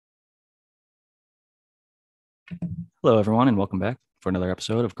Hello, everyone, and welcome back for another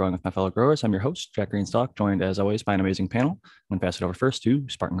episode of Growing with My Fellow Growers. I'm your host, Jack Greenstock, joined as always by an amazing panel. I'm going to pass it over first to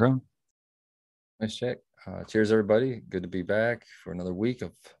Spartan Grown. Nice check. Cheers, everybody. Good to be back for another week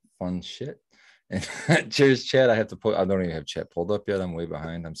of fun shit. And cheers, Chad. I don't even have Chat pulled up yet. I'm way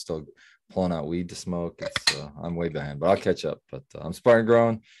behind. I'm still pulling out weed to smoke. I'm way behind, but I'll catch up. But I'm Spartan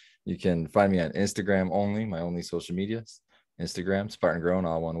Grown. You can find me on Instagram only, my only social media. Instagram, Spartan Grown,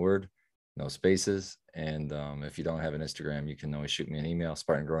 all one word, no spaces. And if you don't have an Instagram, you can always shoot me an email,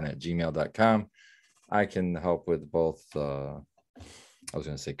 spartangrown@gmail.com. I can help with both. I was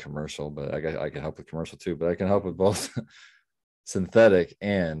going to say commercial, but I can help with commercial too. But I can help with both synthetic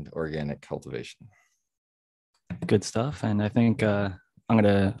and organic cultivation. Good stuff. And I think I'm going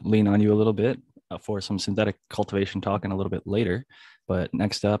to lean on you a little bit for some synthetic cultivation talk in a little bit later. But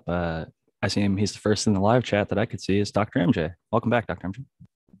next up, I see him. He's the first in the live chat that I could see is Dr. MJ. Welcome back, Dr. MJ.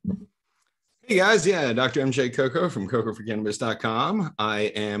 Hey guys, Dr. MJ Coco from cocoforcannabis.com. I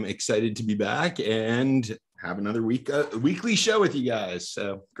am excited to be back and have another weekly show with you guys.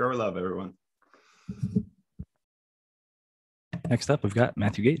 So grow love, everyone. Next up, we've got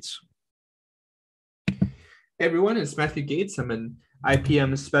Matthew Gates. Hey everyone, it's Matthew Gates. I'm an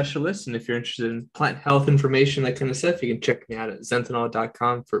IPM specialist, and if you're interested in plant health information, that kind of stuff, you can check me out at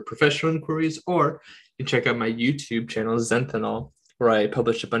zenthanol.com for professional inquiries, or you can check out my YouTube channel, Zenthanol, where I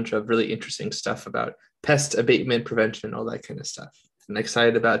publish a bunch of really interesting stuff about pest abatement, prevention, all that kind of stuff. I'm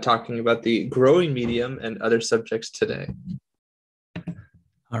excited about talking about the growing medium and other subjects today.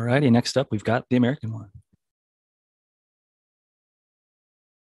 All righty, next up, we've got the American one.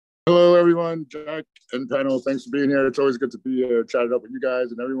 Hello, everyone. Jack and panel, thanks for being here. It's always good to be chatted up with you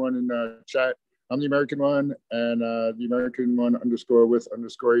guys and everyone in chat. I'm the American one, and the American one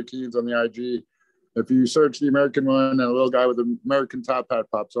 _with_18s on the IG. If you search the American one and a little guy with an American top hat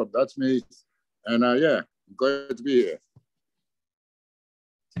pops up, that's me. And I'm glad to be here.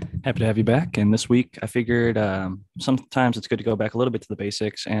 Happy to have you back. And this week, I figured sometimes it's good to go back a little bit to the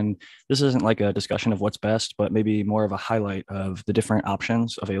basics. And this isn't like a discussion of what's best, but maybe more of a highlight of the different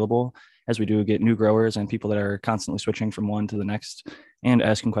options available as we do get new growers and people that are constantly switching from one to the next and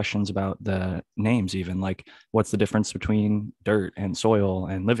asking questions about the names, even like what's the difference between dirt and soil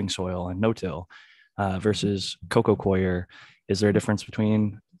and living soil and no-till versus cocoa coir. Is there a difference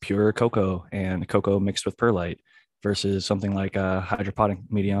between pure cocoa and cocoa mixed with perlite versus something like a hydroponic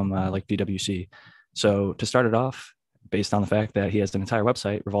medium like DWC? So to start it off, based on the fact that he has an entire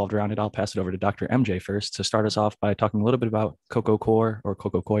website revolved around it, I'll pass it over to Dr. MJ first to start us off by talking a little bit about cocoa core or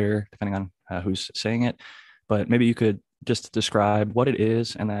cocoa coir, depending on who's saying it. But maybe you could just describe what it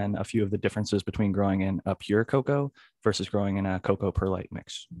is and then a few of the differences between growing in a pure cocoa versus growing in a cocoa perlite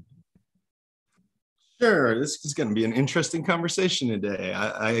mix. Sure, this is going to be an interesting conversation today.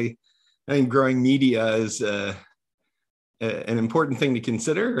 I think growing media is an important thing to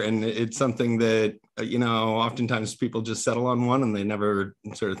consider, and it's something that oftentimes people just settle on one and they never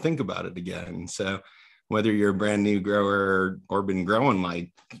sort of think about it again. So whether you're a brand new grower or been growing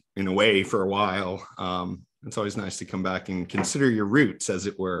like in a way for a while, it's always nice to come back and consider your roots, as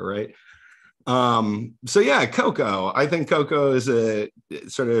it were, right? Cocoa. I think cocoa is a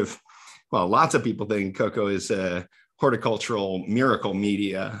sort of, well, lots of people think cocoa is a horticultural miracle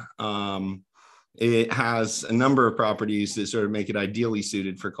media. It has a number of properties that sort of make it ideally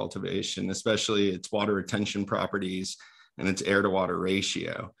suited for cultivation, especially its water retention properties and its air to water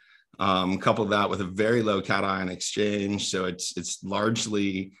ratio. Couple that with a very low cation exchange, so it's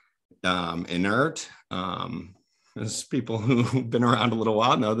largely inert. As people who've been around a little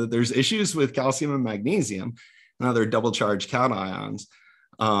while know that there's issues with calcium and magnesium and other double charged cations,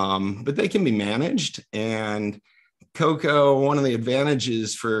 but they can be managed. And cocoa, one of the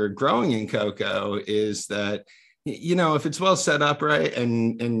advantages for growing in cocoa is that, if it's well set up right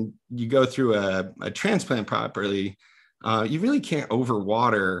and you go through a transplant properly, you really can't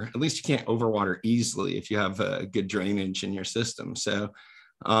overwater. At least you can't overwater easily if you have a good drainage in your system. So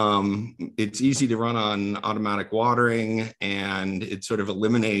it's easy to run on automatic watering, and it sort of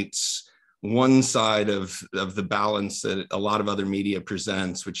eliminates one side of the balance that a lot of other media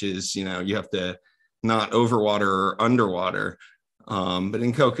presents, which is, you have to not overwater or underwater. But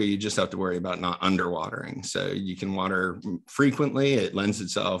in cocoa, you just have to worry about not underwatering. So you can water frequently. It lends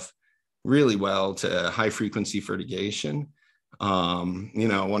itself really well to high frequency fertigation.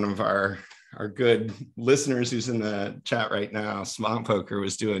 One of our good listeners who's in the chat right now, Swamp Poker,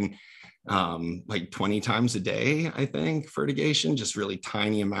 was doing like 20 times a day, I think, fertigation, just really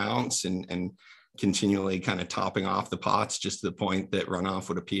tiny amounts and continually kind of topping off the pots just to the point that runoff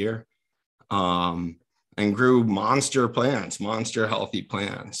would appear. And grew monster plants, monster healthy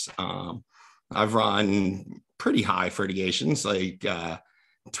plants. I've run pretty high fertigations, like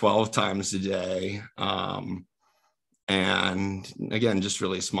 12 times a day. And again, just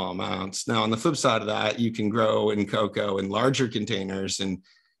really small amounts. Now, on the flip side of that, you can grow in cocoa in larger containers and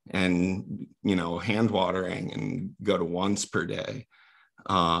hand watering and go to once per day.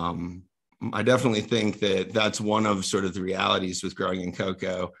 I definitely think that that's one of sort of the realities with growing in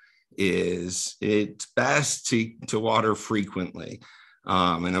cocoa is it's best to water frequently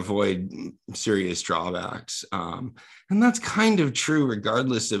and avoid serious drawbacks. And that's kind of true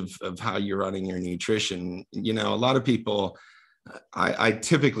regardless of how you're running your nutrition. A lot of people, I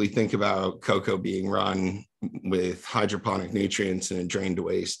typically think about cocoa being run with hydroponic nutrients and a drain to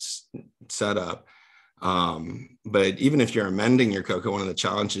waste setup. But even if you're amending your cocoa, one of the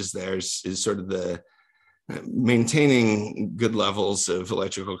challenges there is sort of the maintaining good levels of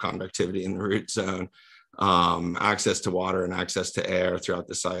electrical conductivity in the root zone, access to water and access to air throughout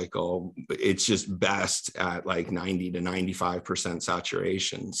the cycle. It's just best at like 90 to 95%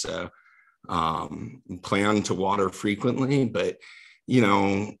 saturation. So plan to water frequently, but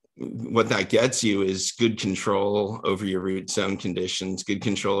what that gets you is good control over your root zone conditions, good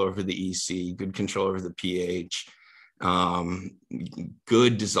control over the EC, good control over the pH,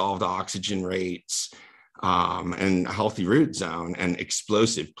 good dissolved oxygen rates, and a healthy root zone and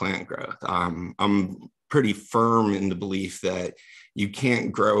explosive plant growth. I'm pretty firm in the belief that you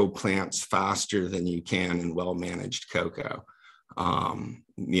can't grow plants faster than you can in well-managed cocoa.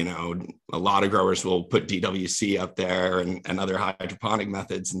 A lot of growers will put DWC up there and other hydroponic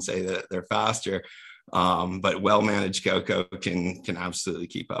methods and say that they're faster. But well-managed cocoa can absolutely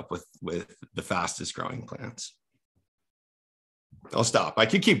keep up with the fastest growing plants. I'll stop. I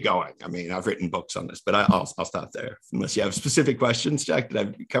could keep going. I mean, I've written books on this, but I'll stop there. Unless you have specific questions, Jack, did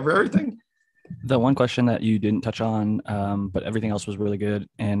I cover everything? The one question that you didn't touch on, but everything else was really good.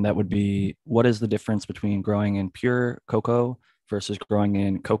 And that would be, what is the difference between growing in pure cocoa versus growing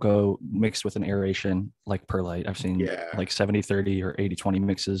in cocoa mixed with an aeration like perlite? I've seen like 70-30 or 80-20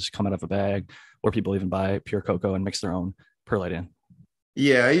 mixes come out of a bag, or people even buy pure cocoa and mix their own perlite in.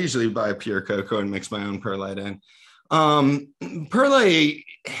 Yeah, I usually buy pure cocoa and mix my own perlite in. Perlite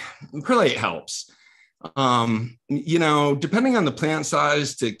helps. Depending on the plant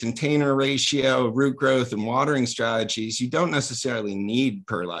size to container ratio, root growth, and watering strategies, you don't necessarily need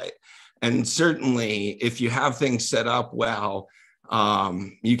perlite. And certainly, if you have things set up well,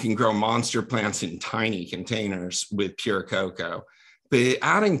 you can grow monster plants in tiny containers with pure cocoa. But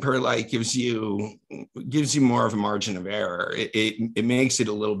adding perlite gives you more of a margin of error. It makes it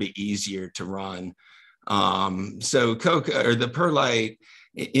a little bit easier to run. So cocoa or the perlite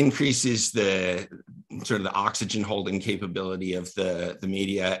increases the sort of the oxygen holding capability of the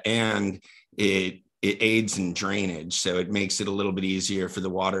media, and it aids in drainage. So it makes it a little bit easier for the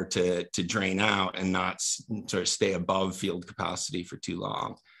water to drain out and not sort of stay above field capacity for too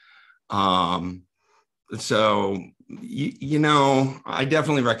long. So, I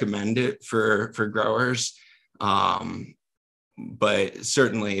definitely recommend it for growers. But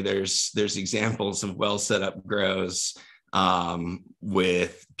certainly there's examples of well set up grows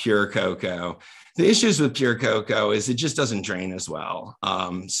with pure cocoa. The issues with pure cocoa is it just doesn't drain as well.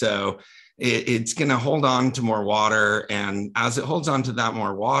 So it's going to hold on to more water. And as it holds on to that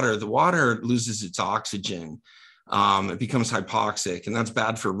more water, the water loses its oxygen. It becomes hypoxic, and that's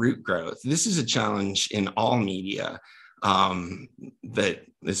bad for root growth. This is a challenge in all media, that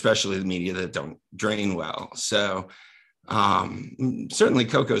especially the media that don't drain well. So certainly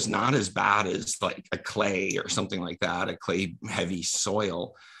cocoa is not as bad as like a clay or something like that, a clay heavy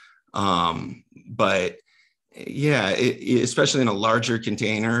soil. But yeah, especially in a larger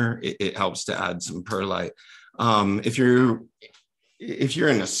container, it helps to add some perlite. If you're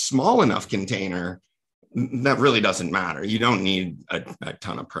in a small enough container, that really doesn't matter. You don't need a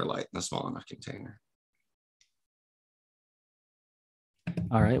ton of perlite in a small enough container.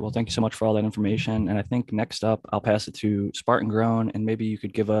 All right. Well, thank you so much for all that information. And I think next up, I'll pass it to Spartan Grown, and maybe you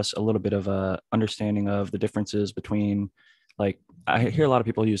could give us a little bit of a understanding of the differences between, like, I hear a lot of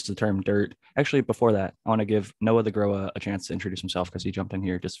people use the term dirt. Actually, before that, I want to give Noah the Grower a chance to introduce himself because he jumped in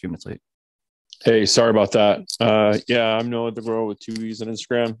here just a few minutes late. Hey, sorry about that. Yeah, I'm Noah the Grower with 2 E's on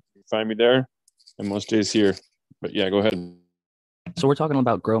Instagram. You can find me there, and most days here. But yeah, go ahead. So we're talking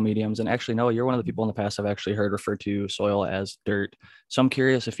about grow mediums, and actually, Noah, you're one of the people in the past I've actually heard refer to soil as dirt. So I'm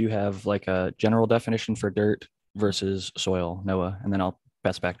curious if you have like a general definition for dirt versus soil, Noah, and then I'll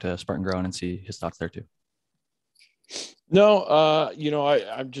pass back to Spartan Grown and see his thoughts there too. No, I'm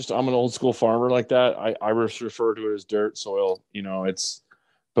an old school farmer like that. I refer to it as dirt, soil.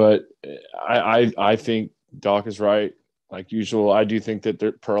 But I think Doc is right. like usual. I do think that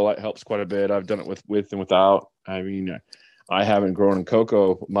the perlite helps quite a bit. I've done it with and without. I mean, I haven't grown in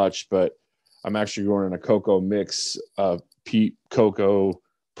cocoa much, but I'm actually growing in a cocoa mix, peat cocoa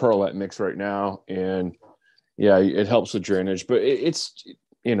perlite mix right now, and yeah, it helps with drainage. But it's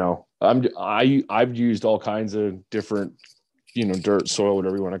I've used all kinds of different dirt, soil,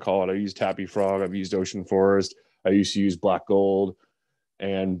 whatever you want to call it. I used Tappy Frog. I've used Ocean Forest. I used to use Black Gold,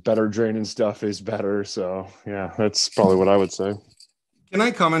 and better draining stuff is better. So yeah, that's probably what I would say. Can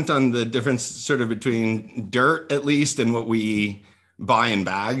I comment on the difference sort of between dirt, at least, and what we buy in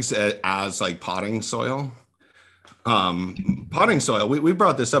bags as like potting soil? Potting soil, we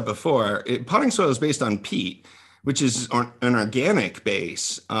brought this up before. Potting soil is based on peat, which is an organic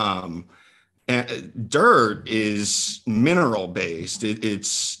base. And dirt is mineral based.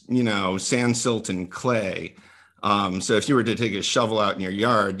 It's sand, silt, and clay. So if you were to take a shovel out in your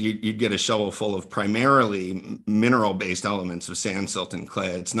yard, you'd get a shovel full of primarily mineral based elements of sand, silt, and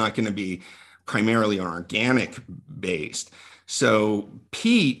clay. It's not going to be primarily organic based. So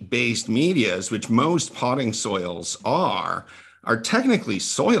peat based medias, which most potting soils are technically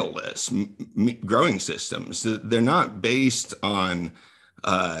soilless growing systems. They're not based on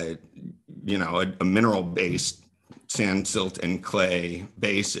a mineral based sand, silt, and clay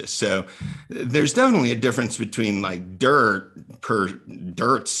basis. So there's definitely a difference between like dirt per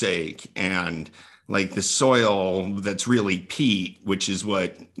dirt's sake and like the soil that's really peat, which is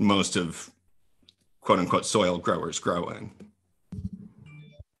what most of quote unquote soil growers grow in.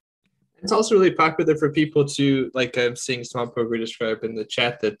 It's also really popular for people to, like I'm seeing Swamp Poker describe in the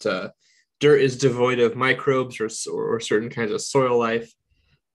chat, that dirt is devoid of microbes or certain kinds of soil life.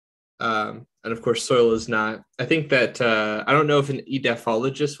 And of course, soil is not. I think that I don't know if an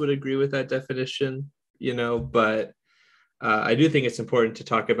edaphologist would agree with that definition, but I do think it's important to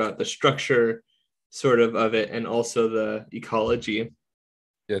talk about the structure sort of it and also the ecology.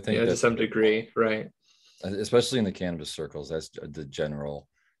 Yeah, I think to some degree, right? Especially in the cannabis circles, that's the general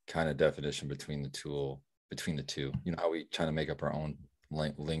kind of definition between the two. How we try to make up our own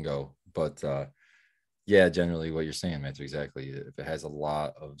lingo, but yeah, generally what you're saying, Matthew, exactly. If it has a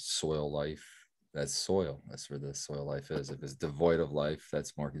lot of soil life, that's soil. That's where the soil life is. If it's devoid of life,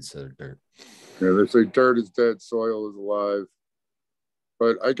 that's more considered dirt. Yeah, they say dirt is dead, soil is alive.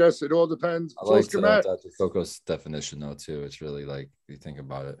 But I guess it all depends. I like Dr. Coco's definition though too. It's really like, if you think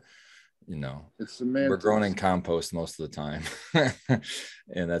about it, it's semantics. We're growing in compost most of the time,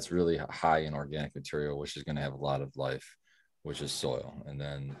 and that's really high in organic material, which is going to have a lot of life, which is soil. And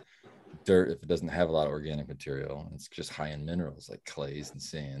then dirt, if it doesn't have a lot of organic material, it's just high in minerals like clays and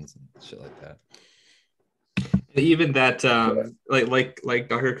sands and shit like that. Even that, like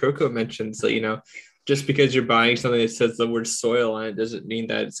Dr. Coco mentions, that just because you're buying something that says the word soil on it doesn't mean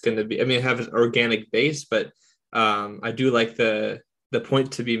that it's going to be. I mean, it have an organic base, but I do like the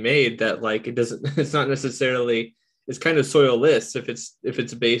point to be made that like it doesn't. It's not necessarily. It's kind of soilless if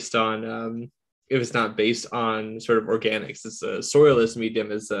it's based on if it's not based on sort of organics. It's a soilless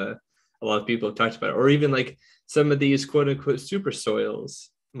medium, as a lot of people have talked about, or even like some of these quote unquote super soils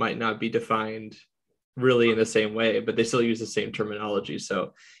might not be defined really in the same way, but they still use the same terminology.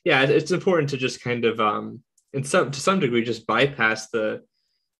 So yeah, it's important to just kind of to some degree just bypass the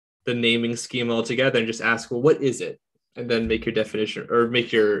naming scheme altogether and just ask, well, what is it? And then make your definition or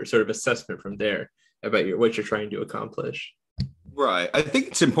make your sort of assessment from there about what you're trying to accomplish. Right. I think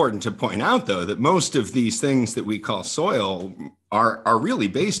it's important to point out, though, that most of these things that we call soil are really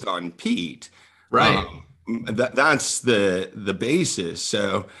based on peat. Right. That's the basis.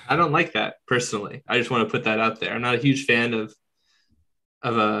 So I don't like that personally. I just want to put that out there. I'm not a huge fan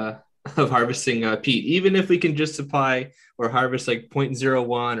of harvesting peat, even if we can just supply or harvest like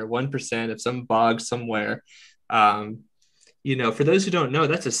 0.01 or 1% of some bog somewhere. For those who don't know,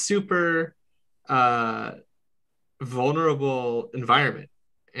 that's a super vulnerable environment,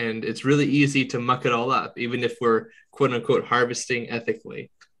 and it's really easy to muck it all up, even if we're quote unquote harvesting ethically.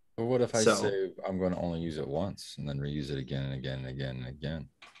 But what if I say I'm going to only use it once and then reuse it again and again and again and again?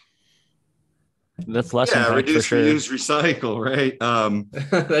 That's less impact reduce, for sure. Reuse, recycle, right?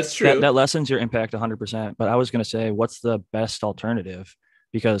 That's true. That lessens your impact 100%. But I was going to say, what's the best alternative?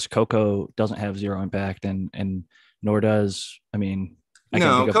 Because cocoa doesn't have zero impact, and nor does,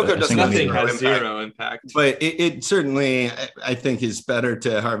 cocoa doesn't have zero impact. But it certainly, I think, is better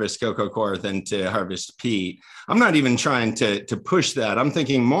to harvest cocoa coir than to harvest peat. I'm not even trying to push that. I'm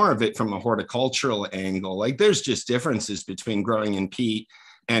thinking more of it from a horticultural angle. Like there's just differences between growing in peat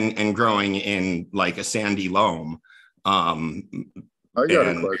and growing in like a sandy loam. I got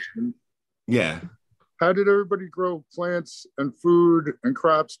a question. Yeah. How did everybody grow plants and food and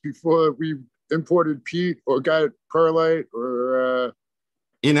crops before we imported peat or got perlite or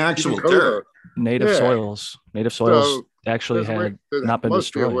In actual even cocoa. dirt. Native Yeah. soils So actually there's a way, had there not been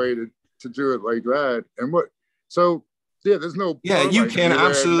must be a destroyed. way to do it like that. And what? So yeah, there's no Yeah, you perlite can anywhere,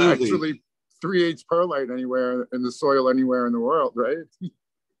 absolutely. actually 3/8 perlite anywhere in the soil anywhere in the world, right?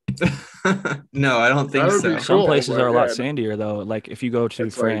 No, I don't think That would so. be Some cool, places but are a lot yeah, sandier though. Like if you go to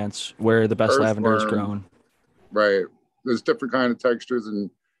it's like France, where the best lavender is earthworm. grown. Right. There's different kind of textures, and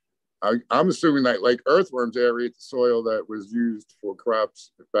I'm assuming that like earthworms aerate the soil that was used for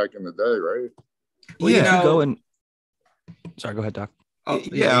crops back in the day, right? Well, Yeah. you If you know, go and sorry, go ahead, Doc. oh,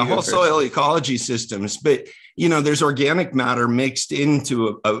 Yeah, you go whole first. soil ecology systems. But, there's organic matter mixed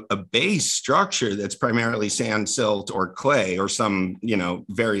into a base structure that's primarily sand, silt, or clay, or some,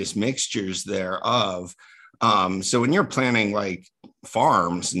 various mixtures thereof. So when you're planning like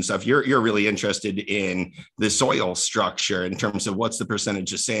farms and stuff, you're really interested in the soil structure in terms of what's the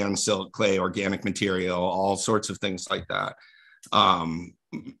percentage of sand, silt, clay, organic material, all sorts of things like that.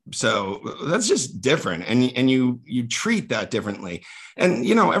 So that's just different, and you treat that differently. And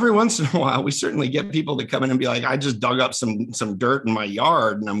every once in a while we certainly get people that come in and be like, I just dug up some dirt in my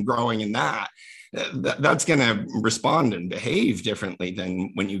yard and I'm growing in that. That's going to respond and behave differently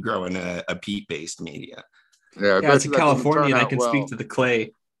than when you grow in a peat based media. Yeah, Yeah, it's in California, and I can speak to the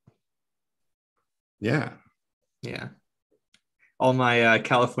clay. Yeah. Yeah. All my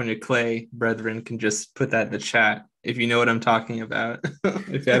California clay brethren can just put that in the chat if you know what I'm talking about.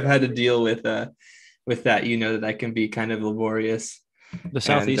 If I've had to deal with that, that can be kind of laborious. The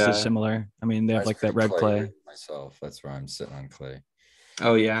Southeast And, is similar. I mean, they have That's like that pretty red clay. myself. That's where I'm sitting on clay.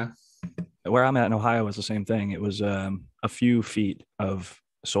 Oh yeah. Where I'm at in Ohio was the same thing. It was a few feet of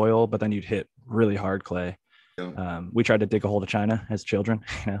soil, but then you'd hit really hard clay. We tried to dig a hole to China as children,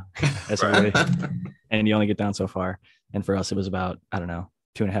 as everybody, and you only get down so far. And for us, it was about, I don't know,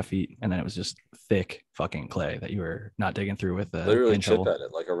 2.5 feet. And then it was just thick fucking clay that you were not digging through with a Literally hand chip shovel. at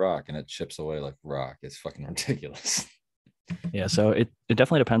it like a rock, and it chips away like rock. It's fucking ridiculous. Yeah. So it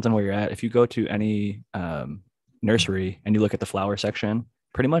definitely depends on where you're at. If you go to any nursery and you look at the flower section,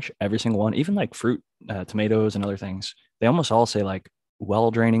 pretty much every single one, even like fruit, tomatoes and other things, they almost all say like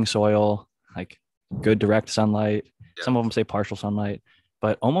well draining soil, like good direct sunlight. Yeah. Some of them say partial sunlight,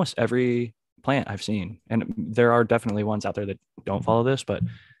 but almost every plant I've seen, and there are definitely ones out there that don't follow this, but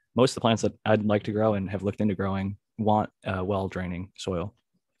most of the plants that I'd like to grow and have looked into growing want well draining soil.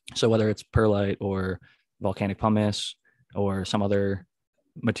 So whether it's perlite or volcanic pumice or some other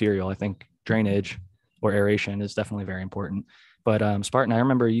material, I think drainage or aeration is definitely very important. But Spartan, I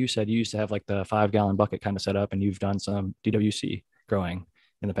remember you said you used to have like the 5-gallon bucket kind of set up, and you've done some DWC growing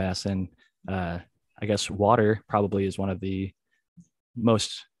in the past. And I guess water probably is one of the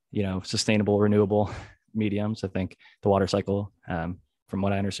most, sustainable, renewable mediums. I think the water cycle, from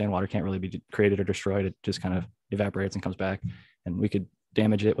what I understand, water can't really be created or destroyed. It just kind of evaporates and comes back, and we could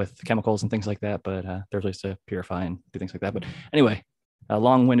damage it with chemicals and things like that. But there's ways to purify and do things like that. But anyway, a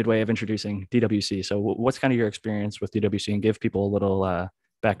long-winded way of introducing DWC. So what's kind of your experience with DWC, and give people a little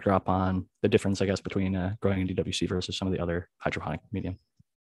backdrop on the difference, I guess, between growing in DWC versus some of the other hydroponic medium.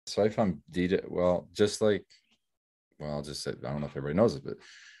 So I found I'll just say, I don't know if everybody knows it, but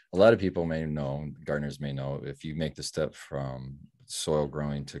a lot of people may know, gardeners may know, if you make the step from soil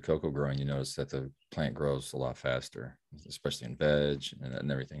growing to cocoa growing, you notice that the plant grows a lot faster, especially in veg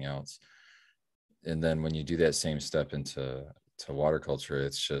and everything else. And then when you do that same step into water culture,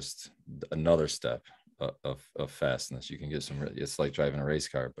 it's just another step of fastness. You can get it's like driving a race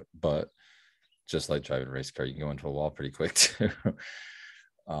car, but just like driving a race car, you can go into a wall pretty quick too.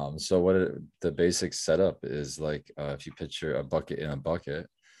 So the basic setup is like, if you picture a bucket in a bucket,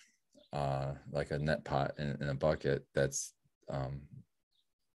 like a net pot in a bucket that's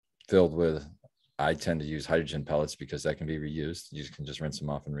filled with, I tend to use hydrogen pellets because that can be reused. You can just rinse them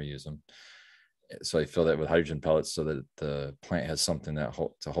off and reuse them. So I fill that with hydrogen pellets so that the plant has something to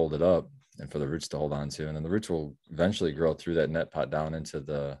hold it up and for the roots to hold on to. And then the roots will eventually grow through that net pot down into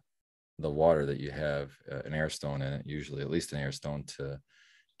the water that you have an air stone in it, usually at least an air stone, to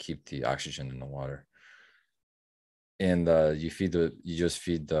keep the oxygen in the water. And you just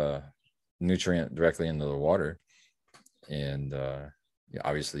feed the nutrient directly into the water, and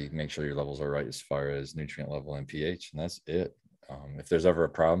obviously make sure your levels are right as far as nutrient level and pH, and that's it. If there's ever a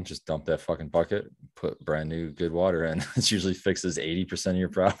problem, just dump that fucking bucket, put brand new good water in. It usually fixes 80% of your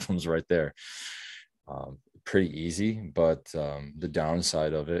problems right there. Pretty easy, but the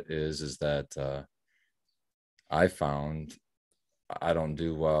downside of it is that I found I don't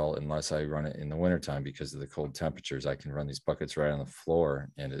do well unless I run it in the wintertime because of the cold temperatures. I can run these buckets right on the floor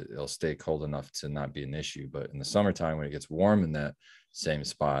and it'll stay cold enough to not be an issue. But in the summertime, when it gets warm in that same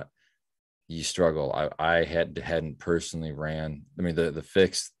spot, you struggle. I hadn't personally ran. I mean, the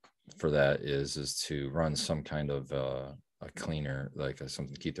fix for that is to run some kind of a cleaner, like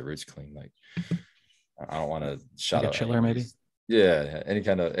something to keep the roots clean. Like I don't want to shout Like a out chiller, maybe. Yeah, any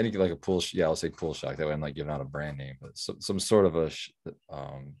like a pool. Yeah, I'll say pool shock. That way, I'm not giving out a brand name, but some sort of a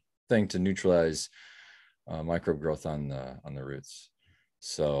thing to neutralize microbe growth on the roots.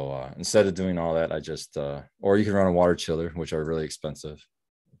 So instead of doing all that, I just or you can run a water chiller, which are really expensive.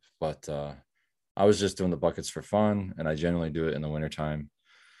 But I was just doing the buckets for fun, and I generally do it in the wintertime.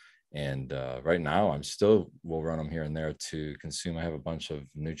 And right now, will run them here and there to consume. I have a bunch of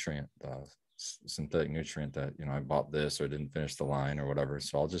nutrient, synthetic nutrient that, I bought this or didn't finish the line or whatever.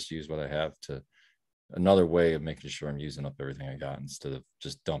 So I'll just use what I have to another way of making sure I'm using up everything I got instead of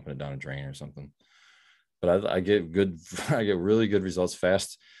just dumping it down a drain or something. But I get really good results,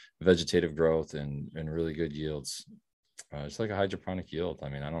 fast vegetative growth and really good yields. It's like a hydroponic yield. I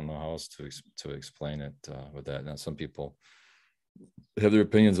mean, I don't know how else to explain it with that. Now, some people have their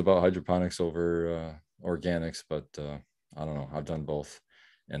opinions about hydroponics over organics, but I don't know. I've done both,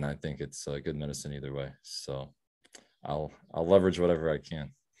 and I think it's good medicine either way. So I'll leverage whatever I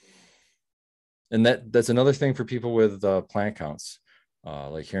can. And that's another thing for people with plant counts.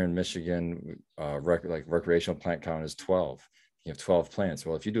 Like here in Michigan, recreational plant count is 12. You have 12 plants.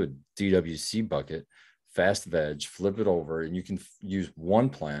 Well, if you do a DWC bucket, fast veg, flip it over, and you can use one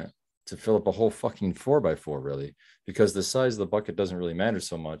plant to fill up a whole fucking 4x4, really, because the size of the bucket doesn't really matter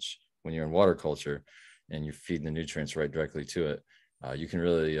so much when you're in water culture and you're feeding the nutrients right directly to it. You can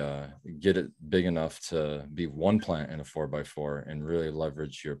really get it big enough to be one plant in a 4x4 and really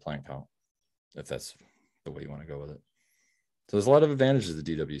leverage your plant count, if that's the way you want to go with it. So there's a lot of advantages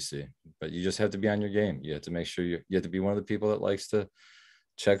to DWC, but you just have to be on your game. You have to make sure you have to be one of the people that likes to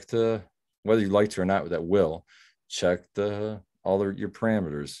check whether you like to or not, that will check your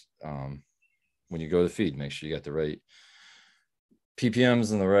parameters when you go to feed. Make sure you got the right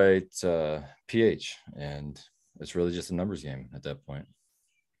ppms and the right pH, and it's really just a numbers game at that point.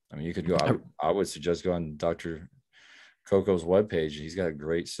 I mean, you could go. I would suggest go on Dr. Coco's webpage. He's got a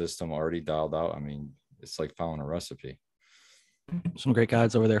great system already dialed out. I mean, it's like following a recipe. Some great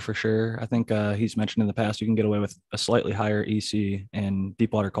guides over there for sure. I think he's mentioned in the past you can get away with a slightly higher EC in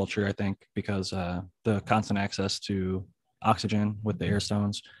deep water culture, I think, because the constant access to oxygen with the air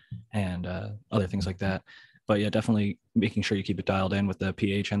stones and other things like that. But yeah, definitely making sure you keep it dialed in with the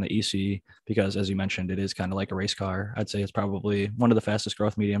pH and the EC, because as you mentioned, it is kind of like a race car. I'd say it's probably one of the fastest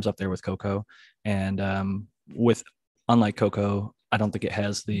growth mediums up there with cocoa. And unlike cocoa, I don't think it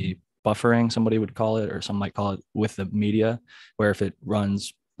has the buffering, somebody would call it, or some might call it, with the media, where if it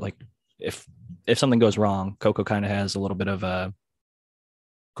runs, like if something goes wrong, cocoa kind of has a little bit of a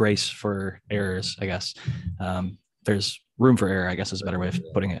grace for errors, I guess. There's room for error, I guess is a better way of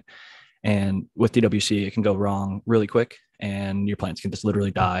putting it. And with DWC, it can go wrong really quick and your plants can just literally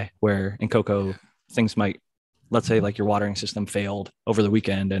die, where in cocoa, things might, let's say like your watering system failed over the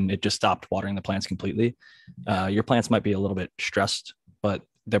weekend and it just stopped watering the plants completely. Your plants might be a little bit stressed, but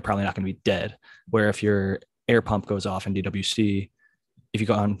they're probably not going to be dead. Where if your air pump goes off in DWC, if you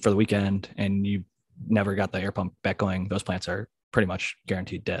go on for the weekend and you never got the air pump back going, those plants are pretty much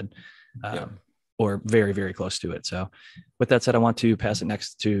guaranteed dead, or very, very close to it. So with that said, I want to pass it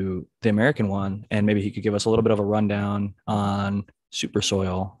next to the American one, and maybe he could give us a little bit of a rundown on super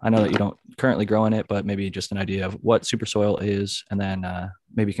soil. I know that you don't currently grow in it, but maybe just an idea of what super soil is, and then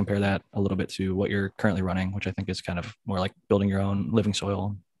maybe compare that a little bit to what you're currently running, which I think is kind of more like building your own living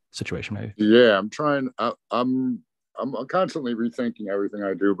soil situation, maybe. Yeah, I'm trying. I'm constantly rethinking everything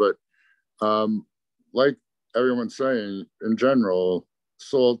I do, but like everyone's saying, in general,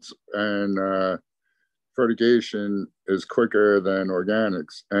 salt and fertigation is quicker than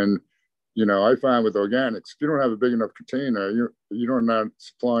organics. And I find with organics, if you don't have a big enough container, you're not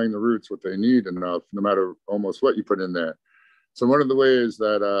supplying the roots what they need enough, no matter almost what you put in there. So one of the ways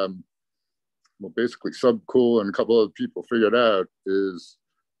that, basically Subcool and a couple other people figured out is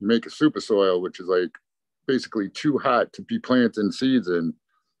you make a super soil, which is like basically too hot to be planting seeds in,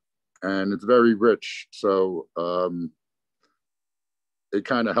 and it's very rich. So it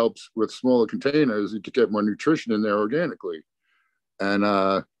kind of helps with smaller containers. You could get more nutrition in there organically.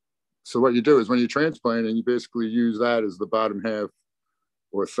 And so what you do is when you transplant, and you basically use that as the bottom half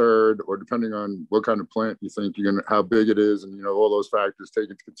or third, or depending on what kind of plant you think how big it is, and all those factors take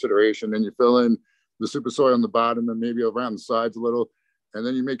into consideration. And you fill in the super soil on the bottom and maybe around the sides a little, and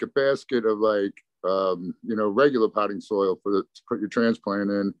then you make a basket of regular potting soil to put your transplant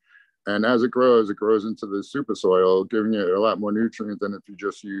in. And as it grows into the super soil, giving it a lot more nutrient than if you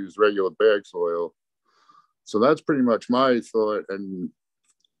just use regular bag soil. So that's pretty much my thought. And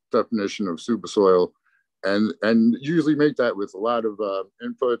definition of super soil, and usually make that with a lot of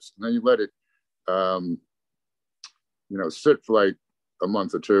inputs, and then you let it sit for like a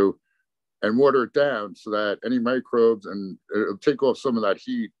month or two and water it down so that any microbes, and it'll take off some of that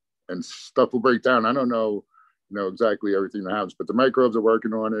heat and stuff will break down. I don't know exactly everything that happens, but the microbes are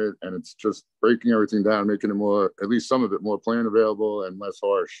working on it, and it's just breaking everything down, making it more, at least some of it, more plant available and less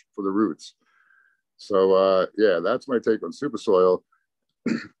harsh for the roots. So that's my take on super soil.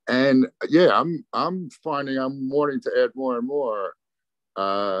 And I'm finding I'm wanting to add more and more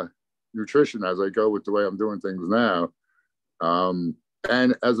nutrition as I go with the way I'm doing things now. And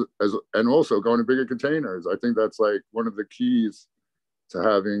and also going to bigger containers. I think that's like one of the keys to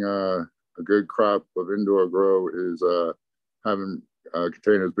having a good crop of indoor grow is having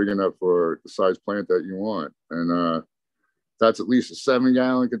containers big enough for the size plant that you want. And that's at least a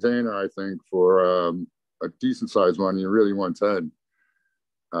 7-gallon container, I think, for a decent sized one. You really want 10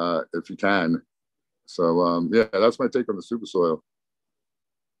 if you can. So that's my take on the super soil.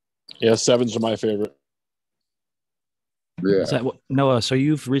 Yeah, 7s are my favorite. Yeah. Is that Noah? So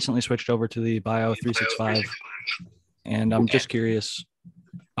you've recently switched over to the Bio 365, and I'm just curious,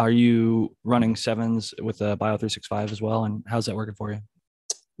 are you running 7s with the Bio 365 as well? And how's that working for you?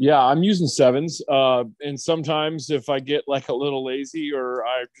 Yeah, I'm using 7s. And sometimes if I get like a little lazy or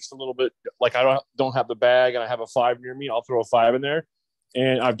I'm just a little bit like I don't have the bag and I have a 5 near me, I'll throw a 5 in there.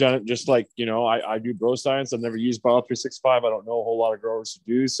 And I've done it just like, I do grow science. I've never used Bio 365. I don't know a whole lot of growers to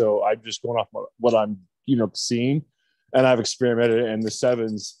do. So I'm just going off what I'm, seeing. And I've experimented, and the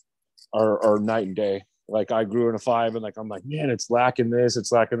 7s are night and day. Like I grew in a 5 and like, I'm like, man, it's lacking this, it's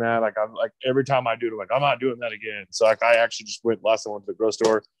lacking that. Like I'm like, every time I do it, I'm like, I'm not doing that again. So like, I actually just last time I went to the grocery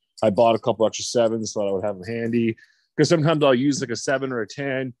store, I bought a couple extra 7s so that I would have them handy. Because sometimes I'll use like a 7 or a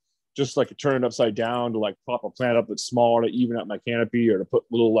 10, just like to turn it upside down to like pop a plant up that's smaller to even out my canopy, or to put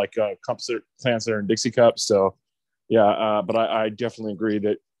little like plants that are in Dixie cups. So but I definitely agree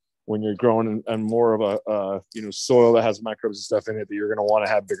that when you're growing in more of a soil that has microbes and stuff in it, that you're going to want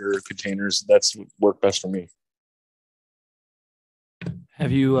to have bigger containers. That's what worked best for me.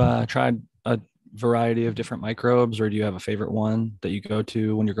 Have you tried a variety of different microbes, or do you have a favorite one that you go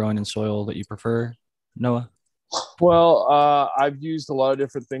to when you're growing in soil that you prefer, Noah? Well, I've used a lot of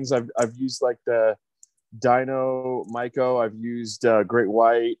different things. I've used like the Dino Myco. I've used Great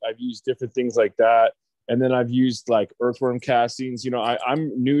White. I've used different things like that. And then I've used like earthworm castings.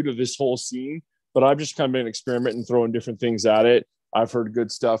 I'm new to this whole scene, but I've just kind of been experimenting, throwing different things at it. I've heard good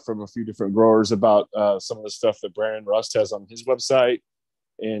stuff from a few different growers about some of the stuff that Brandon Rust has on his website.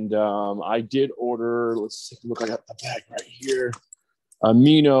 And I did order, let's take a look. I got the bag right here.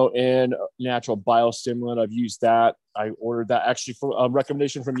 Amino and natural biostimulant. I've used that. I ordered that actually for a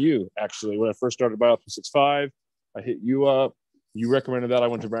recommendation from you. Actually, when I first started Bio 365, I hit you up. You recommended that. I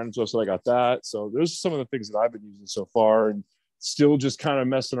went to Brandon's website. I got that. So those are some of the things that I've been using so far, and still just kind of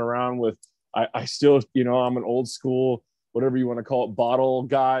messing around with. I still, I'm an old school, whatever you want to call it, bottle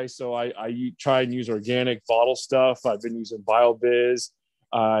guy. So I try and use organic bottle stuff. I've been using BioViz.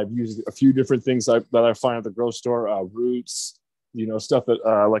 I've used a few different things that I find at the grocery store, Roots, stuff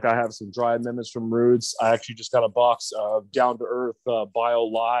that like I have some dry amendments from Roots. I actually just got a box of Down to Earth Bio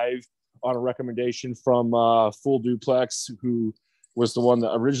Live on a recommendation from Full Duplex, who was the one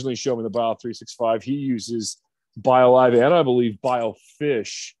that originally showed me the Bio 365. He uses Bio Live and I believe Bio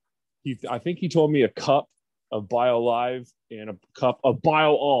Fish. I think he told me a cup of Bio Live and a cup of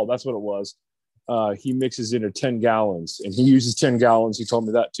Bio All. That's what it was. He mixes into 10 gallons, and he uses 10 gallons. He told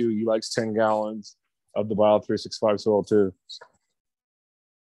me that too. He likes 10 gallons of the Bio 365 soil too.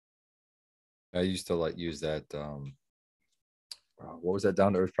 I used to use that. What was that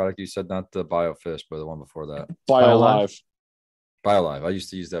Down to Earth product you said? Not the BioFish, but the one before that. BioLive. BioLive. I used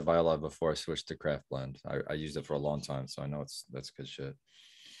to use that BioLive before I switched to Craft Blend. I used it for a long time, so I know that's good shit.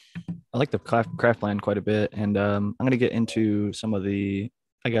 I like the Craft Blend quite a bit, and I'm going to get into some of the,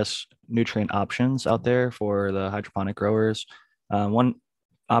 I guess, nutrient options out there for the hydroponic growers. One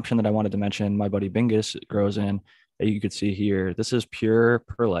option that I wanted to mention, my buddy Bingus grows in, that you could see here. This is pure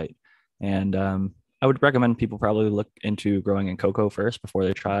perlite, and I would recommend people probably look into growing in cocoa first before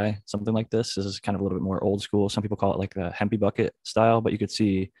they try something like this. This is kind of a little bit more old school. Some people call it like the hempy bucket style, but you could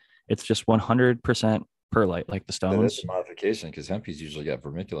see it's just 100% perlite, like the stones. That's a modification, because hempies usually got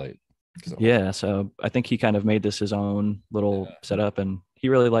vermiculite. Yeah, so I think he kind of made this his own little setup, and he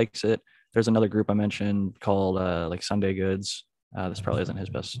really likes it. There's another group I mentioned called like Sunday Goods. This probably isn't his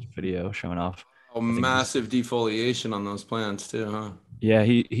best video showing off. Oh, massive defoliation on those plants too, huh? Yeah,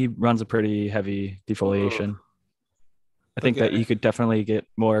 he runs a pretty heavy defoliation. I think that you could definitely get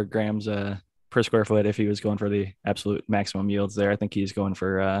more grams per square foot if he was going for the absolute maximum yields there. I think he's going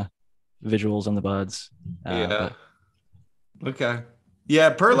for visuals on the buds. Yeah. Okay.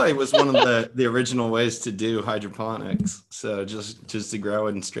 Yeah, perlite was one of the original ways to do hydroponics. So just to grow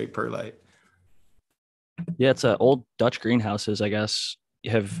in straight perlite. Yeah, it's old Dutch greenhouses, I guess,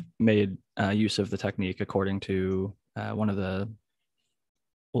 have made use of the technique according to one of the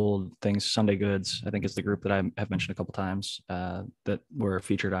old things, Sunday Goods, I think is the group that I have mentioned a couple times that were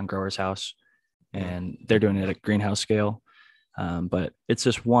featured on Grower's House, and they're doing it at greenhouse scale. But it's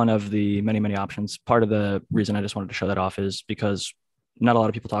just one of the many, many options. Part of the reason I just wanted to show that off is because not a lot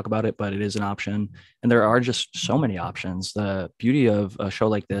of people talk about it, but it is an option. And there are just so many options. The beauty of a show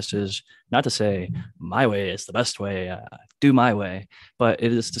like this is not to say my way is the best way, do my way, but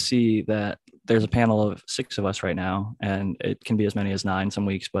it is to see that there's a panel of 6 of us right now, and it can be as many as 9 some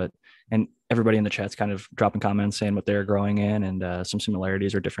weeks, and everybody in the chat's kind of dropping comments saying what they're growing in and some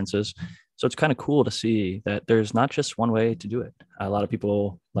similarities or differences. So it's kind of cool to see that there's not just one way to do it. A lot of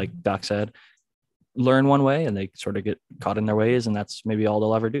people, like Doc said, learn one way and they sort of get caught in their ways, and that's maybe all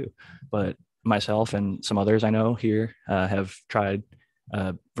they'll ever do. But myself and some others I know here have tried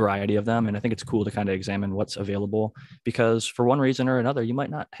a variety of them, and I think it's cool to kind of examine what's available, because for one reason or another you might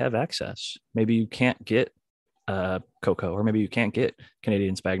not have access. Maybe you can't get cocoa, or maybe you can't get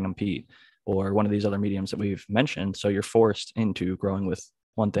Canadian sphagnum peat or one of these other mediums that we've mentioned, so you're forced into growing with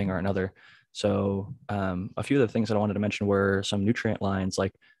one thing or another. So a few of the things that I wanted to mention were some nutrient lines.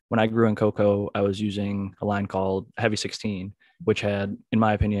 Like when I grew in cocoa, I was using a line called Heavy 16, which had, in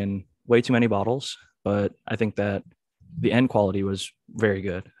my opinion, way too many bottles, but I think that the end quality was very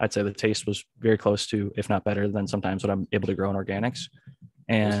good. I'd say the taste was very close to, if not better than sometimes what I'm able to grow in organics.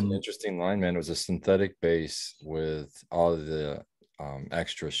 And an interesting line, man. It was a synthetic base with all of the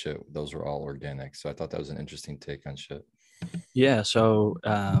extra shit. Those were all organic. So I thought that was an interesting take on shit. yeah, so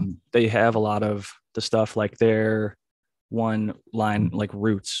they have a lot of the stuff, like their one line, like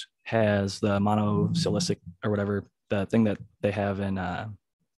Roots, has the monosilicic or whatever, the thing that they have in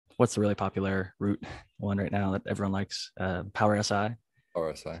what's the really popular root one right now that everyone likes, Power SI.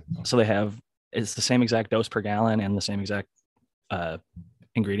 RSI. So they have, it's the same exact dose per gallon and the same exact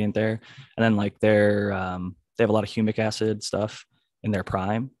ingredient there. And then like they have a lot of humic acid stuff in their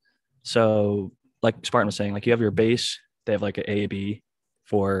prime. So like Spartan was saying, like you have your base, they have like an A-B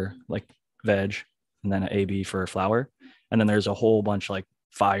for like veg, and then an A-B for flower. And then there's a whole bunch like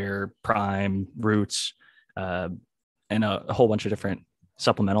Fire, Prime, Roots, and a whole bunch of different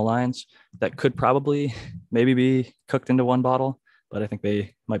supplemental lines that could probably maybe be cooked into one bottle, but I think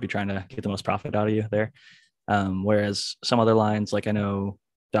they might be trying to get the most profit out of you there. Whereas some other lines, like I know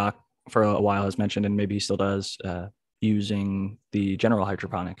Doc for a while has mentioned, and maybe he still does, using the general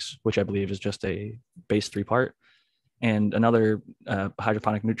hydroponics, which I believe is just a base 3-part. And another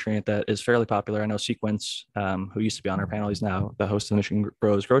hydroponic nutrient that is fairly popular, I know Sequence, who used to be on our panel, he's now the host of the Michigan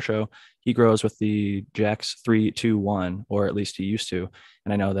Grows Grow Show. He grows with the Jax 3-2-1, or at least he used to.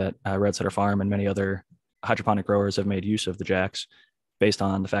 And I know that Red Setter Farm and many other hydroponic growers have made use of the Jax based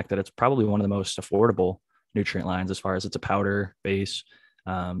on the fact that it's probably one of the most affordable nutrient lines as far as it's a powder base.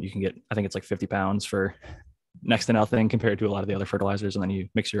 You can get, I think it's like 50 pounds for next to nothing compared to a lot of the other fertilizers. And then you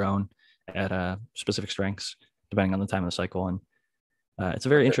mix your own at specific strengths, depending on the time of the cycle. And it's a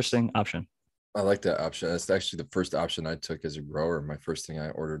very interesting option. I like that option. That's actually the first option I took as a grower. My first thing I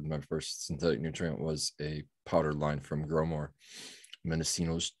ordered, my first synthetic nutrient, was a powdered line from Growmore,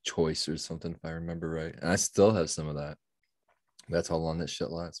 Mendocino's Choice or something, if I remember right. And I still have some of that. That's how long that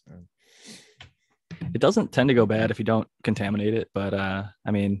shit lasts, man. It doesn't tend to go bad if you don't contaminate it, but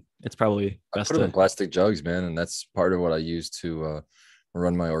I mean, it's probably best I put it in plastic jugs, man, and that's part of what I use to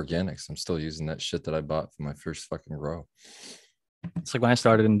run my organics. I'm still using that shit that I bought for my first fucking grow. It's like when I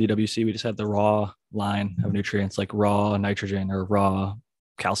started in DWC, we just had the raw line of nutrients, like raw nitrogen or raw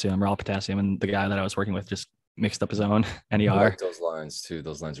calcium, raw potassium, and the guy that I was working with just mixed up his own NER. I like those lines too.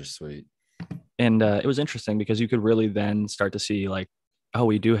 Those lines are sweet. And it was interesting because you could really then start to see like, oh,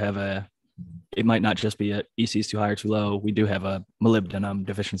 we do have it might not just be a EC is too high or too low. We do have a molybdenum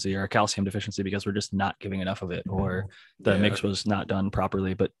deficiency or a calcium deficiency because we're just not giving enough of it, or the mix was not done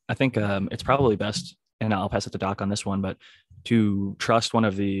properly. But I think it's probably best, and I'll pass it to Doc on this one, but to trust one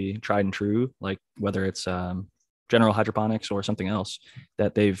of the tried and true, like whether it's general hydroponics or something else,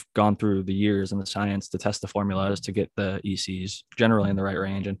 that they've gone through the years and the science to test the formulas to get the ECs generally in the right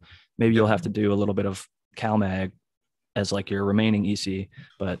range. And maybe you'll have to do a little bit of CalMag as like your remaining EC,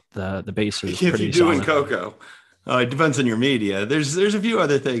 but the base is if pretty you do solid. in cocoa. It depends on your media. There's a few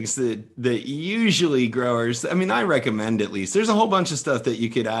other things that usually growers, I mean, I recommend at least. There's a whole bunch of stuff that you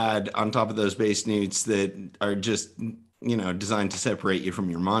could add on top of those base nutes that are just, designed to separate you from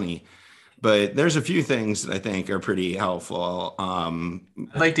your money. but there's a few things that I think are pretty helpful. I'd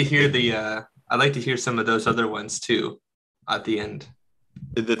like to hear I'd like to hear some of those other ones too at the end.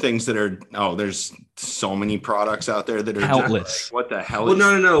 The things that are there's so many products out there that are Countless. Like, what the hell? Well,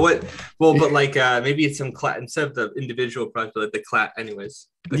 no. What? Well, but like maybe it's some instead of the individual products, but like the anyways.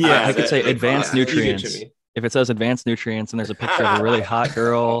 Yeah, I could say advanced You get nutrients. to me. If it says advanced nutrients and there's a picture of a really hot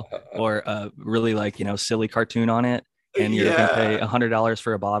girl or a really like, you know, silly cartoon on it, and you're going to pay $100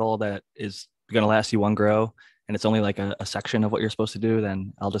 for a bottle that is going to last you one grow, and it's only like a section of what you're supposed to do,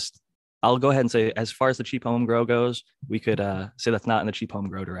 then I'll go ahead and say, as far as the cheap home grow goes, we could say that's not in the cheap home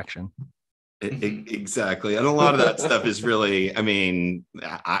grow direction. Exactly. And a lot of that stuff is really, I mean,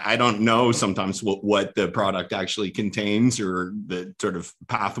 I don't know sometimes what the product actually contains or the sort of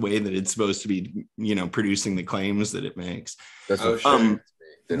pathway that it's supposed to be, you know, producing the claims that it makes. That's what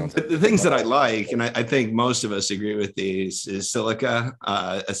they don't. But the things that I like, and I think most of us agree with these, is silica.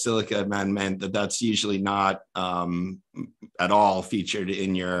 A silica amendment that's usually not at all featured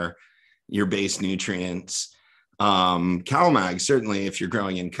in your base nutrients. CalMag, certainly if you're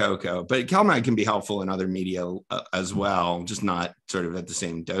growing in cocoa, but CalMag can be helpful in other media as well, just not sort of at the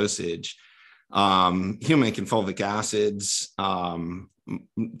same dosage. Humic and fulvic acids,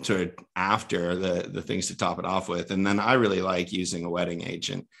 sort of after the things to top it off with. And then I really like using a wetting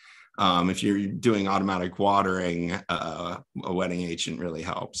agent. If you're doing automatic watering, a wetting agent really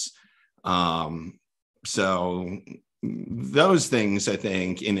helps. So those things, I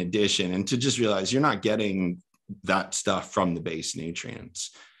think, in addition, and to just realize you're not getting that stuff from the base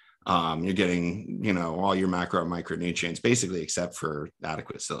nutrients. You're getting, you know, all your macro and micronutrients basically, except for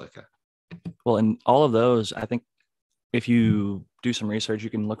adequate silica. Well, and all of those, I think if you do some research, you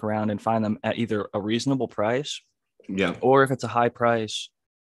can look around and find them at either a reasonable price, Yeah. or if it's a high price,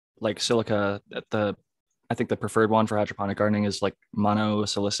 like silica, I think the preferred one for hydroponic gardening is like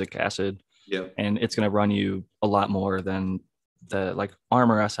monosilicic acid. Yeah. And it's going to run you a lot more than the like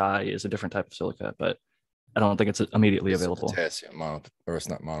Armor SI is a different type of silica, but I don't think it's immediately available. Potassium mono, or it's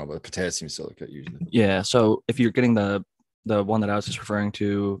not mono, but potassium silica usually. Yeah. So if you're getting the one that I was just referring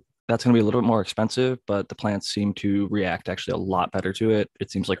to, that's going to be a little bit more expensive, but the plants seem to react actually a lot better to it.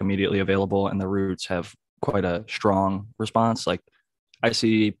 It seems like immediately available, and the roots have quite a strong response. Like I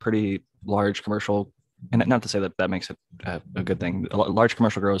see pretty large commercial, and not to say that makes it a good thing. Large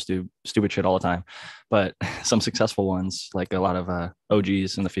commercial growers do stupid shit all the time, but some successful ones, like a lot of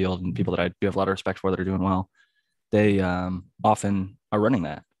OGs in the field and people that I do have a lot of respect for that are doing well, they often are running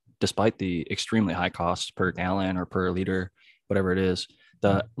that despite the extremely high cost per gallon or per liter, whatever it is.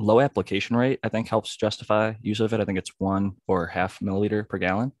 The low application rate, I think, helps justify use of it. I think it's 1 or half milliliter per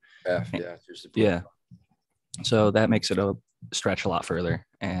gallon. Yeah. So that makes it stretch a lot further.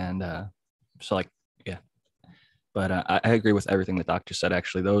 And so like, yeah. But I agree with everything that Doc just said.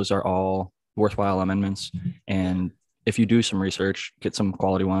 Actually, those are all worthwhile amendments. And if you do some research, get some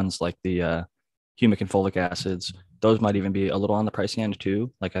quality ones like the humic and fulvic acids. Those might even be a little on the pricey end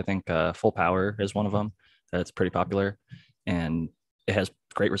too. Like I think Full Power is one of them that's pretty popular, and it has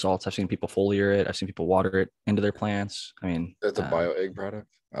great results. I've seen people foliar it. I've seen people water it into their plants. I mean, that's a BioEgg product.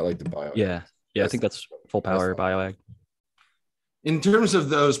 I like the BioEgg. Yeah. I think that's Full Power BioEgg. In terms of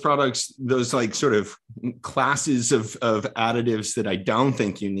those products, those like sort of classes of additives that I don't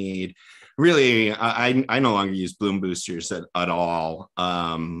think you need, really, I no longer use bloom boosters at all.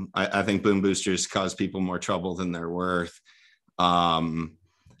 I think bloom boosters cause people more trouble than they're worth.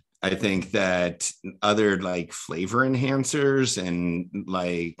 I think that other like flavor enhancers and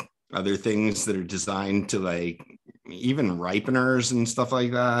like other things that are designed to like even ripeners and stuff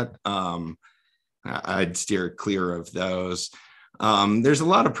like that, I'd steer clear of those. There's a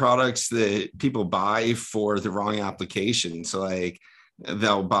lot of products that people buy for the wrong application. So like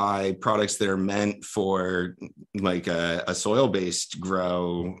they'll buy products that are meant for like a soil-based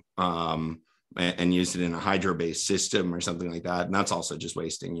grow and use it in a hydro-based system or something like that. And that's also just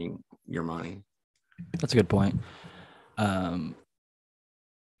wasting your money. That's a good point. I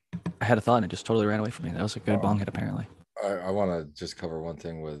had a thought and it just totally ran away from me. That was a good bong hit, apparently. I want to just cover one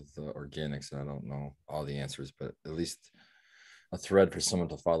thing with organics, and I don't know all the answers, but at least a thread for someone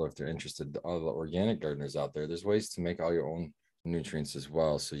to follow if they're interested. All the organic gardeners out there, there's ways to make all your own nutrients as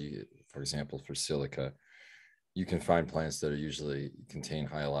well. So you, for example, for silica, you can find plants that are usually contain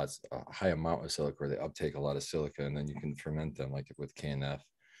a high amount of silica, where they uptake a lot of silica, and then you can ferment them like with KNF,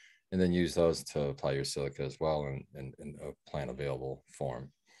 and then use those to apply your silica as well in a plant available form.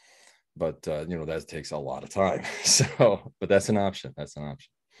 But that takes a lot of time. So, but that's an option.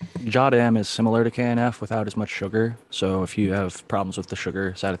 Jodam is similar to KNF without as much sugar. So if you have problems with the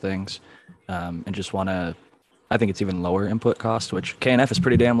sugar side of things, and just want to I think it's even lower input cost, which KNF is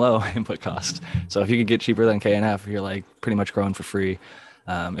pretty damn low input cost. So if you could get cheaper than KNF, you're like pretty much growing for free.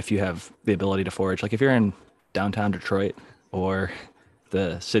 If you have the ability to forage, like if you're in downtown Detroit or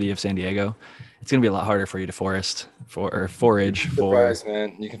the city of San Diego, it's going to be a lot harder for you to forage for. Surprise,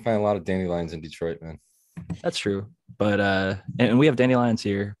 man. You can find a lot of dandelions in Detroit, man. That's true. But, and we have dandelions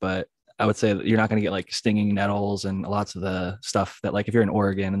here, but I would say that you're not going to get like stinging nettles and lots of the stuff that like if you're in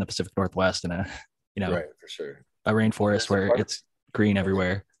Oregon in the Pacific Northwest in a, Right, for sure. a rainforest where it's green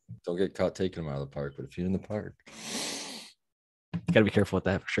everywhere. Don't get caught taking them out of the park, but if you're in the park, You got to be careful with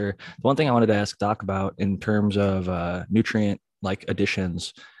that for sure. The one thing I wanted to ask Doc about in terms of nutrient like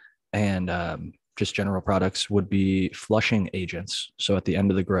additions and just general products would be flushing agents. So at the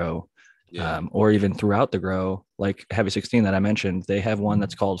end of the grow, or even throughout the grow, like Heavy 16 that I mentioned, they have one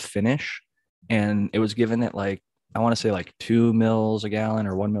that's called Finish, and it was given at like I want to say like 2 mils a gallon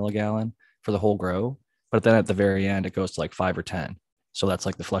or 1 mil a gallon for the whole grow, but then at the very end it goes to like 5 or 10. So that's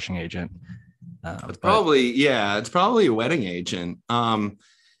like the flushing agent. It's probably a wetting agent.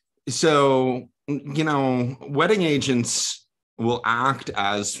 So wetting agents will act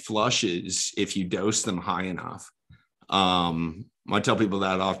as flushes if you dose them high enough. I tell people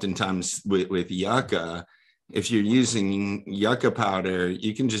that oftentimes with yucca, if you're using yucca powder,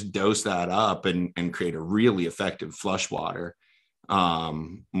 you can just dose that up and create a really effective flush water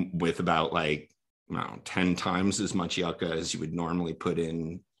with about 10 times as much yucca as you would normally put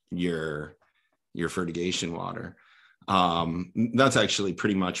in your fertigation water. That's actually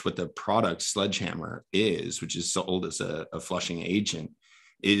pretty much what the product Sledgehammer is, which is sold as a flushing agent.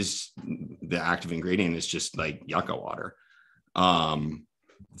 Is the active ingredient is just like yucca water.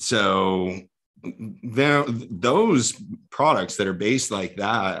 So there, those products that are based like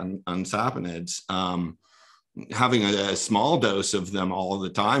that on saponids, having a small dose of them all the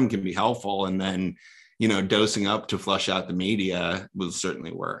time can be helpful, and then dosing up to flush out the media will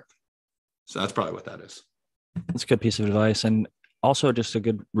certainly work. So that's probably what that is. That's a good piece of advice, and also just a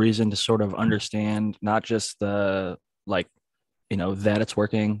good reason to sort of understand not just the that it's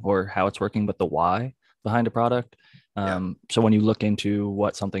working or how it's working, but the why behind a product. So when you look into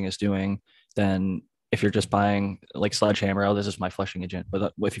what something is doing, then if you're just buying like Sledgehammer, oh, this is my flushing agent,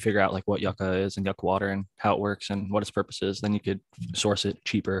 but if you figure out like what yucca is and yucca water and how it works and what its purpose is, then you could source it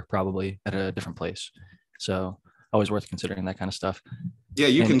cheaper, probably at a different place. So always worth considering that kind of stuff. Yeah,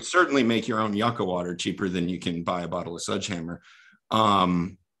 you can certainly make your own yucca water cheaper than you can buy a bottle of Sledgehammer.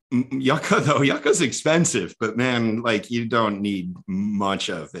 Yucca's expensive, but man, you don't need much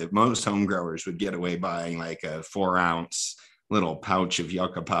of it. Most home growers would get away buying like a 4-ounce little pouch of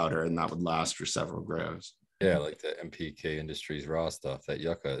yucca powder, and that would last for several grows. Yeah, like the MPK Industries raw stuff. That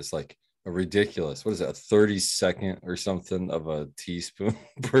yucca is like a ridiculous, what is it, a 32nd or something of a teaspoon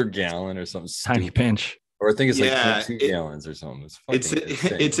per gallon or something tiny stupid. pinch. Or I think it's 2 gallons or something.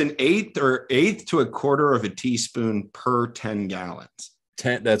 It's an eighth to a quarter of a teaspoon per 10 gallons.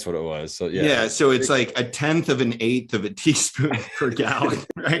 10, that's what it was. So so it's like a tenth of an eighth of a teaspoon per gallon,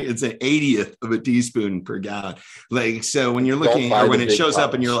 right? It's an 80th of a teaspoon per gallon. So when you're looking, or when it shows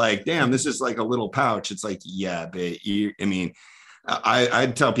up and you're like, damn, this is like a little pouch, it's like, yeah, but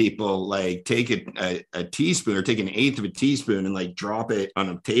I'd tell people take a teaspoon or take an eighth of a teaspoon and drop it on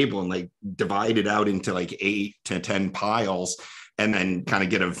a table and divide it out into 8 to 10 piles, and then kind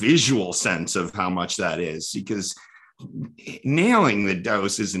of get a visual sense of how much that is, because nailing the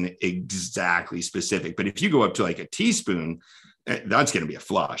dose isn't exactly specific. But if you go up to a teaspoon, that's going to be a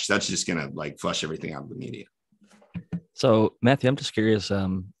flush. That's just going to flush everything out of the media. So Matthew, I'm just curious.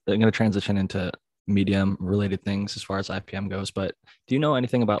 I'm going to transition into medium related things as far as IPM goes, but do you know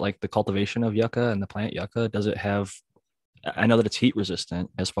anything about the cultivation of yucca and the plant yucca? Does it have, I know that it's heat resistant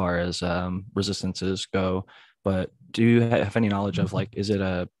as far as resistances go, but do you have any knowledge of is it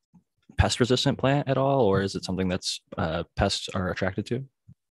a pest resistant plant at all, or is it something that's pests are attracted to?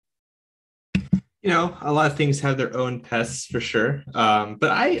 A lot of things have their own pests for sure.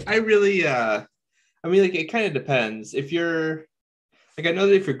 But I really, it kind of depends. If you're I know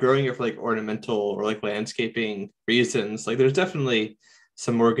that if you're growing it for ornamental or landscaping reasons, there's definitely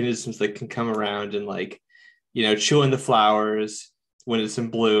some organisms that can come around and chew on the flowers when it's in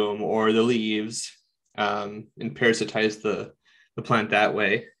bloom or the leaves, and parasitize the plant that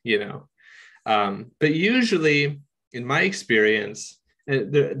way, But usually, in my experience,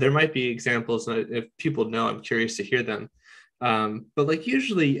 and there might be examples, and if people know, I'm curious to hear them. But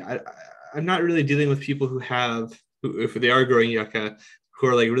usually, I'm not really dealing with people who if they are growing yucca, who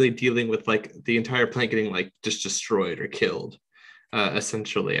are really dealing with the entire plant getting just destroyed or killed.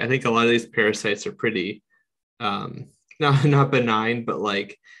 Essentially, I think a lot of these parasites are pretty not benign, but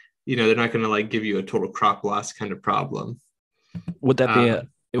they're not going to like give you a total crop loss kind of problem. Would that be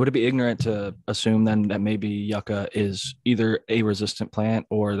would it be ignorant to assume then that maybe yucca is either a resistant plant,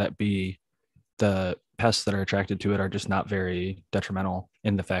 or that the pests that are attracted to it are just not very detrimental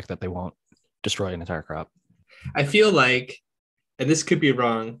in the fact that they won't destroy an entire crop? I feel like, and this could be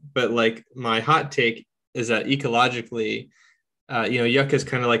wrong, but like my hot take is that ecologically, yucca is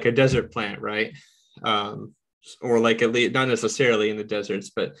kind of like a desert plant, right? Or like at least not necessarily in the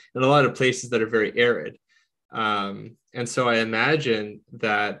deserts, but in a lot of places that are very arid. And so I imagine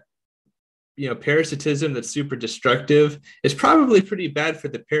that, parasitism that's super destructive is probably pretty bad for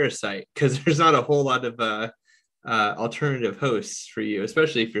the parasite, because there's not a whole lot of alternative hosts for you,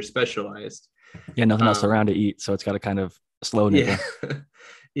 especially if you're specialized. Yeah, nothing else around to eat, so it's got to kind of slow nigga. Yeah,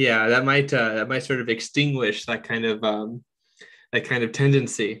 yeah, that might sort of extinguish that kind of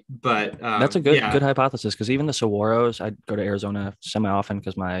tendency. But that's a good hypothesis, because even the saguaros, I go to Arizona semi often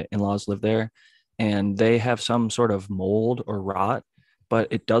because my in-laws live there, and they have some sort of mold or rot, but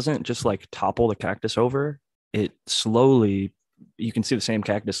it doesn't just like topple the cactus over. It slowly, you can see the same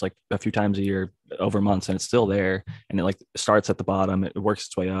cactus like a few times a year over months, and it's still there, and it like starts at the bottom, it works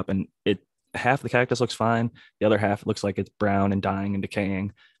its way up, and half the cactus looks fine, the other half looks like it's brown and dying and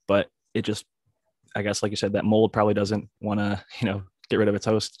decaying. But it just, I guess, like you said, that mold probably doesn't want to get rid of its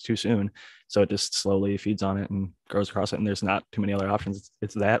host too soon, so it just slowly feeds on it and grows across it, and there's not too many other options.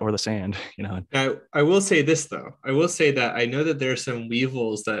 It's that or the sand. Now, I will say this though, I will say that I know that there are some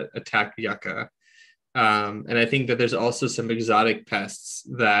weevils that attack yucca, and I think that there's also some exotic pests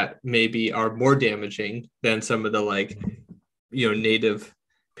that maybe are more damaging than some of the native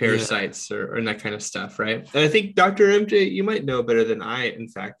parasites or that kind of stuff, right? And I think Dr. MJ, you might know better than I, in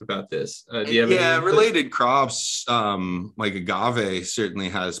fact, about this. Do you have any related crops like agave certainly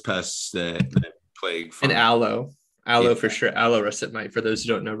has pests that plague and aloe for sure. Aloe russet mite, for those who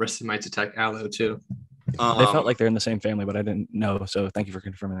don't know, russet mites attack aloe too. They felt like they're in the same family, but I didn't know, so thank you for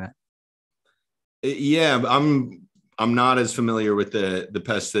confirming that. Yeah, I'm not as familiar with the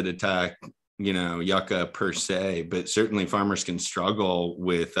pests that attack yucca per se, but certainly farmers can struggle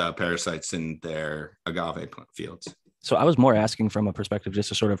with parasites in their agave fields. So I was more asking from a perspective just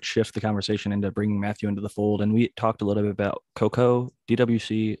to sort of shift the conversation into bringing Matthew into the fold. And we talked a little bit about cocoa,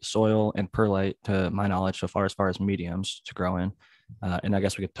 DWC, soil, and perlite, to my knowledge, so far as mediums to grow in. And I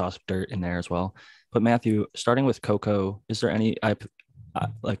guess we could toss dirt in there as well. But Matthew, starting with cocoa, is there any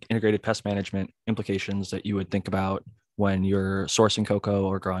like integrated pest management implications that you would think about when you're sourcing cocoa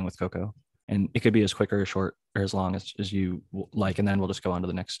or growing with cocoa? And it could be as quick or as short or as long as you like, and then we'll just go on to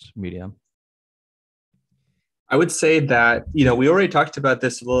the next medium. I would say that, we already talked about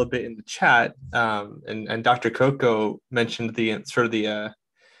this a little bit in the chat, and Dr. Coco mentioned the sort of the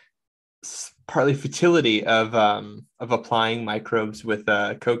partly futility of applying microbes with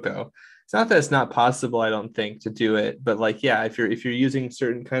cocoa. It's not that it's not possible, I don't think, to do it, but if you're using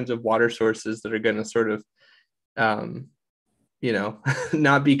certain kinds of water sources that are going to sort of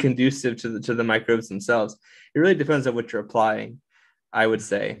not be conducive to the microbes themselves. It really depends on what you're applying, I would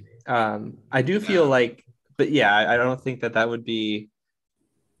say. I do feel like, but yeah, I don't think that would be,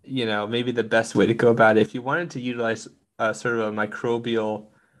 maybe the best way to go about it. If you wanted to utilize sort of a microbial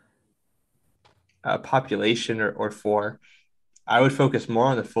population or I would focus more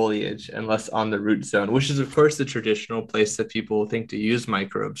on the foliage and less on the root zone, which is of course the traditional place that people think to use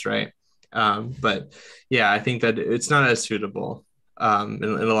microbes, right? But yeah, I think that it's not as suitable in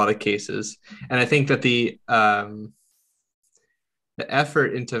a lot of cases. And I think that the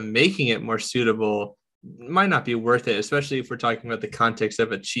effort into making it more suitable might not be worth it, especially if we're talking about the context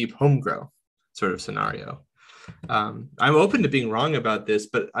of a cheap home grow sort of scenario. I'm open to being wrong about this,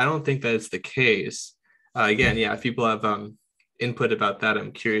 but I don't think that it's the case. Again, yeah, if people have input about that,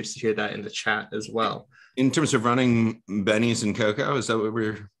 I'm curious to hear that in the chat as well. In terms of running bennies and cocoa, is that what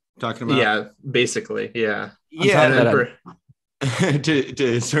we're talking about? Yeah, basically, yeah. To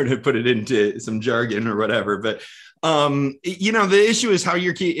sort of put it into some jargon or whatever, but the issue is how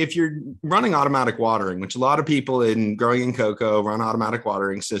if you're running automatic watering, which a lot of people in growing in cocoa run automatic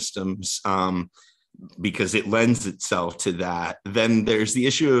watering systems because it lends itself to that, then there's the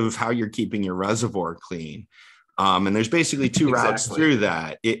issue of how you're keeping your reservoir clean. And there's basically two routes through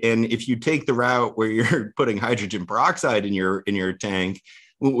that. And if you take the route where you're putting hydrogen peroxide in your tank,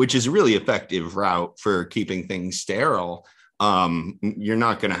 which is a really effective route for keeping things sterile, you're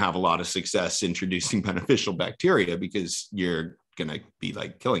not going to have a lot of success introducing beneficial bacteria because you're going to be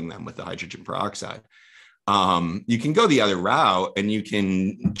like killing them with the hydrogen peroxide. You can go the other route and you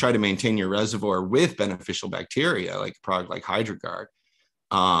can try to maintain your reservoir with beneficial bacteria, like a product like Hydrogard.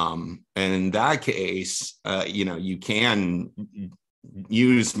 And in that case, you can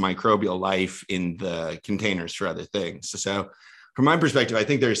use microbial life in the containers for other things. So from my perspective, I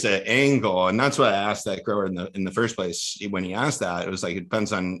think there's an angle, and that's what I asked that grower in the first place. When he asked that, it was like, it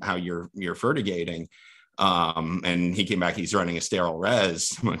depends on how you're fertigating. And he came back, he's running a sterile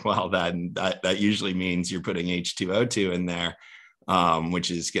res. I'm like, well, that usually means you're putting H2O2 in there, which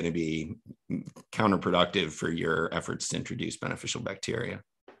is going to be counterproductive for your efforts to introduce beneficial bacteria.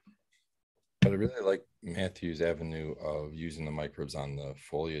 But I really like Matthew's avenue of using the microbes on the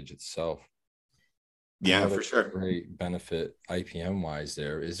foliage itself. Yeah, for sure. Great benefit IPM wise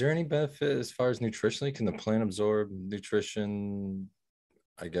there. Is there any benefit as far as nutritionally? Can the plant absorb nutrition?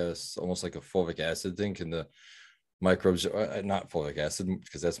 I guess almost like a fulvic acid thing. Can the microbes, not fulvic acid,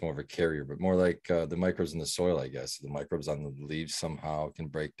 because that's more of a carrier, but more like the microbes in the soil, I guess. The microbes on the leaves somehow can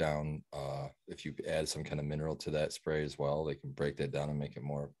break down. If you add some kind of mineral to that spray as well, they can break that down and make it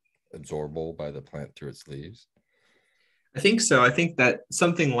more absorbable by the plant through its leaves. I think so. I think that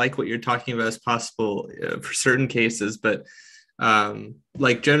something like what you're talking about is possible for certain cases, but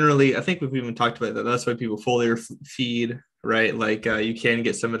like generally, I think we've even talked about that. That's why people foliar feed, right? Like you can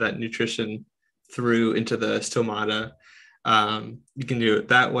get some of that nutrition through into the stomata. You can do it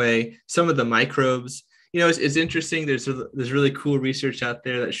that way. Some of the microbes, it's interesting. There's really cool research out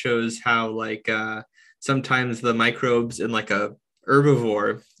there that shows how like sometimes the microbes in like a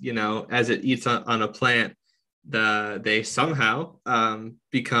herbivore, as it eats on a plant, they somehow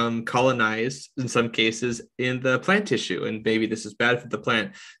become colonized in some cases in the plant tissue, and maybe this is bad for the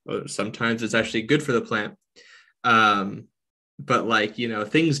plant, or sometimes it's actually good for the plant. But like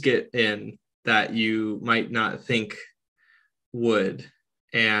things get in that you might not think would,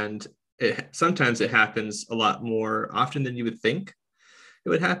 and sometimes it happens a lot more often than you would think it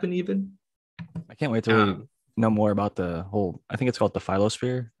would happen even. I can't wait to really know more about the whole, I think it's called the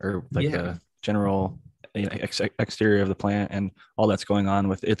phyllosphere, or like the general exterior of the plant and all that's going on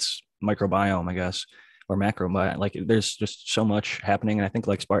with its microbiome, I guess, or macrobiome. Like there's just so much happening. And I think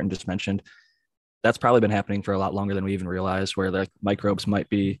like Spartan just mentioned, that's probably been happening for a lot longer than we even realized, where the microbes might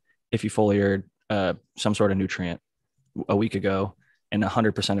be, if you foliared some sort of nutrient a week ago and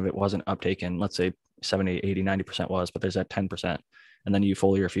 100% of it wasn't uptaken, let's say 70, 80, 90% was, but there's that 10%. And then you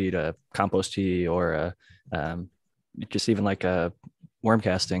foliar feed a compost tea or just even like a worm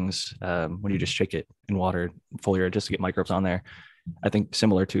castings, when you just shake it in water, foliar, just to get microbes on there. I think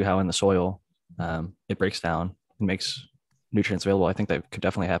similar to how in the soil it breaks down and makes nutrients available. I think that could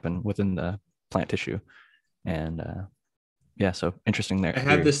definitely happen within the plant tissue. And so interesting there.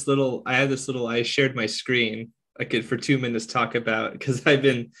 I shared my screen. I could for 2 minutes talk about, because I've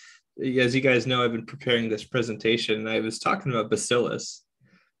been, as you guys know, I've been preparing this presentation, and I was talking about bacillus.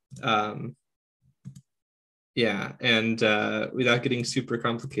 And without getting super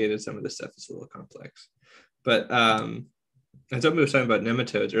complicated, some of this stuff is a little complex. But somebody was talking about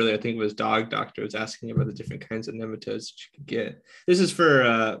nematodes earlier. I think it was Dog Doctor was asking about the different kinds of nematodes that you could get. This is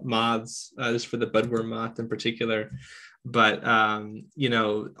for moths. This is for the budworm moth in particular. But the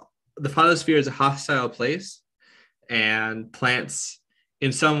phyllosphere is a hostile place, and plants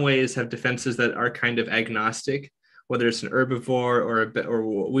in some ways have defenses that are kind of agnostic, whether it's an herbivore or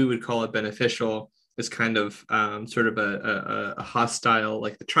what we would call a beneficial. Is kind of sort of a hostile,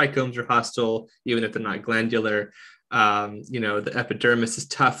 like the trichomes are hostile, even if they're not glandular. The epidermis is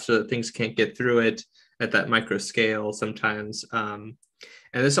tough so that things can't get through it at that micro scale sometimes. And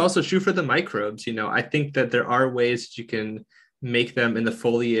it's also true for the microbes. I think that there are ways that you can make them in the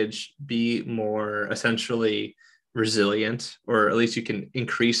foliage be more essentially resilient, or at least you can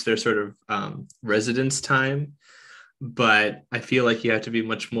increase their sort of residence time. But I feel like you have to be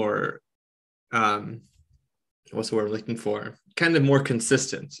much more what's the word I'm looking for? Kind of more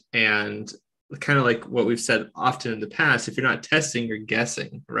consistent, and kind of like what we've said often in the past, if you're not testing, you're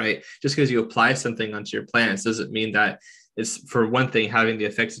guessing, right? Just because you apply something onto your plants doesn't mean that it's, for one thing, having the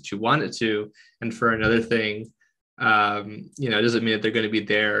effects that you want it to, and for another thing, it doesn't mean that they're going to be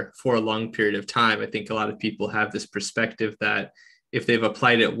there for a long period of time. I think a lot of people have this perspective that if they've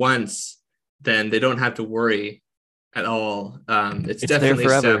applied it once, then they don't have to worry at all. It's definitely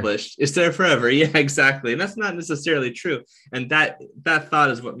established. It's there forever. Yeah, exactly. And that's not necessarily true. And that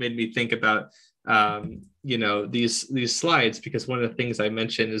thought is what made me think about these slides, because one of the things I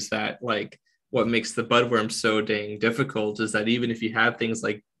mentioned is that like what makes the budworm so dang difficult is that even if you have things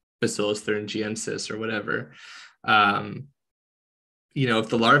like Bacillus thuringiensis or whatever, if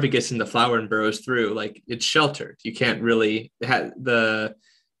the larva gets in the flower and burrows through, like it's sheltered. You can't really the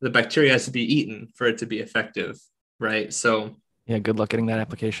bacteria has to be eaten for it to be effective. Right. So Yeah, good luck getting that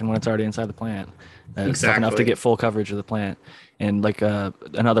application when it's already inside the plant. It's tough enough to Exactly. get full coverage of the plant. And like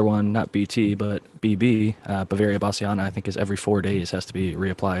another one, not BT, but BB, Bavaria Bassiana, I think is every 4 days has to be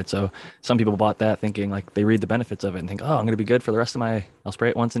reapplied. So some people bought that thinking like they read the benefits of it and think, oh, I'm going to be good for the rest of I'll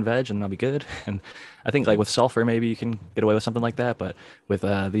spray it once in veg and I'll be good. And I think like with sulfur, maybe you can get away with something like that. But with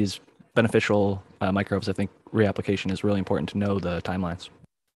these beneficial microbes, I think reapplication is really important to know the timelines.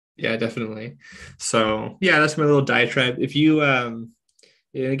 Yeah, definitely. So yeah, that's my little diatribe. If you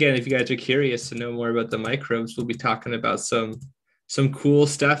and again, if you guys are curious to know more about the microbes, we'll be talking about some cool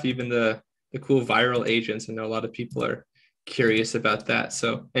stuff, even the cool viral agents. I know a lot of people are curious about that.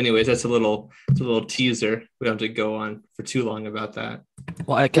 So anyways, it's a little teaser. We don't have to go on for too long about that.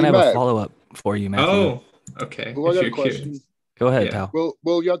 Well, I can Hey, have a Matt. follow-up for you, Matthew. Oh, okay. Well, I If got a you're question. curious. Go ahead, Yeah. pal.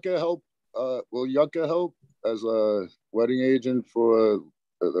 Will Yucca help? Will Yucca help as a wetting agent for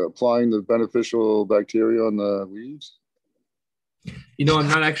applying the beneficial bacteria on the leaves? I'm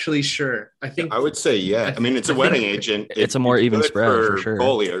not actually sure. I think I would say, yeah. I mean, it's a I wetting think agent. it's a more even good spread for sure.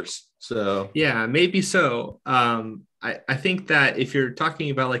 Foliars. So yeah, maybe so. I think that if you're talking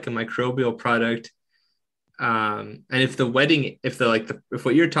about like a microbial product, and if if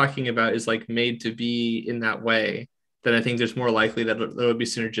what you're talking about is like made to be in that way, then I think there's more likely that it would be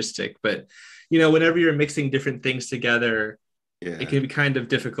synergistic. But whenever you're mixing different things together, yeah. it can be kind of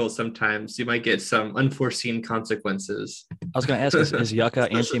difficult sometimes. You might get some unforeseen consequences. I was going to ask, is yucca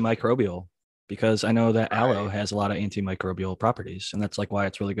Especially- antimicrobial? Because I know that aloe Right. has a lot of antimicrobial properties, and that's like why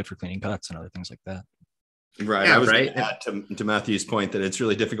it's really good for cleaning cuts and other things like that. Right. Yeah, I was right. gonna add to Matthew's point that it's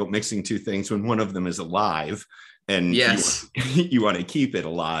really difficult mixing two things when one of them is alive and Yes. you want to keep it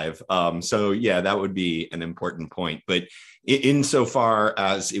alive. So yeah, that would be an important point. But insofar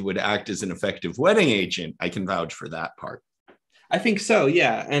as it would act as an effective wetting agent, I can vouch for that part. I think so,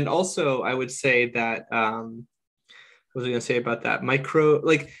 yeah. And also I would say that what was I going to say about that?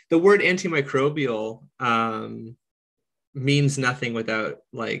 Like the word antimicrobial means nothing without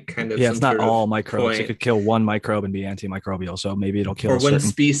like kind of Yeah, some it's not sort of all microbes. It point. could kill one microbe and be antimicrobial. So maybe it'll kill Or a one certain.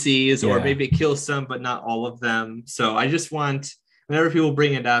 species, or Yeah. maybe it kills some, but not all of them. So I just want, whenever people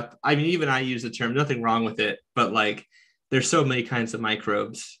bring it up, I mean, even I use the term, nothing wrong with it, but like there's so many kinds of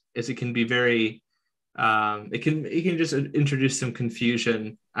microbes, it can be very it can just introduce some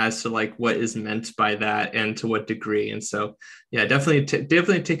confusion as to like what is meant by that and to what degree. And so yeah,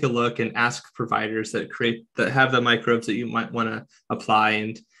 definitely take a look and ask providers that have the microbes that you might want to apply,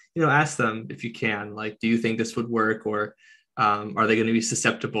 and ask them if you can, like, do you think this would work, or are they going to be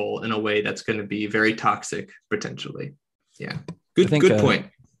susceptible in a way that's going to be very toxic potentially? Yeah, I think, good point.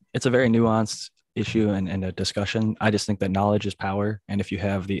 It's a very nuanced issue and a discussion. I just think that knowledge is power, and if you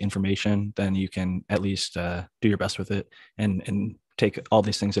have the information, then you can at least do your best with it and take all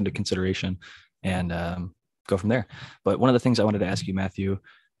these things into consideration and go from there. But one of the things I wanted to ask you, Matthew,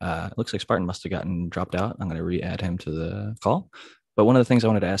 it looks like Spartan must have gotten dropped out. I'm going to re-add him to the call. But one of the things I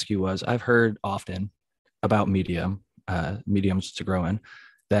wanted to ask you was, I've heard often about mediums to grow in,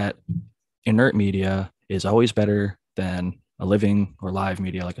 that inert media is always better than a living or live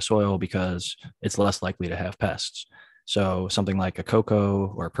media like a soil because it's less likely to have pests. So something like a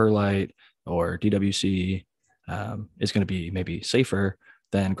cocoa or perlite or DWC is going to be maybe safer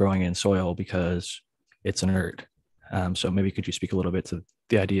than growing in soil because it's inert. So maybe could you speak a little bit to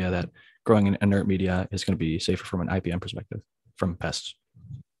the idea that growing in inert media is going to be safer from an IPM perspective from pests?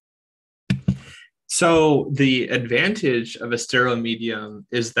 So the advantage of a sterile medium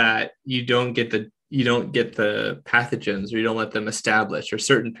is that you don't get the pathogens, or you don't let them establish, or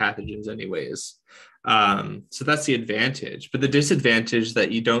certain pathogens anyways. So that's the advantage. But the disadvantage is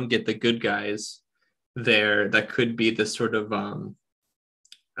that you don't get the good guys there that could be the sort of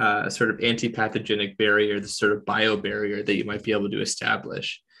anti-pathogenic barrier, the sort of bio barrier that you might be able to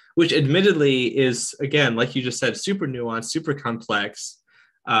establish, which admittedly is, again, like you just said, super nuanced, super complex.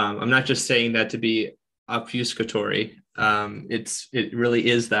 I'm not just saying that to be obfuscatory. It really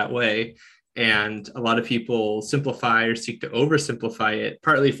is that way. And a lot of people simplify or seek to oversimplify it,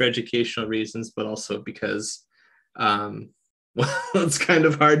 partly for educational reasons, but also because, it's kind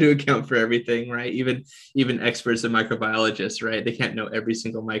of hard to account for everything, right? Even experts and microbiologists, right? They can't know every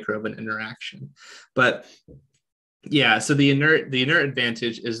single microbe and interaction. But yeah, so the inert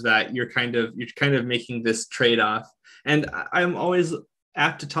advantage is that you're kind of making this trade-off. And I'm always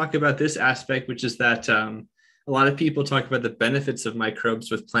apt to talk about this aspect, which is that a lot of people talk about the benefits of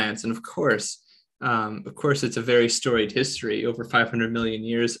microbes with plants. And of course, it's a very storied history, over 500 million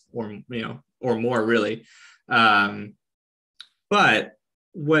years or more, really. But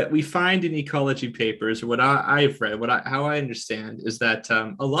what we find in ecology papers, what I've read, how I understand is that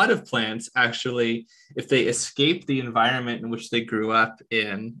a lot of plants actually, if they escape the environment in which they grew up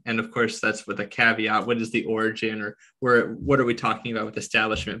in, and of course that's with a caveat, what is the origin or what are we talking about with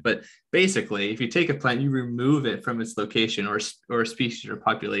establishment? But basically, if you take a plant, you remove it from its location or species or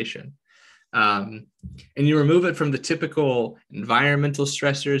population. And you remove it from the typical environmental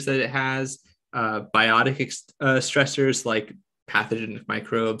stressors that it has, biotic stressors like pathogenic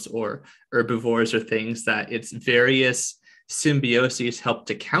microbes or herbivores or things that its various symbioses help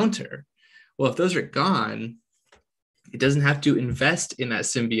to counter. Well, if those are gone, it doesn't have to invest in that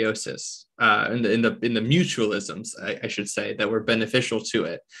symbiosis, in the mutualisms, I should say, that were beneficial to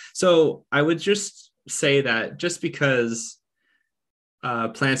it. So I would just say that just because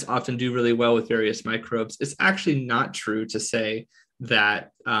plants often do really well with various microbes, it's actually not true to say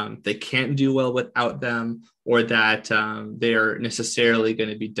that they can't do well without them, or that they're necessarily going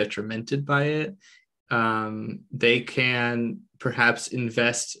to be detrimented by it. They can perhaps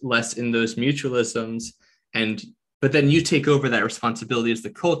invest less in those mutualisms, but then you take over that responsibility as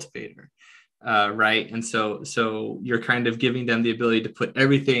the cultivator, right? And so you're kind of giving them the ability to put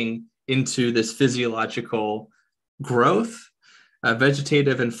everything into this physiological growth,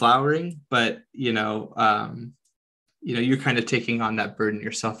 vegetative and flowering, but you're kind of taking on that burden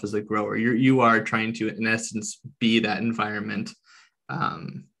yourself as a grower. You are trying to, in essence, be that environment,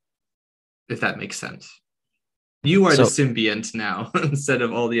 if that makes sense. You are the symbiont now instead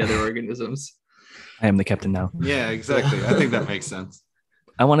of all the other organisms. I am the captain now. Yeah, exactly. I think that makes sense.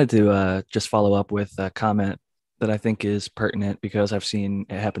 I wanted to just follow up with a comment that I think is pertinent because I've seen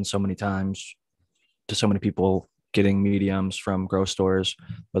it happen so many times to so many people getting mediums from grow stores,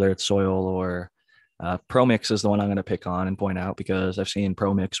 whether it's soil or ProMix is the one I'm going to pick on and point out because I've seen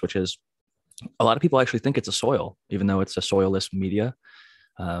ProMix, which is a lot of people actually think it's a soil, even though it's a soilless media.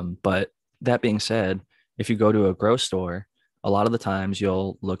 But that being said, if you go to a grow store, a lot of the times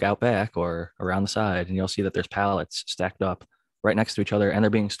you'll look out back or around the side and you'll see that there's pallets stacked up right next to each other and they're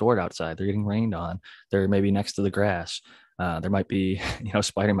being stored outside. They're getting rained on. They're maybe next to the grass. There might be,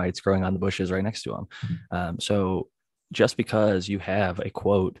 spider mites growing on the bushes right next to them. So just because you have a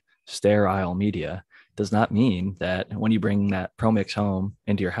quote sterile media does not mean that when you bring that ProMix home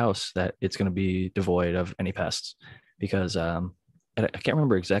into your house that it's going to be devoid of any pests, because I can't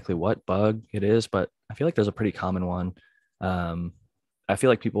remember exactly what bug it is, but I feel like there's a pretty common one. I feel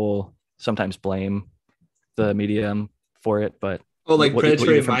like people sometimes blame the medium for it, but like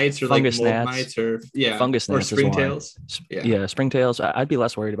predatory mites or like mold gnats, mites or fungus gnats or springtails. Yeah, springtails. I'd be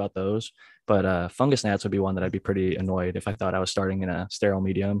less worried about those, but fungus gnats would be one that I'd be pretty annoyed if I thought I was starting in a sterile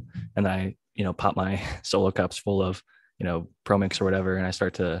medium and I pop my solo cups full of ProMix or whatever, and I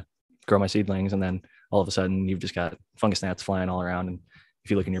start to grow my seedlings, and then all of a sudden you've just got fungus gnats flying all around, and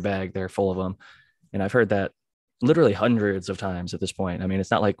if you look in your bag, they're full of them. And I've heard that literally hundreds of times at this point. I mean, it's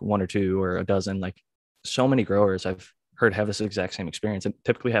not like one or two or a dozen, like so many growers I've heard have this exact same experience. It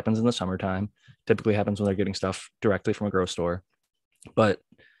typically happens in the summertime, typically happens when they're getting stuff directly from a grow store. But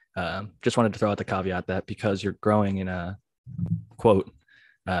just wanted to throw out the caveat that because you're growing in a quote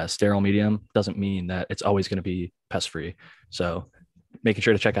sterile medium doesn't mean that it's always going to be pest free. So making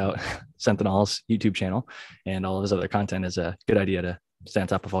sure to check out Senthinol's YouTube channel and all of his other content is a good idea to stay on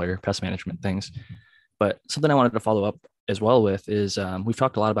top of all your pest management things. But something I wanted to follow up as well with is we've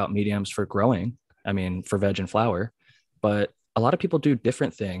talked a lot about mediums for growing, for veg and flower, but a lot of people do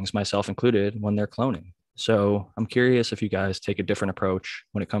different things, myself included, when they're cloning. So I'm curious if you guys take a different approach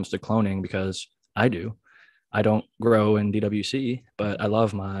when it comes to cloning, because I do. I don't grow in DWC, but I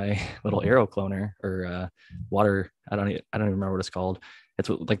love my little arrow cloner or water. I don't even remember what it's called. It's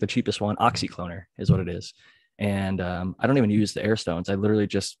like the cheapest one. OxyCloner is what it is. And I don't even use the air stones. I literally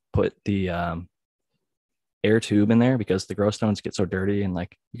just put the air tube in there because the grow stones get so dirty, and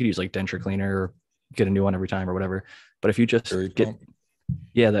like you could use like denture cleaner or get a new one every time or whatever. But if you just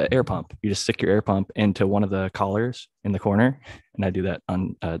the air pump, you just stick your air pump into one of the collars in the corner. And I do that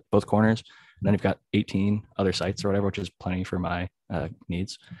on both corners. And then you've got 18 other sites or whatever, which is plenty for my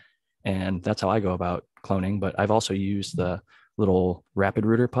needs. And that's how I go about cloning. But I've also used the little rapid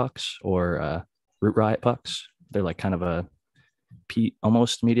rooter pucks or root riot pucks. They're like kind of a peat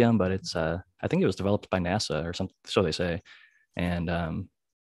almost medium, but it's I think it was developed by NASA or something, so they say. And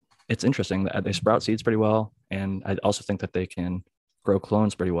it's interesting that they sprout seeds pretty well. And I also think that they can grow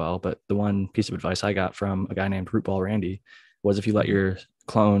clones pretty well. But the one piece of advice I got from a guy named Rootball Randy was if you let your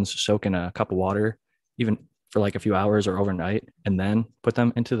clones soak in a cup of water, even for like a few hours or overnight, and then put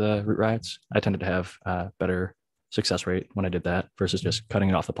them into the root riots, I tended to have a better success rate when I did that versus just cutting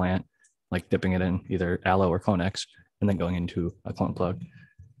it off the plant, like dipping it in either aloe or Clonex and then going into a clone plug.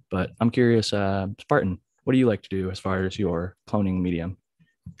 But I'm curious, Spartan, what do you like to do as far as your cloning medium?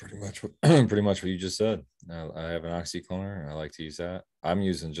 Pretty much what you just said. I have an oxy cloner. I like to use that. I'm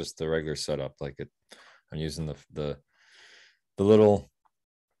using just the regular setup. I'm using the little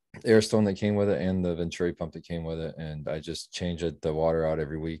air stone that came with it and the Venturi pump that came with it, and I just change the water out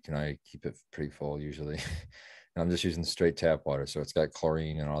every week, and I keep it pretty full usually. And I'm just using straight tap water, so it's got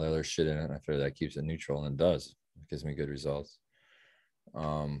chlorine and all the other shit in it, and I figure that keeps it neutral, and it does. It gives me good results.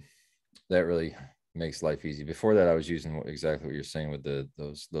 That really makes life easy. Before that, I was using exactly what you're saying with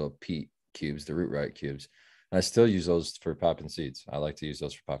those little peat cubes, the root right cubes. And I still use those for popping seeds. I like to use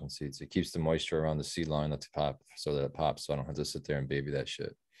those for popping seeds. It keeps the moisture around the seed line to pop so that it pops, so I don't have to sit there and baby that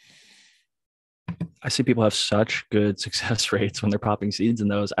shit. I see people have such good success rates when they're popping seeds in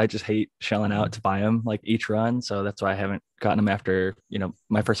those. I just hate shelling out to buy them like each run. So that's why I haven't gotten them after,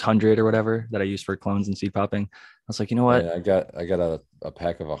 my first 100 or whatever that I used for clones and seed popping. I was like, you know what? Yeah, I got a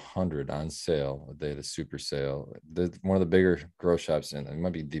pack of 100 on sale. They had a super sale. One of the bigger grow shops it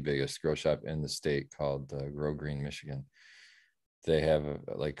might be the biggest grow shop in the state called Grow Green, Michigan. They have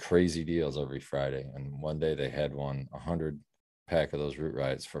like crazy deals every Friday. And one day they had 100 pack of those root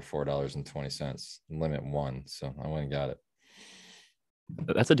rights for $4.20, limit one. So I went and got it.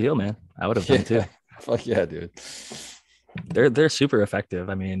 That's a deal, man. I would have done too. Fuck yeah, dude. They're super effective.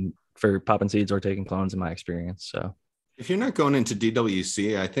 I mean, for popping seeds or taking clones in my experience. So if you're not going into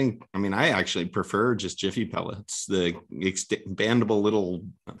DWC, I actually prefer just Jiffy pellets, the expandable little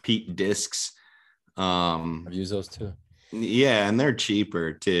peat discs. I've used those too. Yeah, and they're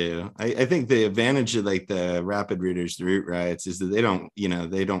cheaper too. I think the advantage of like the rapid rooters, the root riots, is that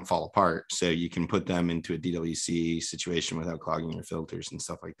they don't fall apart. So you can put them into a DWC situation without clogging your filters and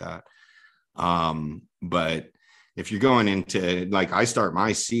stuff like that. But if you're going into, like, I start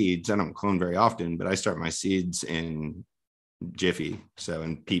my seeds, I don't clone very often, but I start my seeds in Jiffy. So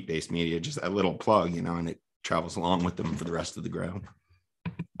in peat-based media, just a little plug, and it travels along with them for the rest of the grow.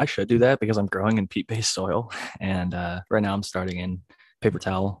 I should do that because I'm growing in peat-based soil. And right now I'm starting in paper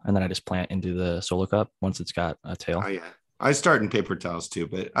towel, and then I just plant into the solo cup once it's got a tail. Oh, yeah. I start in paper towels too,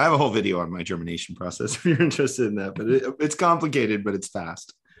 but I have a whole video on my germination process if you're interested in that. But it's complicated, but it's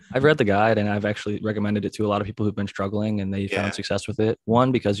fast. I've read the guide, and I've actually recommended it to a lot of people who've been struggling, and they found success with it.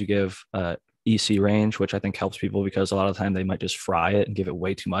 One, because you give EC range, which I think helps people because a lot of the time they might just fry it and give it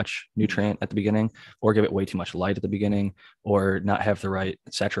way too much nutrient at the beginning, or give it way too much light at the beginning, or not have the right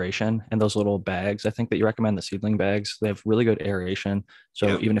saturation. And those little bags, I think that you recommend, the seedling bags, they have really good aeration.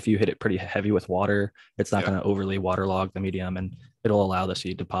 So even if you hit it pretty heavy with water, it's not going to overly waterlog the medium, and it'll allow the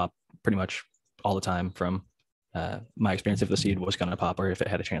seed to pop pretty much all the time from my experience, if the seed was going to pop or if it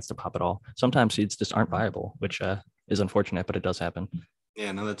had a chance to pop at all. Sometimes seeds just aren't viable, which is unfortunate, but it does happen.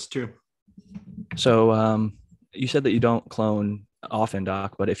 Yeah, no, that's true. So you said that you don't clone often,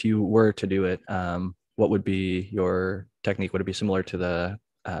 Doc, but if you were to do it, what would be your technique? Would it be similar to the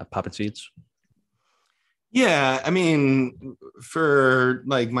popping seeds? Yeah, for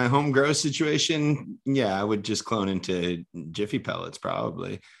like my home grow situation, I would just clone into Jiffy pellets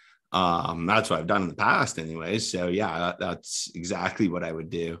probably. That's what I've done in the past anyways. So that's exactly what I would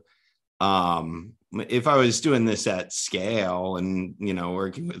do. If I was doing this at scale and,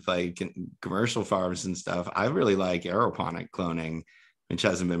 working with like commercial farms and stuff, I really like aeroponic cloning, which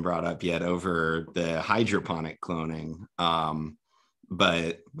hasn't been brought up yet, over the hydroponic cloning.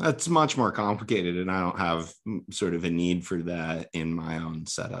 But that's much more complicated, and I don't have sort of a need for that in my own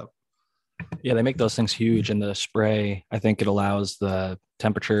setup. Yeah, they make those things huge, and the spray, I think it allows the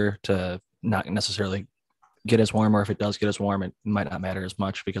temperature to not necessarily get as warm, or if it does get as warm, it might not matter as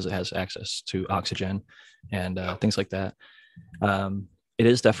much because it has access to oxygen and things like that. It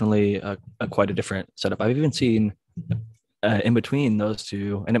is definitely a quite a different setup. I've even seen in between those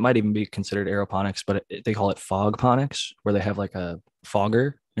two, and it might even be considered aeroponics, but they call it fogponics, where they have like a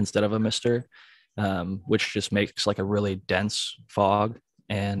fogger instead of a mister, which just makes like a really dense fog,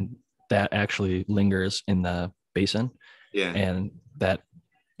 and that actually lingers in the basin. Yeah. And that,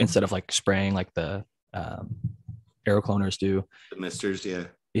 instead of like spraying like the aerocloners do, the misters,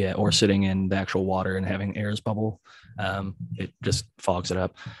 or sitting in the actual water and having airs bubble, it just fogs it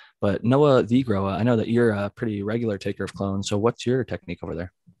up. But Noah the Grower, I know that you're a pretty regular taker of clones, so what's your technique over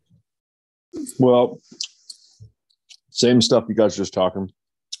there? Well, same stuff you guys are just talking.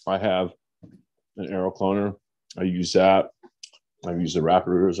 I have an aerocloner. I use that. I've used the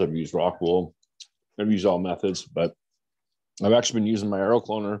rapid rooters. I've used rock wool. I've used all methods, but I've actually been using my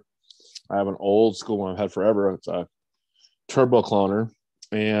aerocloner. I have an old school one I've had forever. It's a turbo cloner.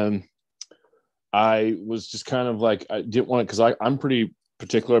 And I was just kind of like, I didn't want it because I'm pretty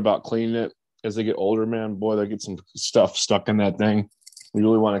particular about cleaning it as they get older, man. Boy, they get some stuff stuck in that thing. You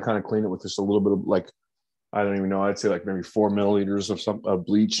really want to kind of clean it with just a little bit of like, I don't even know, I'd say like maybe 4 milliliters of some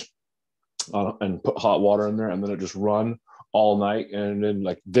bleach and put hot water in there, and then it just run all night,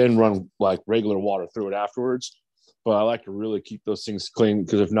 and then run like regular water through it afterwards. But I like to really keep those things clean,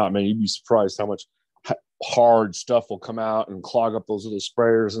 because if not, man, you'd be surprised how much hard stuff will come out and clog up those little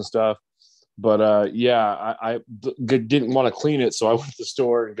sprayers and stuff. But I didn't want to clean it, so I went to the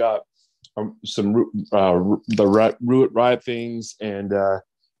store and got some the root ripe things, and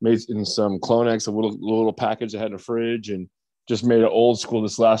made in some Clonex, a little package I had in the fridge, and just made it old school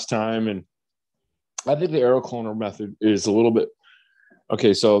this last time. And I think the AeroCloner method is a little bit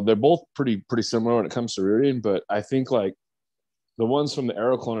okay. So they're both pretty similar when it comes to rooting, but I think like the ones from the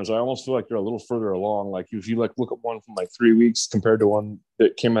AeroCloners, I almost feel like they're a little further along. Like if you like look at one from like 3 weeks compared to one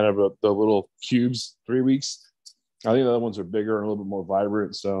that came out of the little cubes 3 weeks, I think the other ones are bigger and a little bit more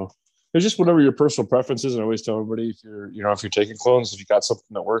vibrant. So it's just whatever your personal preference is. And I always tell everybody, if you're taking clones, if you got something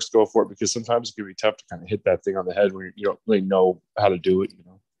that works, go for it, because sometimes it can be tough to kind of hit that thing on the head when you don't really know how to do it.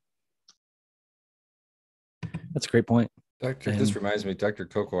 That's a great point. This reminds me, Dr.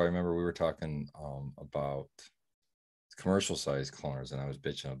 Coco, I remember we were talking about commercial size cloners, and I was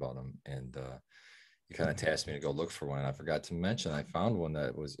bitching about them, and you kind of tasked me to go look for one, and I forgot to mention I found one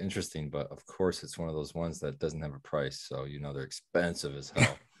that was interesting, but of course it's one of those ones that doesn't have a price, so they're expensive as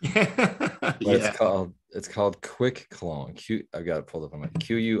hell. But it's called Quick Clone. I've got it pulled up on my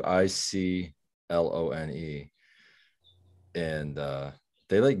QUICLONE, and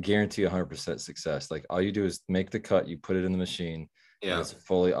they like guarantee 100% success. Like all you do is make the cut, you put it in the machine. Yeah, it's a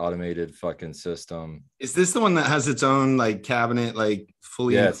fully automated fucking system. Is this the one that has its own like cabinet, like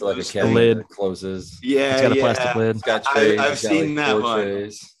fully? Yeah, it's like a cabinet lid that closes. Yeah, it's got a plastic lid. It's got trays. I've seen that one.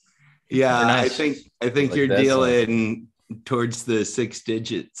 Trays. Yeah, nice. I think you're dealing towards the 6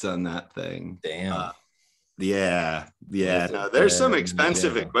 digits on that thing. Damn. Yeah. No, there's some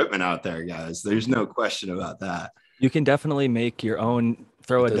expensive equipment out there, guys. There's no question about that. You can definitely make your own,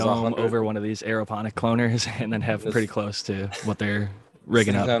 throw a dome over one of these aeroponic cloners and then have pretty close to what they're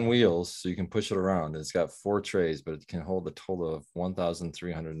rigging up. On wheels, so you can push it around. It's got 4 trays, but it can hold a total of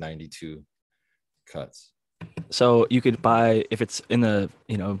 1,392 cuts. So you could buy, if it's in the,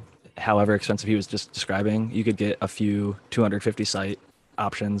 however expensive he was just describing, you could get a few 250 site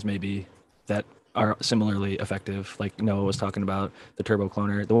options maybe that are similarly effective. Like Noah was talking about the turbo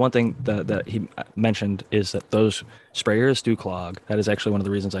cloner. The one thing that he mentioned is that those sprayers do clog. That is actually one of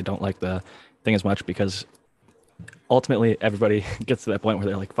the reasons I don't like the thing as much, because ultimately everybody gets to that point where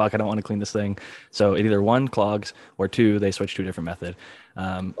they're like, fuck, I don't want to clean this thing. So it either 1 clogs, or 2, they switch to a different method.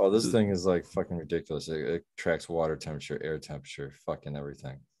 This thing is like fucking ridiculous. It tracks water temperature, air temperature, fucking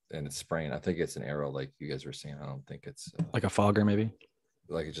everything. And it's spraying. I think it's an arrow, like you guys were saying. I don't think it's like a fogger, maybe.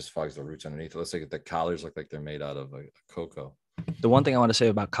 Like it just fogs the roots underneath. It looks like the collars look like they're made out of a cocoa. The one thing I want to say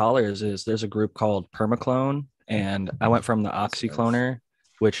about collars is there's a group called Permaclone, and I went from the OxyCloner,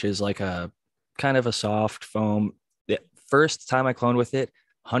 which is like a kind of a soft foam. The first time I cloned with it,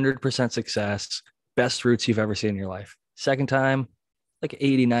 100% success, best roots you've ever seen in your life. Second time, like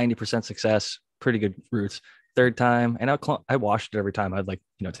 80-90% success, pretty good roots. Third time, and I washed it every time. I'd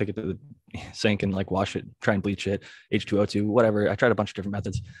take it to the sink and wash it, try and bleach it, H2O2, whatever. I tried a bunch of different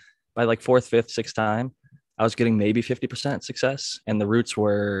methods. By 4th, 5th, 6th time, I was getting maybe 50% success, and the roots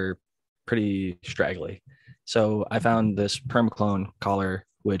were pretty straggly. So I found this Permaclone collar,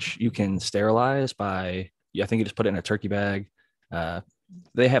 which you can sterilize by, I think you just put it in a turkey bag.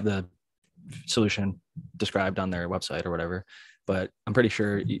 They have the solution described on their website or whatever, but I'm pretty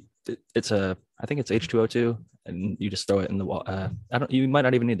sure I think it's H2O2, and you just throw it in the wall. You might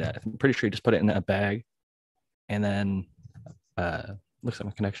not even need that. I'm pretty sure you just put it in a bag, and then looks like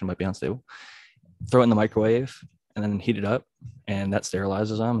my connection might be unstable. Throw it in the microwave and then heat it up, and that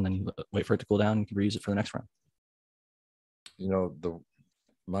sterilizes them, and then you wait for it to cool down and you can reuse it for the next round.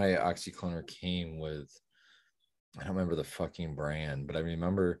 My OxyCloner came with, I don't remember the fucking brand, but I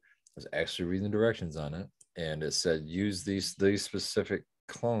remember I was actually reading the directions on it, and it said use these specific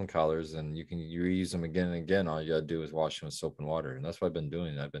clone collars and you can reuse them again and again. All you gotta do is wash them with soap and water, and that's what I've been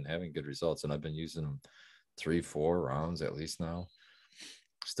doing. I've been having good results, and I've been using them 3-4 rounds at least now,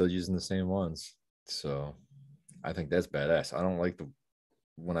 still using the same ones. So I think that's badass. I don't like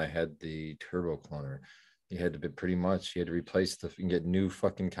when I had the turbo cloner, you had to be you had to replace and get new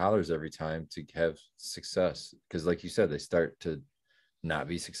fucking collars every time to have success, because like you said, they start to not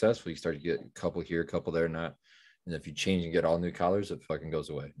be successful. You start to get a couple here, a couple there, not. And if you change and get all new collars, it fucking goes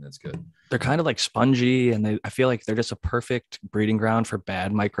away, and that's good. They're kind of like spongy, and I feel like they're just a perfect breeding ground for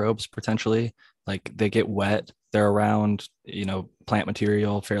bad microbes potentially. Like they get wet, they're around, plant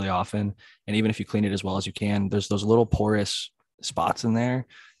material fairly often, and even if you clean it as well as you can, there's those little porous spots in there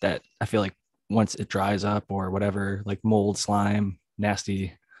that I feel like once it dries up or whatever, like mold, slime,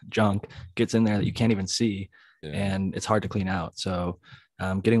 nasty junk gets in there that you can't even see, and it's hard to clean out. So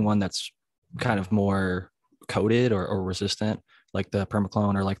getting one that's kind of more coated or resistant, like the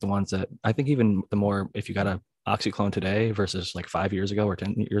permaclone, or like the ones that I think even the more, if you got a oxyclone today versus like 5 years ago or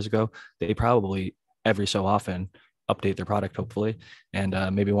 10 years ago, they probably every so often update their product, hopefully. And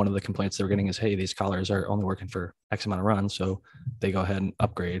maybe one of the complaints they were getting is, hey, these collars are only working for X amount of runs. So they go ahead and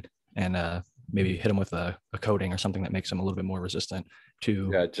upgrade and maybe hit them with a coating or something that makes them a little bit more resistant to.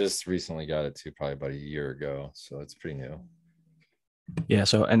 Yeah, just recently got it too, probably about a year ago. So it's pretty new. Yeah.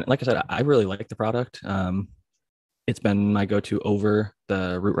 So, and like I said, I really like the product. It's been my go-to over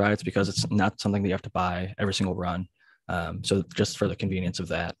the route rides because it's not something that you have to buy every single run. So just for the convenience of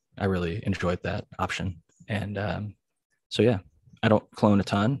that, I really enjoyed that option. And so, yeah, I don't clone a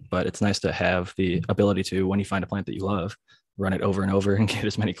ton, but it's nice to have the ability to, when you find a plant that you love, run it over and over and get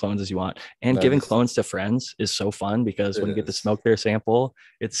as many clones as you want. And giving clones to friends is so fun because when you get to smoke their sample,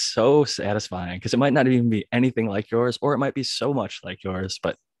 it's so satisfying because it might not even be anything like yours, or it might be so much like yours,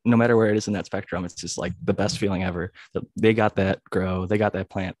 but no matter where it is in that spectrum, it's just like the best feeling ever. They got that grow, they got that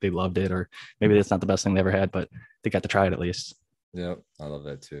plant, they loved it, or maybe it's not the best thing they ever had, but they got to try it at least. Yep, I love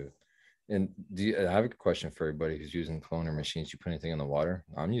that too. And I have a question for everybody who's using cloner machines. You put anything in the water?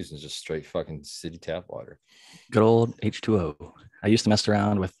 I'm using just straight fucking city tap water. Good old H2O. I used to mess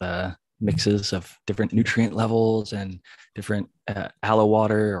around with mixes of different nutrient levels and different aloe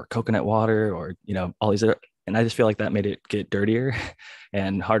water or coconut water, or, you know, all these other, and I just feel like that made it get dirtier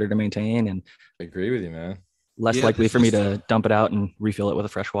and harder to maintain, and I agree with you, man. Less likely for me to dump it out and refill it with a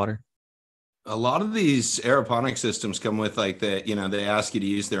fresh water. A lot of these aeroponic systems come with like the, you know, they ask you to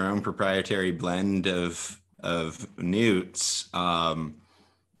use their own proprietary blend of newts. And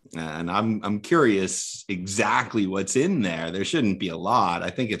I'm curious exactly what's in there. There shouldn't be a lot. I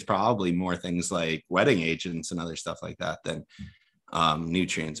think it's probably more things like wetting agents and other stuff like that than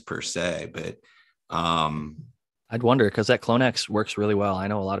nutrients per se. But I'd wonder, because that Clonex works really well. I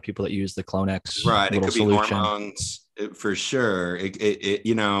know a lot of people that use the Clonex right. It could solution. be hormones for sure. It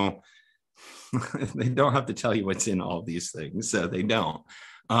you know, they don't have to tell you what's in all these things, so they don't.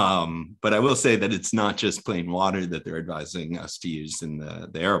 But I will say that it's not just plain water that they're advising us to use in the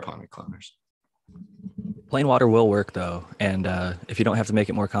aeroponic cloners. Plain water will work though, and if you don't have to make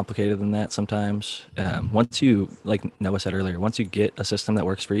it more complicated than that, sometimes once you, like Noah said earlier, once you get a system that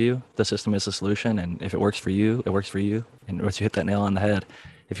works for you, the system is the solution, and if it works for you, it works for you. And once you hit that nail on the head,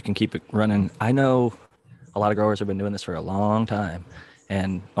 if you can keep it running, I know a lot of growers have been doing this for a long time,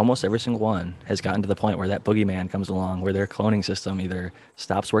 and almost every single one has gotten to the point where that boogeyman comes along, where their cloning system either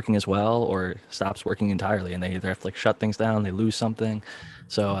stops working as well or stops working entirely, and they either have to like shut things down, they lose something.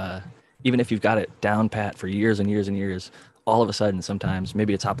 So even if you've got it down pat for years and years and years, all of a sudden, sometimes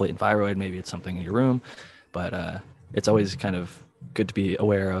maybe it's hop latent viroid, maybe it's something in your room, but it's always kind of good to be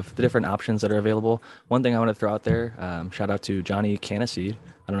aware of the different options that are available. One thing I want to throw out there, shout out to Johnny Caniseed. I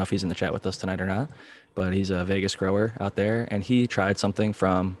don't know if he's in the chat with us tonight or not, but he's a Vegas grower out there, and he tried something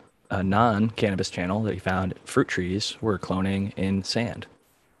from a non-cannabis channel that he found. Fruit trees were cloning in sand,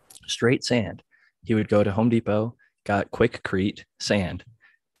 straight sand. He would go to Home Depot, got Quikrete sand.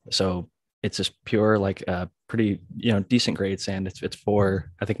 So it's just pure, like pretty, you know, decent grade sand. It's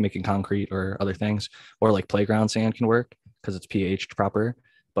for, I think, making concrete or other things, or like playground sand can work because it's pH'd proper.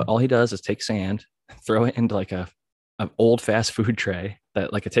 But all he does is take sand, throw it into like an old fast food tray,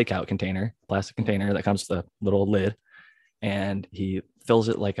 that like a takeout container, plastic container that comes with a little lid, and he fills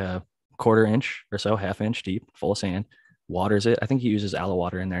it like a 1/4 inch or so, 1/2 inch deep, full of sand, waters it. I think he uses aloe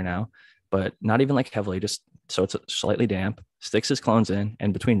water in there now, but not even like heavily, just so it's slightly damp, sticks his clones in,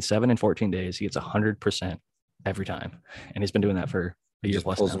 and between 7 and 14 days, he gets 100% every time. And he's been doing that for a year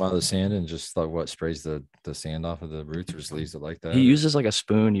plus. Pulls them out of the sand and just like what, sprays the sand off of the roots, or just leaves it like that? He uses like a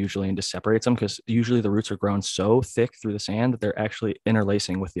spoon usually and just separates them, because usually the roots are grown so thick through the sand that they're actually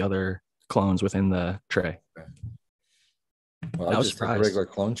interlacing with the other clones within the tray. Okay. Well, I was just take a regular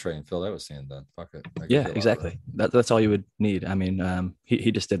clone tray and fill that with sand then. Fuck it. Yeah, exactly. That's all you would need. I mean, he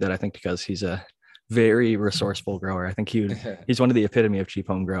just did that, I think, because he's a very resourceful grower. I think he's one of the epitome of cheap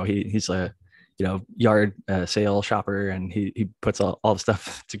home grow. He's a, you know, yard sale shopper, and he puts all the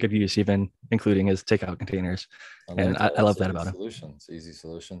stuff to good use, even including his takeout containers. And I love that about him. It's an easy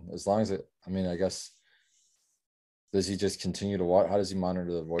solution. As long as I mean, I guess, does he just continue to water? How does he monitor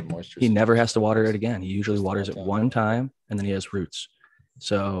the void moisture? He never has to water it again. He usually waters it one time, and then he has roots.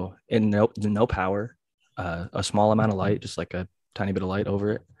 So in no power, a small amount of light, just like a tiny bit of light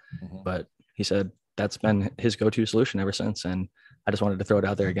over it. Mm-hmm. But he said that's been his go-to solution ever since. And I just wanted to throw it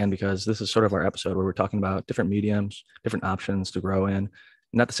out there again because this is sort of our episode where we're talking about different mediums, different options to grow in.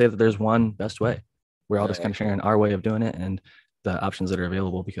 Not to say that there's one best way. We're all just kind of sharing our way of doing it and the options that are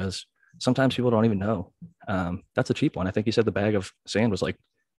available, because sometimes people don't even know. That's a cheap one. I think you said the bag of sand was like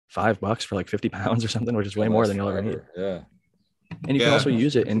 $5 for like 50 pounds or something, which is way more than you'll ever need. Yeah. And you can also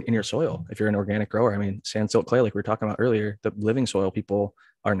use it in your soil if you're an organic grower. I mean, sand, silt, clay, like we were talking about earlier, the living soil people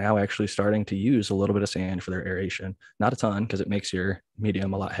are now actually starting to use a little bit of sand for their aeration. Not a ton, because it makes your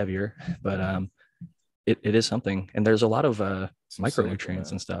medium a lot heavier, but it is something. And there's a lot of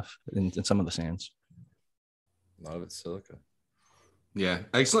micronutrients and stuff in some of the sands. A lot of it's silica. Yeah,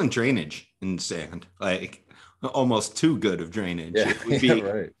 excellent drainage in sand. Like almost too good of drainage. Yeah, It would be,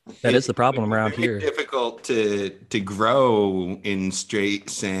 right. That is the problem around here. Difficult to grow in straight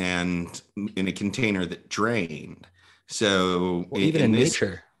sand in a container that drained. So even in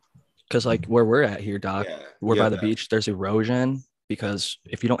nature, because like where we're at here, Doc, we're by the beach. There's erosion because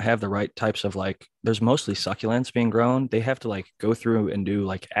if you don't have the right types of like, there's mostly succulents being grown. They have to like go through and do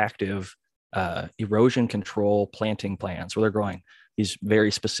like active erosion control planting plans where they're growing these very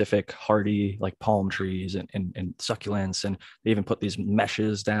specific hardy like palm trees and succulents, and they even put these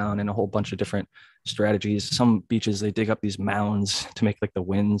meshes down and a whole bunch of different strategies. Some beaches they dig up these mounds to make like the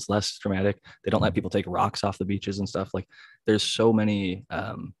winds less dramatic. They don't let people take rocks off the beaches and stuff. Like there's so many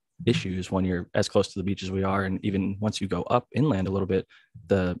issues when you're as close to the beach as we are, and even once you go up inland a little bit,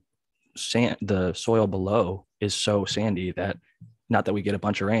 the soil below is so sandy that not that we get a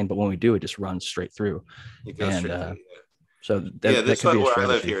bunch of rain, but when we do, it just runs straight through. So this like where I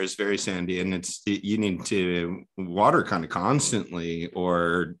live here is very sandy, and you need to water kind of constantly,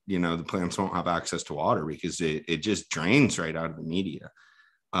 or the plants won't have access to water because it just drains right out of the media.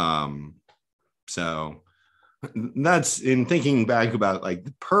 So that's in thinking back about like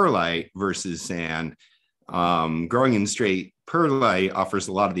the perlite versus sand. Growing in straight perlite offers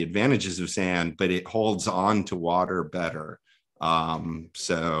a lot of the advantages of sand, but it holds on to water better.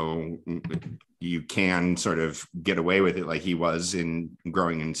 So you can sort of get away with it like he was in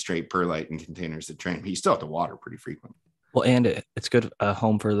growing in straight perlite in containers that drain. You still have to water pretty frequently. Well, and it's good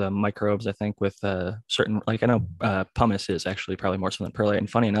home for the microbes, I think, with certain, like I know pumice is actually probably more so than perlite. And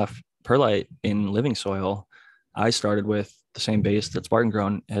funny enough, perlite in living soil, I started with the same base that Spartan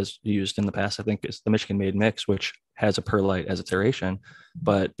Grown has used in the past. I think it's the Michigan Made Mix, which has a perlite as its aeration.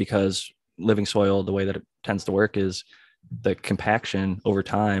 But because living soil, the way that it tends to work is the compaction over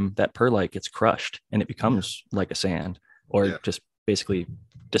time, that perlite gets crushed and it becomes like a sand, or just basically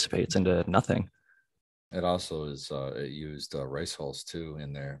dissipates into nothing. It also is it used rice hulls too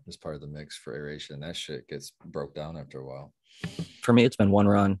in there as part of the mix for aeration. That shit gets broke down after a while. For me, it's been one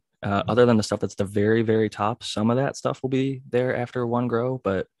run. Other than the stuff that's the very, very top, some of that stuff will be there after one grow,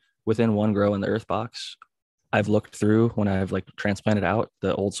 but within one grow in the earth box, I've looked through when I've like transplanted out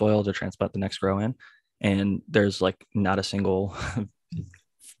the old soil to transplant the next grow in, and there's like not a single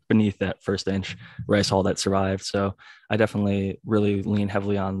beneath that first inch rice hull that survived. So I definitely really lean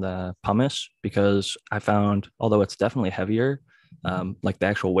heavily on the pumice, because I found, although it's definitely heavier, like the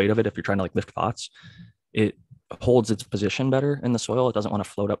actual weight of it, if you're trying to like lift pots, it holds its position better in the soil. It doesn't want to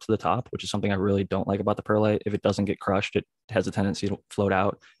float up to the top, which is something I really don't like about the perlite. If it doesn't get crushed, it has a tendency to float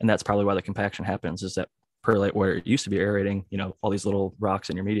out. And that's probably why the compaction happens, is that perlite, where it used to be aerating, all these little rocks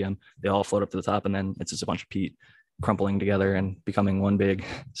in your medium, they all float up to the top, and then it's just a bunch of peat crumpling together and becoming one big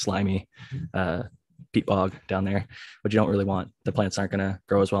slimy peat bog down there, which you don't really want. The plants aren't going to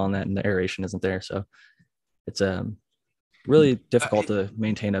grow as well in that, and the aeration isn't there. So it's really difficult to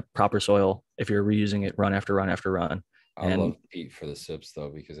maintain a proper soil if you're reusing it run after run after run. I love peat for the sips though,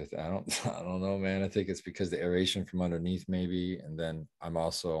 because I don't know, man. I think it's because the aeration from underneath maybe, and then I'm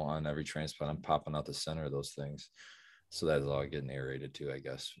also on every transplant, I'm popping out the center of those things, so that's all getting aerated too, I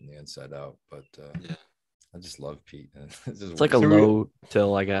guess, from the inside out. But I just love peat. It's like a low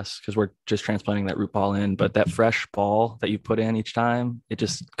till, I guess, because we're just transplanting that root ball in, but that fresh ball that you put in each time, it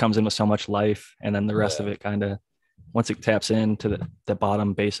just comes in with so much life, and then the rest of it kind of, once it taps into the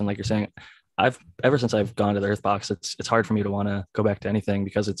bottom basin, like you're saying, ever since I've gone to the earth box, it's hard for me to want to go back to anything,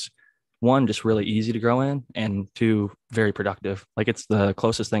 because it's, one, just really easy to grow in, and two, very productive. Like it's the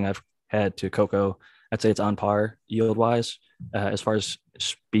closest thing I've had to cocoa. I'd say it's on par yield wise. As far as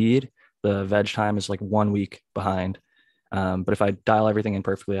speed, the veg time is like 1 week behind. But if I dial everything in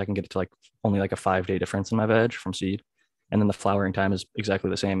perfectly, I can get it to like only like a 5-day difference in my veg from seed. And then the flowering time is exactly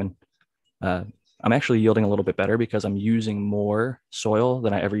the same. And I'm actually yielding a little bit better because I'm using more soil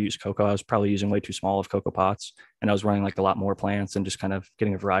than I ever used cocoa. I was probably using way too small of cocoa pots, and I was running like a lot more plants and just kind of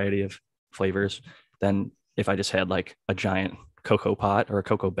getting a variety of flavors than if I just had like a giant cocoa pot or a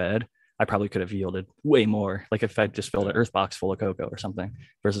cocoa bed. I probably could have yielded way more. Like if I just filled an earth box full of cocoa or something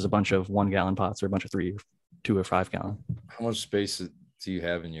versus a bunch of 1 gallon pots or a bunch of 3, 2 or 5 gallon. How much space do you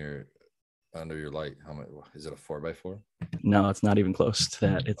have in your under your light? How much is it? A 4x4? No, it's not even close to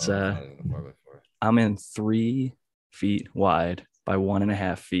that. It's not even a 4x4. I'm in 3 feet wide by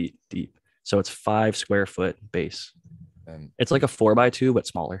 1.5 feet deep. So it's 5 square foot base. It's like a 4x2, but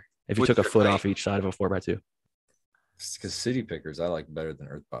smaller. If you took a foot off each side of a 4x2. Because city pickers I like better than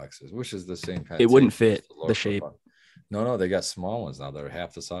earth boxes, which is the same kind. It wouldn't fit the shape. No, they got small ones now that are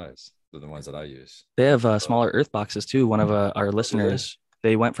half the size. They're the ones that I use. They have smaller earth boxes too. One of our listeners,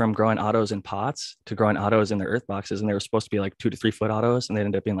 they went from growing autos in pots to growing autos in their earth boxes, and they were supposed to be like 2 to 3 foot autos, and they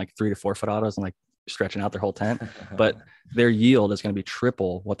ended up being like 3 to 4 foot autos and like stretching out their whole tent. But their yield is going to be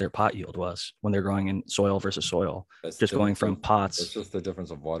triple what their pot yield was when they're growing in soil versus soil. That's just going from pots. It's just the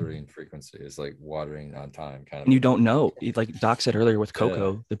difference of watering frequency. It's like watering on time kind of. And you don't know, like Doc said earlier with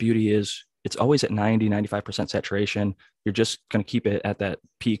cocoa, the beauty is it's always at 90-95% saturation. You're just going to keep it at that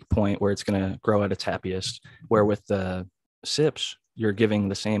peak point where it's going to grow at its happiest. Where with the sips, you're giving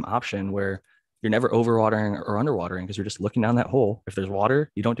the same option where you're never overwatering or underwatering because you're just looking down that hole. If there's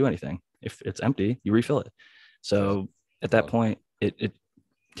water, you don't do anything. If it's empty, you refill it. So at that point, it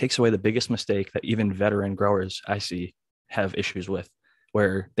takes away the biggest mistake that even veteran growers I see have issues with,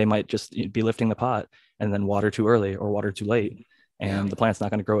 where they might just be lifting the pot and then water too early or water too late. And the plant's not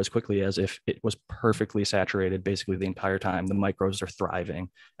going to grow as quickly as if it was perfectly saturated basically the entire time. The microbes are thriving.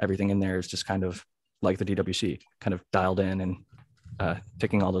 Everything in there is just kind of like the DWC, kind of dialed in and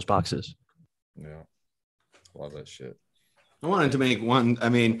ticking all those boxes. Yeah. Love that shit. I wanted to make one. I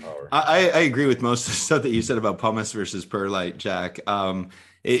mean, I agree with most of the stuff that you said about pumice versus perlite, Jack.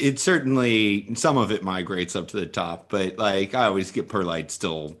 It certainly, some of it migrates up to the top, but like I always get perlite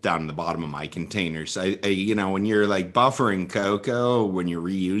still down in the bottom of my containers. I when you're like buffering cocoa, when you're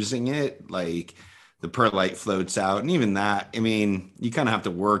reusing it, like the perlite floats out. And even that, I mean, you kind of have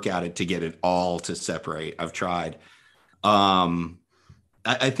to work at it to get it all to separate. I've tried.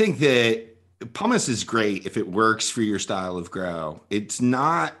 I think that pumice is great if it works for your style of grow. It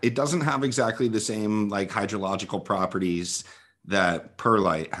doesn't have exactly the same like hydrological properties that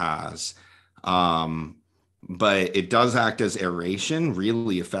perlite has. But it does act as aeration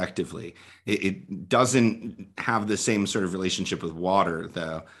really effectively. It doesn't have the same sort of relationship with water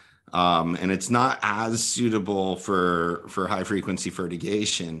though. And it's not as suitable for high frequency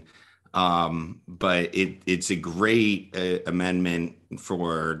fertigation. But it's a great amendment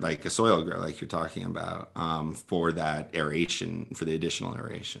for like a soil grow, like you're talking about, for that aeration, for the additional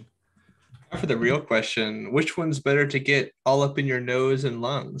aeration. For the real question, which one's better to get all up in your nose and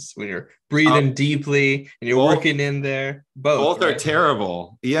lungs when you're breathing deeply and you're working in there? Both are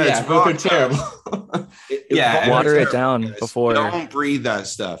terrible. Yeah, both are terrible. Water it down before. Don't breathe that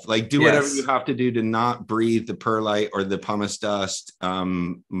stuff. Like do whatever you have to do to not breathe the perlite or the pumice dust.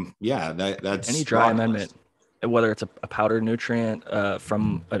 That's any dry amendment, whether it's a powder nutrient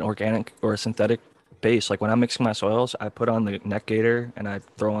from an organic or a synthetic base. Like when I'm mixing my soils, I put on the neck gaiter and I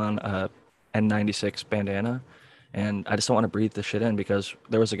throw on a N96 bandana, and I just don't want to breathe the shit in because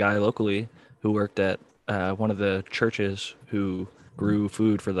there was a guy locally who worked at one of the churches who grew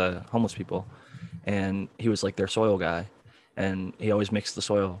food for the homeless people, and he was like their soil guy, and he always mixed the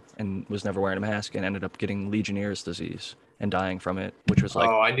soil and was never wearing a mask and ended up getting Legionnaire's disease and dying from it, which was like,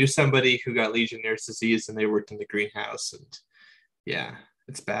 I knew somebody who got Legionnaire's disease and they worked in the greenhouse, and yeah,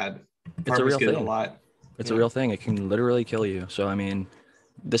 it's bad. It's a real thing. A lot. It's a real thing. It can literally kill you. So I mean,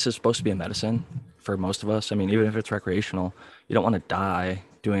 this is supposed to be a medicine for most of us. I mean, even if it's recreational, you don't want to die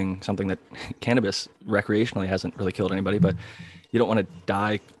doing something that cannabis recreationally hasn't really killed anybody, but you don't want to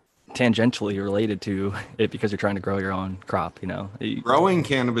die tangentially related to it because you're trying to grow your own crop, Growing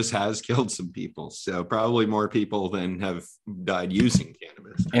cannabis has killed some people, so probably more people than have died using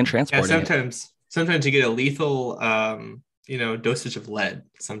cannabis and transporting sometimes you get a lethal dosage of lead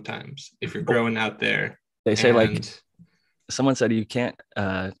sometimes if you're growing out there. They say like someone said you can't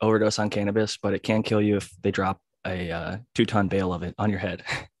overdose on cannabis, but it can kill you if they drop a 2-ton bale of it on your head.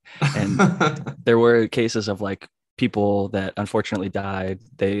 And there were cases of like people that unfortunately died.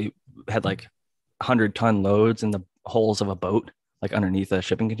 They had like 100-ton loads in the holes of a boat, like underneath a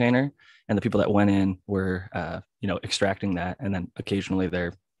shipping container. And the people that went in were, extracting that. And then occasionally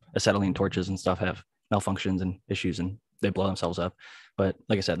their acetylene torches and stuff have malfunctions and issues and they blow themselves up. But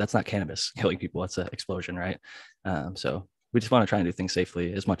like I said, that's not cannabis killing people. It's an explosion, right? So we just want to try and do things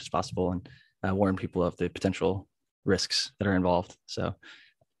safely as much as possible and warn people of the potential risks that are involved. So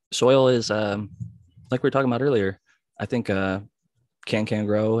soil is, like we were talking about earlier, I think Can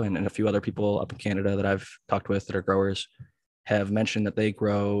Grow and a few other people up in Canada that I've talked with that are growers, have mentioned that they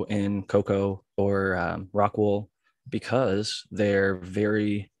grow in cocoa or rock wool because they're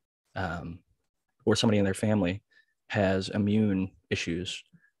very, or somebody in their family has immune issues,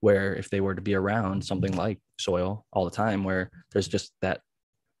 where if they were to be around something like soil all the time, where there's just that,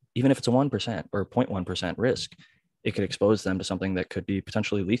 even if it's a 1% or 0.1% risk, it could expose them to something that could be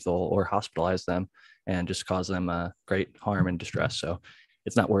potentially lethal or hospitalize them and just cause them great harm and distress. So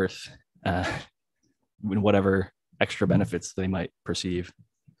it's not worth whatever extra benefits they might perceive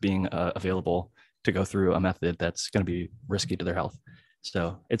being available to go through a method that's going to be risky to their health.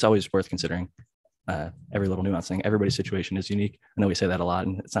 So it's always worth considering every little nuance thing. Everybody's situation is unique. I know we say that a lot,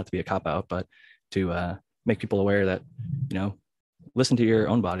 and it's not to be a cop out, but to make people aware that, listen to your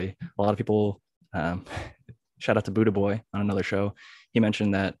own body. A lot of people, shout out to Buddha Boy on another show. He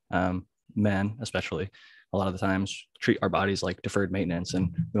mentioned that men, especially, a lot of the times treat our bodies like deferred maintenance,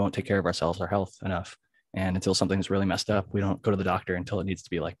 and we won't take care of ourselves, our health enough. And until something's really messed up, we don't go to the doctor until it needs to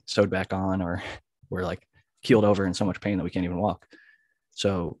be like sewed back on, or we're like keeled over in so much pain that we can't even walk.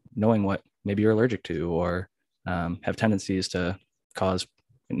 So knowing what maybe you're allergic to, or have tendencies to cause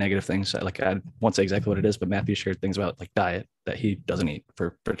negative things, like I won't say exactly what it is, but Matthew shared things about like diet that he doesn't eat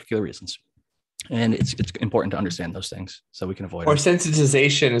for particular reasons. And it's important to understand those things so we can avoid or them.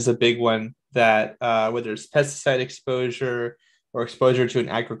 sensitization is a big one, that whether it's pesticide exposure or exposure to an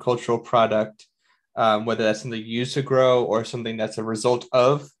agricultural product, whether that's something used to grow or something that's a result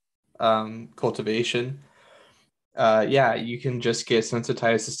of cultivation. You can just get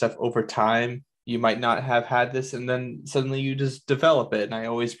sensitized to stuff over time. You might not have had this, and then suddenly you just develop it. And I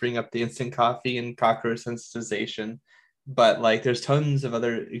always bring up the instant coffee and cockroach sensitization, but like there's tons of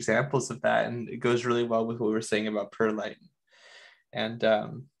other examples of that, and it goes really well with what we were saying about perlite and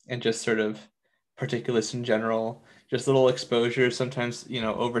just sort of particulates in general. Just little exposure. Sometimes,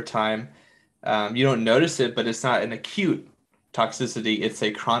 over time, you don't notice it, but it's not an acute toxicity; it's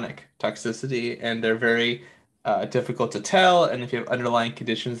a chronic toxicity, and they're very difficult to tell. And if you have underlying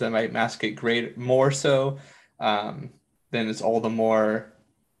conditions that might mask it more so, then it's all the more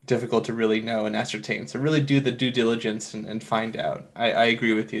difficult to really know and ascertain. So really do the due diligence and find out. I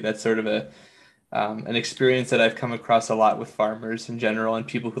agree with you. That's sort of an experience that I've come across a lot with farmers in general and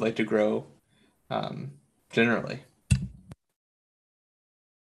people who like to grow generally.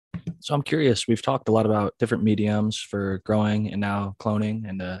 So I'm curious, we've talked a lot about different mediums for growing and now cloning,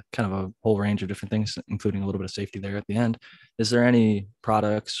 and kind of a whole range of different things, including a little bit of safety there at the end. Is there any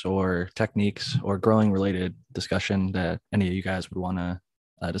products or techniques or growing related discussion that any of you guys would want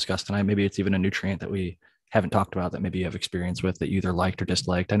to discuss tonight? Maybe it's even a nutrient that we haven't talked about that maybe you have experience with that you either liked or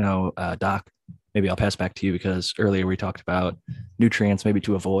disliked. I know, Doc, maybe I'll pass back to you, because earlier we talked about nutrients maybe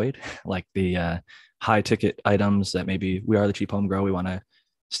to avoid, like the high ticket items that maybe we are the cheap home grow. We want to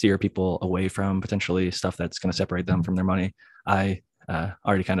steer people away from potentially stuff that's going to separate them from their money. I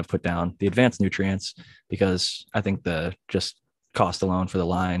already kind of put down the advanced nutrients, because I think the just cost alone for the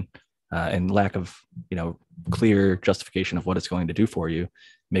line and lack of, clear justification of what it's going to do for you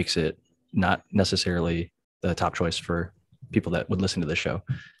makes it not necessarily the top choice for people that would listen to this show.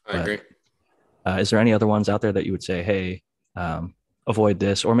 I agree. Is there any other ones out there that you would say, hey, avoid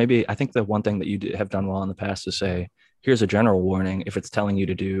this? Or maybe I think the one thing that you have done well in the past is say, here's a general warning. If it's telling you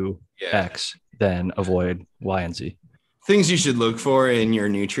to do X, then avoid Y and Z. Things you should look for in your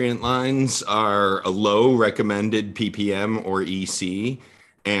nutrient lines are a low recommended ppm or EC,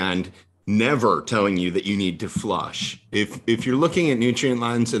 and never telling you that you need to flush. If you're looking at nutrient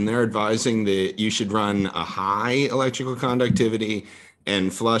lines and they're advising that you should run a high electrical conductivity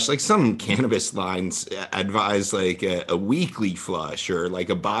and flush, like some cannabis lines advise like a weekly flush or like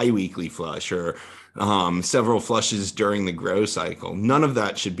a bi-weekly flush or several flushes during the grow cycle. None of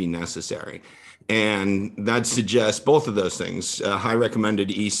that should be necessary. And that suggests both of those things, a high recommended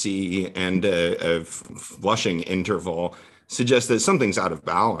EC and a flushing interval, suggests that something's out of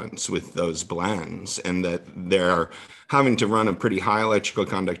balance with those blends, and that they're having to run a pretty high electrical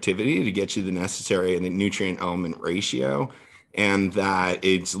conductivity to get you the necessary nutrient element ratio, and that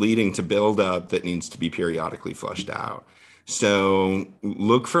it's leading to buildup that needs to be periodically flushed out. So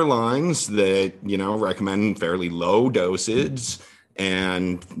look for lines that, recommend fairly low dosage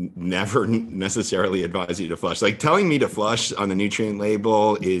and never necessarily advise you to flush. Like telling me to flush on the nutrient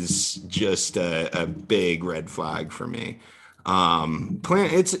label is just a big red flag for me.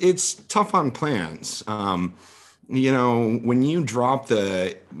 It's tough on plants. When you drop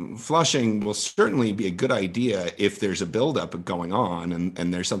the flushing will certainly be a good idea if there's a buildup going on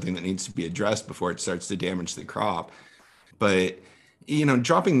and there's something that needs to be addressed before it starts to damage the crop. But,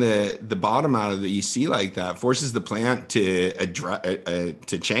 dropping the bottom out of the EC like that forces the plant to address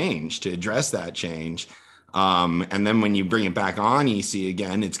that change. And then when you bring it back on EC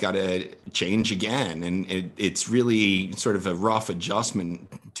again, it's got to change again. And it's really sort of a rough adjustment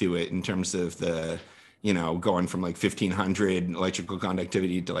to it in terms of the, going from like 1500 electrical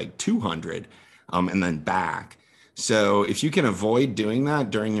conductivity to like 200, and then back. So if you can avoid doing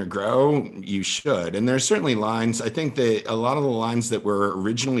that during your grow, you should. And there's certainly lines. I think that a lot of the lines that were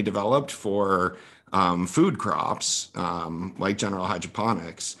originally developed for food crops, like general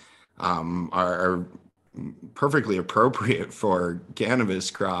hydroponics, are perfectly appropriate for cannabis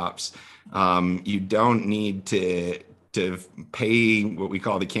crops. You don't need to pay what we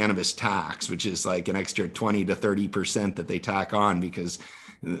call the cannabis tax, which is like an extra 20 to 30% that they tack on because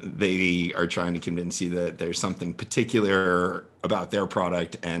they are trying to convince you that there's something particular about their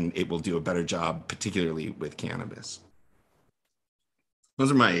product and it will do a better job, particularly with cannabis.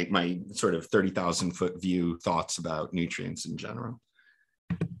 Those are my sort of 30,000 foot view thoughts about nutrients in general.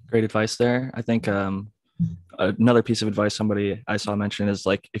 Great advice there. I think another piece of advice somebody I saw mention is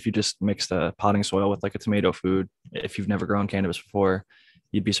like, if you just mix the potting soil with like a tomato food, if you've never grown cannabis before,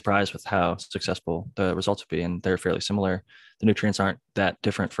 you'd be surprised with how successful the results would be. And they're fairly similar. The nutrients aren't that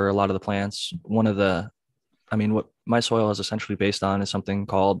different for a lot of the plants. What my soil is essentially based on is something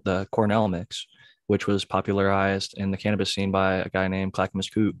called the Cornell mix, which was popularized in the cannabis scene by a guy named Clackamas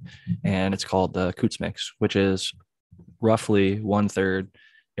Coot. And it's called the Coots mix, which is roughly 1/3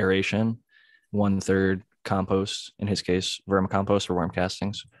 aeration, 1/3 compost, in his case, vermicompost or worm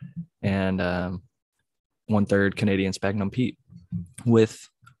castings, and 1/3 Canadian sphagnum peat, with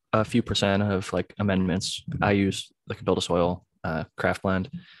a few percent of like amendments. I use like a Build a Soil craft blend,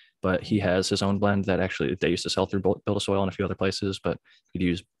 but he has his own blend that actually they used to sell through Build a Soil and a few other places, but you could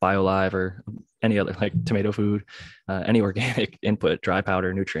use BioLive or any other like tomato food, any organic input, dry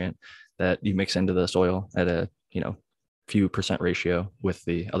powder nutrient that you mix into the soil at a, few percent ratio with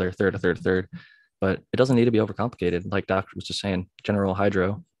the other third. But it doesn't need to be overcomplicated. Like Doc was just saying, General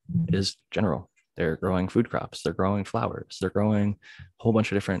Hydro is general. They're growing food crops, they're growing flowers, they're growing a whole bunch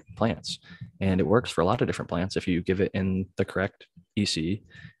of different plants. And it works for a lot of different plants if you give it in the correct EC,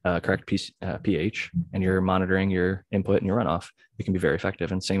 correct pH, and you're monitoring your input and your runoff. It can be very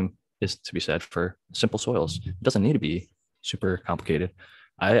effective. And same is to be said for simple soils. It doesn't need to be super complicated.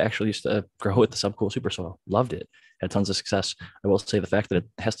 I actually used to grow with the Subcool Super Soil, loved it, had tons of success. I will say the fact that it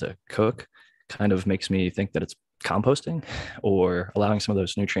has to cook kind of makes me think that it's composting or allowing some of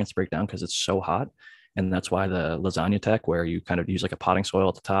those nutrients to break down because it's so hot. And that's why the lasagna tech, where you kind of use like a potting soil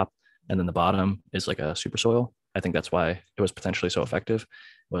at the top and then the bottom is like a super soil. I think that's why it was potentially so effective,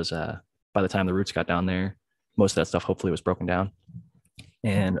 was by the time the roots got down there, most of that stuff hopefully was broken down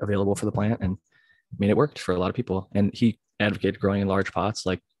and available for the plant. And I mean, it worked for a lot of people. And he advocated growing in large pots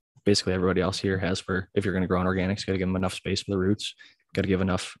like basically everybody else here has. For if you're going to grow in organics, you got to give them enough space for the roots, got to give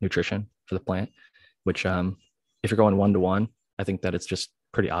enough nutrition for the plant, which if you're going 1-to-1, I think that it's just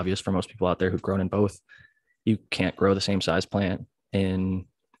pretty obvious for most people out there who've grown in both. You can't grow the same size plant in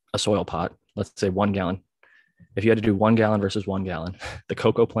a soil pot. Let's say 1 gallon. If you had to do 1 gallon versus 1 gallon, the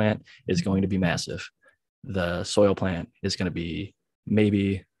cocoa plant is going to be massive. The soil plant is going to be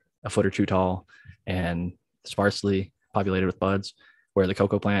maybe a foot or two tall and sparsely populated with buds, where the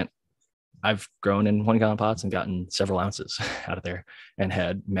cocoa plant, I've grown in 1 gallon pots and gotten several ounces out of there and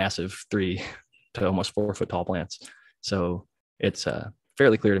had massive 3 to almost 4 foot tall plants. So it's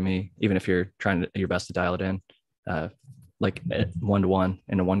fairly clear to me, even if you're trying your best to dial it in, like 1-to-1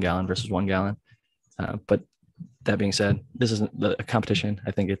 in a 1 gallon versus 1 gallon. But that being said, this isn't a competition.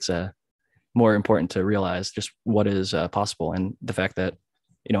 I think it's more important to realize just what is possible, and the fact that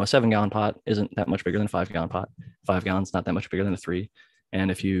a 7-gallon pot isn't that much bigger than a 5-gallon pot. 5 gallons not that much bigger than a 3. And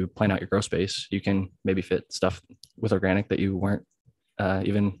if you plan out your grow space, you can maybe fit stuff with organic that you weren't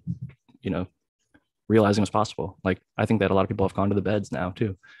even realizing was possible. Like, I think that a lot of people have gone to the beds now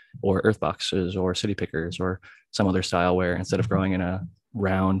too, or earth boxes or city pickers or some other style where instead of growing in a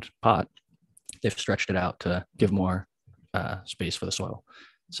round pot, they've stretched it out to give more space for the soil.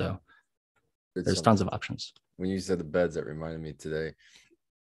 So there's tons of options. When you said the beds, that reminded me today.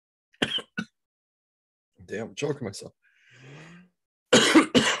 Damn, I'm choking myself.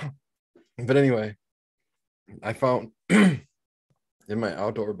 But anyway, I found in my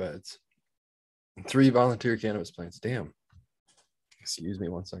outdoor beds 3 volunteer cannabis plants. Damn. Excuse me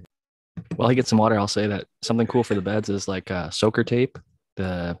 1 second. While I get some water, I'll say that something cool for the beds is like soaker tape.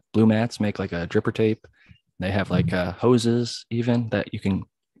 The Blue Mats make like a dripper tape. They have like hoses even that you can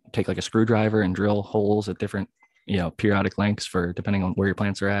take like a screwdriver and drill holes at different periodic lengths for depending on where your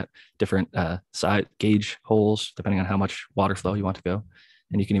plants are at, different side gauge holes depending on how much water flow you want to go.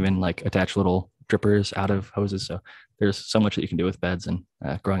 And you can even like attach little drippers out of hoses. So there's so much that you can do with beds and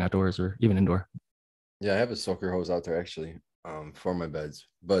growing outdoors or even indoor. Yeah, I have a soaker hose out there actually for my beds,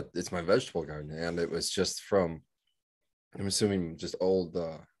 but it's my vegetable garden, and it was just from, I'm assuming, just old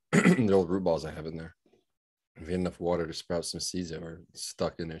the old root balls I have in there. If you had enough water to sprout some seeds that were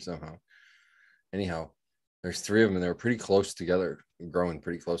stuck in there somehow. Anyhow, there's three of them, and they were pretty close together, growing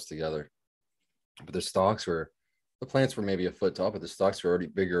pretty close together. But the plants were maybe a foot tall, but the stalks were already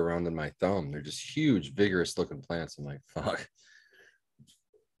bigger around than my thumb. They're just huge, vigorous looking plants. I'm like, fuck.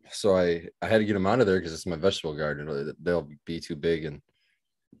 So I had to get them out of there because it's my vegetable garden. They'll be too big and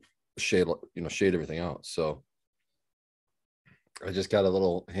shade everything out. So I just got a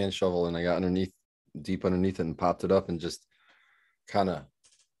little hand shovel and I got deep underneath it and popped it up and just kind of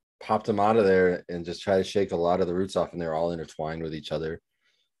popped them out of there and just try to shake a lot of the roots off, and they're all intertwined with each other.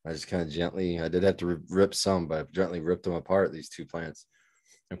 I just kind of gently, I did have to rip some, but I gently ripped them apart, these two plants,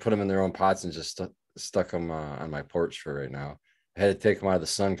 and put them in their own pots and just stuck them on my porch for right now. I had to take them out of the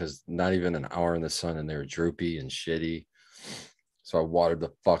sun because not even an hour in the sun and they were droopy and shitty. So I watered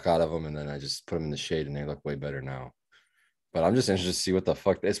the fuck out of them, and then I just put them in the shade and they look way better now. But I'm just interested to see what the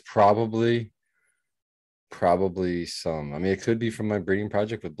fuck. It's probably some, I mean, it could be from my breeding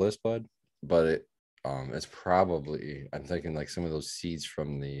project with Bliss Bud, but it's probably, I'm thinking like some of those seeds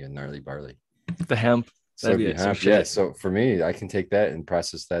from the gnarly barley. The hemp. So hemp, yeah. So for me, I can take that and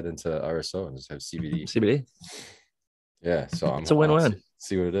process that into RSO and just have CBD. CBD. Yeah. So it's a win-win.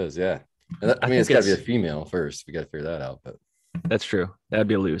 See what it is. Yeah. And I mean, it's got to be a female first. We got to figure that out. But that's true. That'd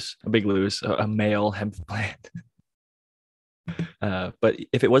be a big lose, a male hemp plant. But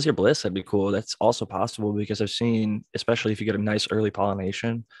if it was your Bliss, that'd be cool. That's also possible because I've seen, especially if you get a nice early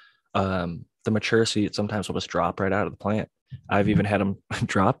pollination, the mature seed sometimes will just drop right out of the plant. I've even had them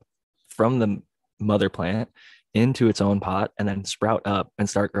drop from the mother plant into its own pot and then sprout up and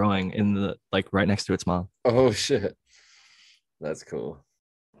start growing in the right next to its mom. Oh shit, that's cool.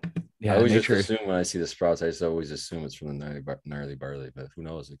 Yeah, I always just assume when I see the sprouts, I just always assume it's from the gnarly barley, but who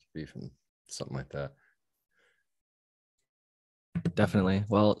knows? It could be from something like that. Definitely.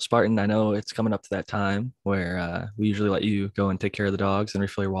 Well, Spartan, I know it's coming up to that time where we usually let you go and take care of the dogs and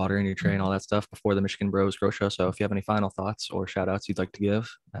refill your water and your tray and all that stuff before the Michigan Bros Grow Show. So if you have any final thoughts or shout outs you'd like to give,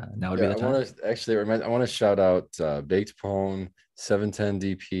 now would be the time. I want to shout out Baked Pone, 710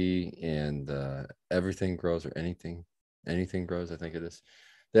 DP, and Everything Grows, or anything Grows, I think it is.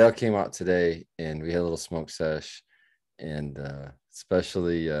 They all came out today and we had a little smoke sesh, and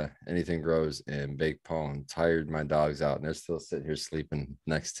especially Anything Grows and Baked Pone tired my dogs out, and they're still sitting here sleeping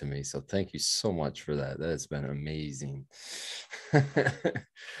next to me. So thank you so much for that. That has been amazing.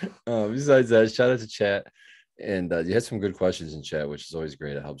 Besides that, shout out to chat, and you had some good questions in chat, which is always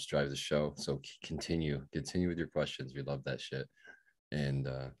great. It helps drive the show. So continue with your questions. We love that shit. And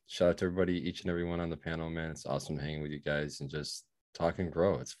shout out to everybody, each and every one on the panel, man. It's awesome hanging with you guys and just talk and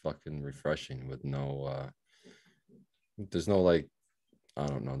grow. It's fucking refreshing with there's no I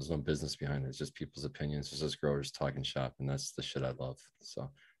don't know, there's no business behind it. It's just people's opinions. It's just growers talking shop, and that's the shit I love. So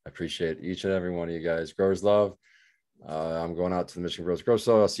I appreciate each and every one of you guys. Growers love. I'm going out to the Michigan Bros Grow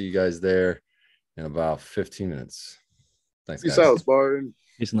Show. I'll see you guys there in about 15 minutes. Thanks, guys. Peace out, Spartan.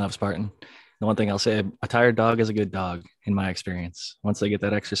 Peace and love, Spartan. The one thing I'll say, a tired dog is a good dog in my experience. Once they get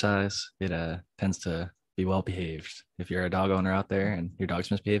that exercise, it tends to be well behaved. If you're a dog owner out there and your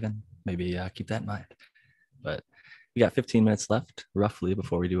dog's misbehaving, maybe keep that in mind. But we got 15 minutes left roughly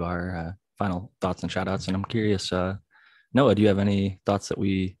before we do our final thoughts and shout outs. And I'm curious, Noah, do you have any thoughts that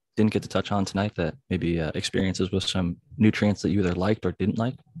we didn't get to touch on tonight, that maybe experiences with some nutrients that you either liked or didn't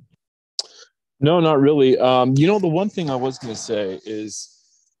like? No, not really. The one thing I was going to say is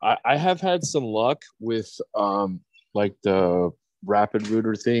I have had some luck with like the rapid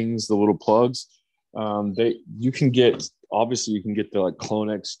rooter things, the little plugs. You can get the like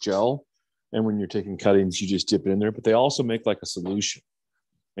Clonex gel. And when you're taking cuttings, you just dip it in there. But they also make like a solution,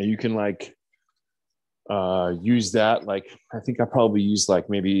 and you can use that. Like I think I probably use like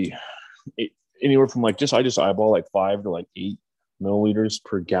maybe anywhere from I just eyeball like 5 to 8 milliliters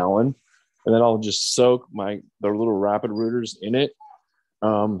per gallon, and then I'll just soak the little rapid rooters in it.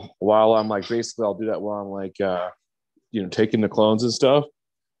 While I'm basically I'll do that while I'm taking the clones and stuff.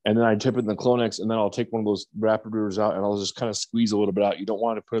 And then I dip it in the Clonex, and then I'll take one of those rapid rooters out, and I'll just kind of squeeze a little bit out. You don't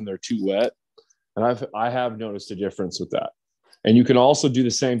want to put in there too wet. And I have noticed a difference with that. And you can also do the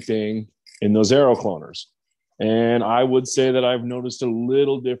same thing in those aero cloners. And I would say that I've noticed a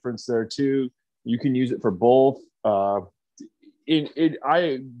little difference there too. You can use it for both. I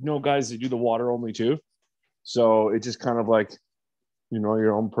know guys that do the water only too. So it's just kind of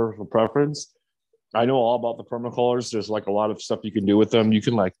your own personal preference. I know all about the permacolors. There's a lot of stuff you can do with them. You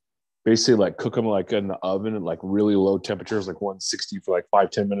can basically like cook them like in the oven at like really low temperatures, like 160 for like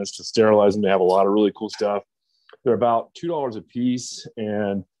 5-10 minutes to sterilize them. They have a lot of really cool stuff. They're about $2 a piece,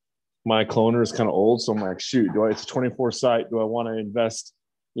 and my cloner is kind of old, so I'm like, shoot, it's a 24 site. Do I want to invest?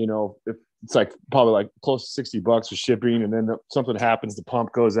 If it's like probably like close to $60 for shipping, and then something happens, the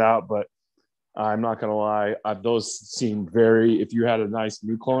pump goes out. But I'm not gonna lie, those seem very. If you had a nice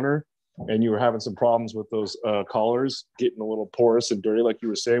new cloner and you were having some problems with those collars getting a little porous and dirty, like you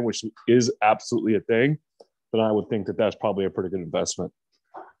were saying, which is absolutely a thing, then I would think that that's probably a pretty good investment.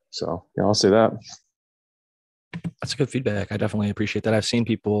 So yeah, I'll say that. That's good feedback. I definitely appreciate that. I've seen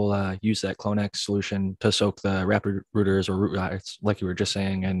people use that Clonex solution to soak the wrapper rooters or root rods, like you were just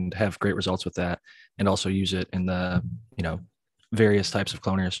saying, and have great results with that. And also use it in the, various types of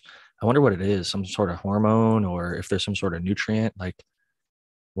cloners. I wonder what it is, some sort of hormone, or if there's some sort of nutrient. Like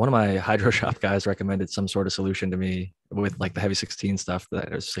one of my hydro shop guys recommended some sort of solution to me with like the heavy 16 stuff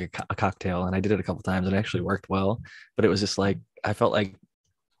that was like a cocktail. And I did it a couple times and it actually worked well, but it was just like, I felt like,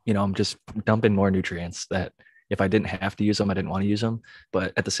 I'm just dumping more nutrients that if I didn't have to use them, I didn't want to use them.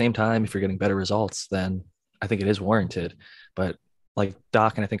 But at the same time, if you're getting better results, then I think it is warranted. But like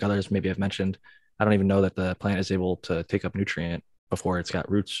Doc and I think others maybe have mentioned, I don't even know that the plant is able to take up nutrient before it's got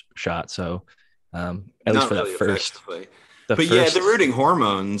roots shot. So at least for really that first. But yeah, the rooting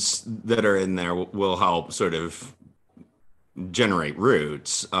hormones that are in there will help sort of generate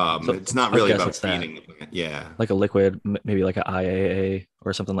roots. It's not really about feeding the plant. Yeah, like a liquid, maybe like an IAA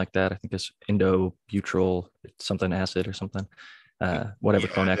or something like that. I think it's indobutyl something acid or something. Whatever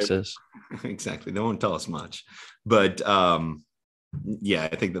Clonex is. Exactly. They won't tell us much, but yeah,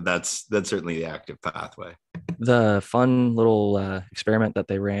 I think that's certainly the active pathway. The fun little experiment that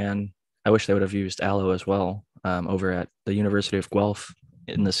they ran, I wish they would have used aloe as well, over at the University of Guelph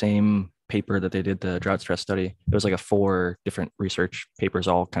in the same paper that they did the drought stress study. It was like 4 different research papers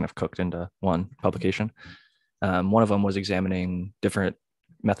all kind of cooked into one publication. One of them was examining different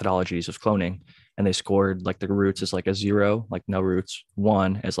methodologies of cloning, and they scored like the roots as like a 0, like no roots,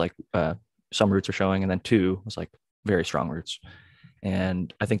 1 as like some roots are showing, and then 2 was like very strong roots.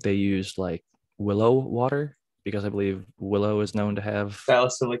 And I think they used like willow water because I believe willow is known to have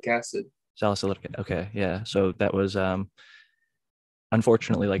salicylic acid. Okay, yeah. So that was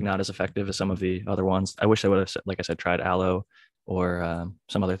unfortunately like not as effective as some of the other ones. I wish they would have, like I said, tried aloe or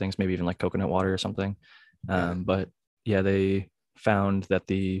some other things, maybe even like coconut water or something. But yeah, they found that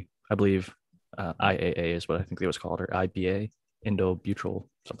I believe IAA is what I think it was called, or IBA, indobutyl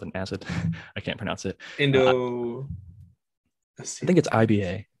something acid. I can't pronounce it. I think it's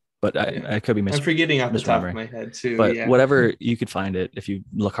IBA, but I could be I'm forgetting off the top of my head too. But whatever, you could find it if you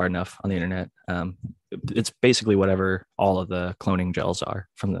look hard enough on the internet. It's basically whatever all of the cloning gels are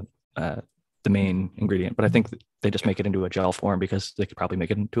from the main ingredient. But I think they just make it into a gel form because they could probably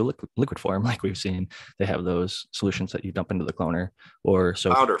make it into a liquid form, like we've seen. They have those solutions that you dump into the cloner, or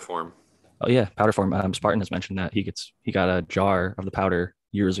so powder form. Oh yeah, powder form. Spartan has mentioned that he got a jar of the powder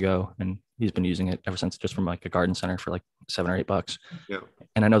years ago, and he's been using it ever since, just from like a garden center for like $7 or $8. Yeah.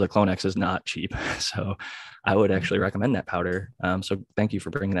 And I know the Clonex is not cheap, so I would actually recommend that powder. So thank you for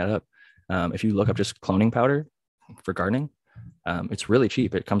bringing that up. If you look up just cloning powder for gardening, it's really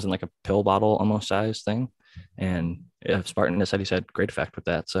cheap. It comes in like a pill bottle almost size thing, and Spartan has said he's had great effect with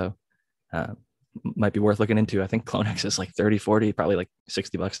that. So might be worth looking into. I think Clonex is like 30, 40, probably like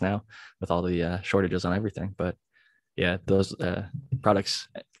 $60 now with all the shortages on everything. But yeah, those products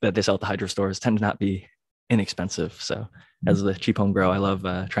that they sell at the hydro stores tend to not be inexpensive. So as the cheap home grow, I love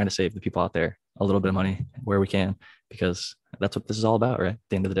trying to save the people out there a little bit of money where we can, because that's what this is all about, right? At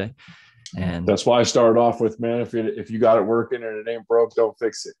the end of the day. And that's why I started off with, man, if you got it working and it ain't broke, don't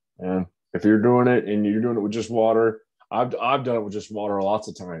fix it. And if you're doing it and you're doing it with just water, I've done it with just water lots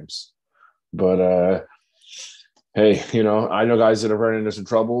of times. But hey, I know guys that have run into some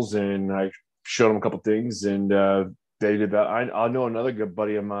troubles, and I showed them a couple things, and they did that. I know another good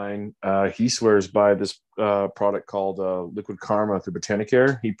buddy of mine. He swears by this product called Liquid Karma through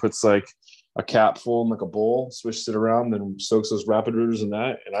Botanicare. He puts like a cap full in like a bowl, swishes it around, then soaks those rapid rooters in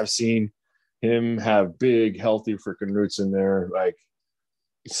that. And I've seen him have big, healthy freaking roots in there, like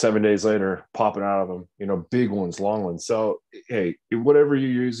 7 days later, popping out of them, big ones, long ones. So, hey, whatever you're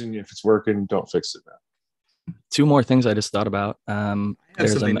using, if it's working, don't fix it, man. 2 more things I just thought about.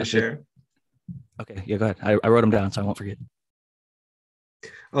 There's something to share. Okay, yeah, go ahead. I wrote them down so I won't forget.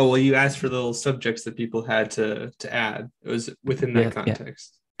 Oh, well, you asked for the little subjects that people had to add. It was within that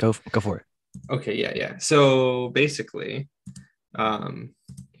context. Yeah. Go for it. Okay, yeah. So basically,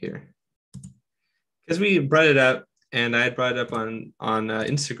 here, because we brought it up, and I had brought it up on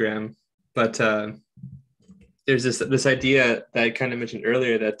Instagram, but there's this idea that I kind of mentioned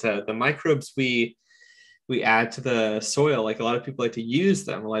earlier that the microbes we add to the soil, like a lot of people like to use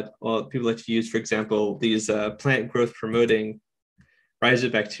them. People like to use, for example, these plant growth promoting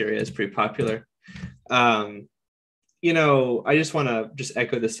rhizobacteria is pretty popular. I just want to just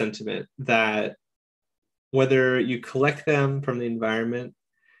echo the sentiment that whether you collect them from the environment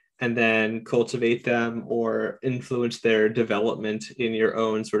and then cultivate them or influence their development in your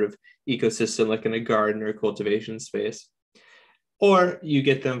own sort of ecosystem, like in a garden or cultivation space, or you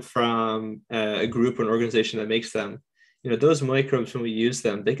get them from a group or an organization that makes them, those microbes, when we use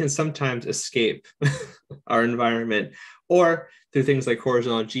them, they can sometimes escape our environment, or through things like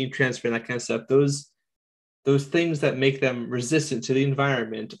horizontal gene transfer and that kind of stuff, those things that make them resistant to the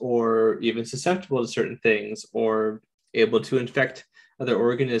environment or even susceptible to certain things or able to infect other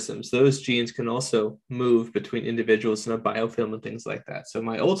organisms, those genes can also move between individuals in a biofilm and things like that. So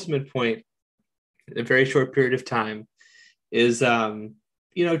my ultimate point in a very short period of time is,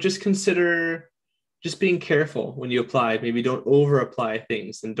 just consider just being careful when you apply. Maybe don't over apply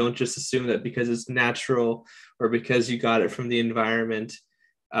things, and don't just assume that because it's natural or because you got it from the environment,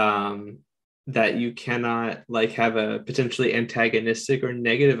 that you cannot have a potentially antagonistic or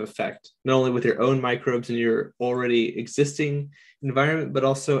negative effect, not only with your own microbes in your already existing environment, but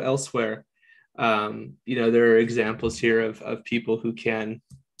also elsewhere. There are examples here of people who can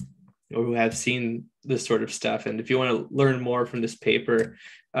or who have seen this sort of stuff. And if you want to learn more from this paper,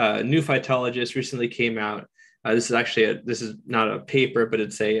 New Phytologist recently came out. This is not a paper, but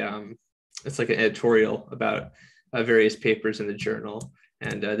it's like an editorial about various papers in the journal.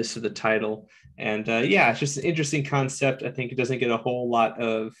 And this is the title. And it's just an interesting concept. I think it doesn't get a whole lot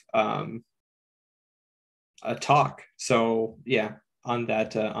of a talk. So on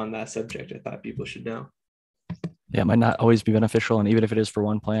that subject, I thought people should know. Yeah, it might not always be beneficial. And even if it is for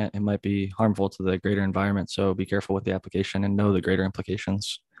one plant, it might be harmful to the greater environment. So be careful with the application and know the greater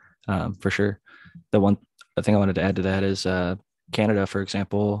implications, for sure. The thing I wanted to add to that is Canada, for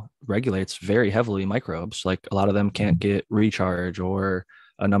example, regulates very heavily microbes. Like a lot of them can't get recharge, or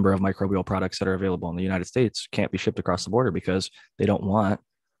a number of microbial products that are available in the United States can't be shipped across the border because they don't want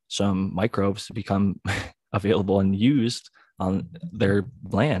some microbes to become available and used on their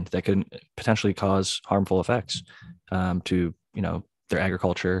land that could potentially cause harmful effects to their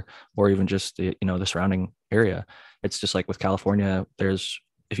agriculture, or even just the surrounding area. It's just like with California,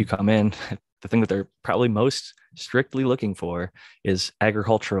 if you come in, the thing that they're probably most strictly looking for is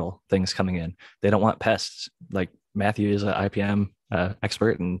agricultural things coming in. They don't want pests. Like Matthew is an IPM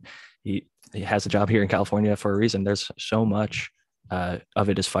expert, and he has a job here in California for a reason. There's so much of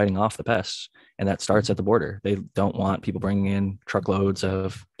it is fighting off the pests, and that starts at the border. They don't want people bringing in truckloads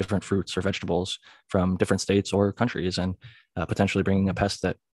of different fruits or vegetables from different states or countries, and potentially bringing a pest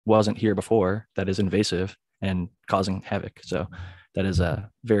that wasn't here before, that is invasive and causing havoc. So that is a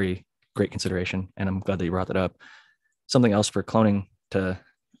very great consideration, and I'm glad that you brought that up. Something else for cloning to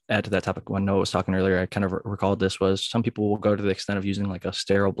add to that topic, when Noah was talking earlier, I kind of recalled this, was some people will go to the extent of using like a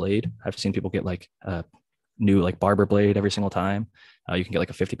sterile blade. I've seen people get like a new like barber blade every single time. You can get like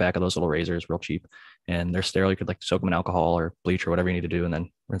a 50 pack of those little razors real cheap, and they're sterile. You could like soak them in alcohol or bleach or whatever you need to do, and then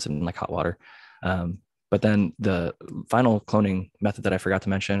rinse it in like hot water. But then the final cloning method that I forgot to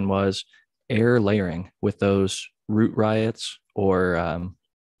mention was air layering with those root riots or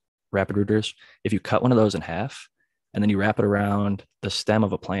rapid rooters. If you cut one of those in half and then you wrap it around the stem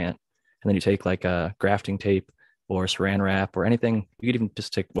of a plant, and then you take like a grafting tape or saran wrap or anything, you could even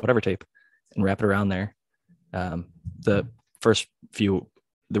just take whatever tape and wrap it around there. The first few,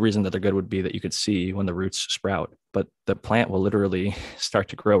 the reason that they're good would be that you could see when the roots sprout, but the plant will literally start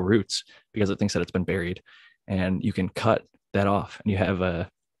to grow roots because it thinks that it's been buried, and you can cut that off and you have a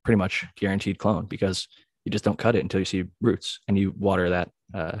pretty much guaranteed clone, because you just don't cut it until you see roots, and you water that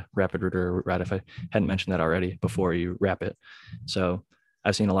rapid rooter or root rod, if I hadn't mentioned that already, before you wrap it. So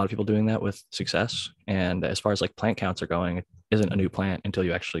I've seen a lot of people doing that with success. And as far as like plant counts are going, it isn't a new plant until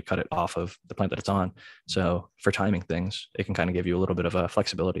you actually cut it off of the plant that it's on. So for timing things, it can kind of give you a little bit of a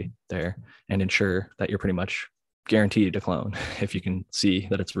flexibility there and ensure that you're pretty much guaranteed to clone if you can see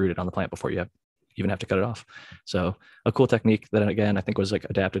that it's rooted on the plant before you even have to cut it off. So a cool technique that, again, I think was like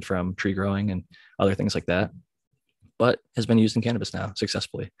adapted from tree growing and other things like that, but has been used in cannabis now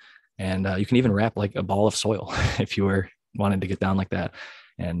successfully. And you can even wrap like a ball of soil if you were wanting to get down like that.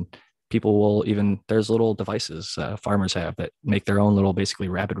 And people will even, there's little devices farmers have that make their own little basically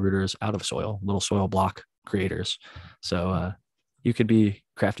rapid rooters out of soil, little soil block creators. So you could be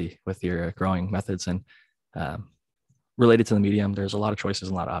crafty with your growing methods. And related to the medium, there's a lot of choices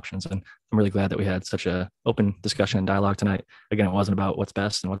and a lot of options. And I'm really glad that we had such a open discussion and dialogue tonight. Again, it wasn't about what's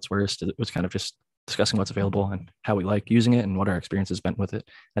best and what's worst. It was kind of just discussing what's available and how we like using it and what our experience has been with it.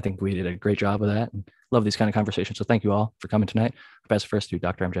 I think we did a great job of that and love these kind of conversations. So thank you all for coming tonight. I'll pass it first to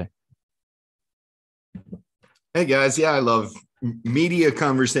Dr. MJ. Hey guys, yeah, I love media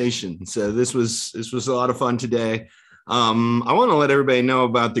conversation. So this was a lot of fun today. I want to let everybody know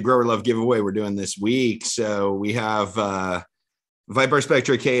about the Grower Love giveaway we're doing this week. So we have Vipar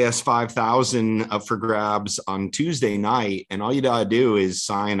Spectra KS 5000 up for grabs on Tuesday night, and all you gotta do is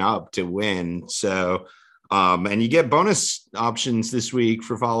sign up to win. So and you get bonus options this week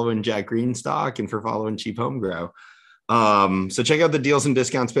for following Jack Greenstock and for following Cheap Home Grow. So check out the deals and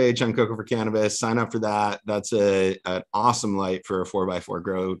discounts page on Coco for Cannabis. Sign up for that. That's an awesome light for a 4x4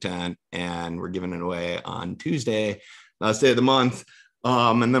 grow tent, and we're giving it away on Tuesday, last day of the month.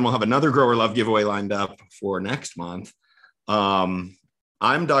 And then we'll have another Grower Love giveaway lined up for next month. I'm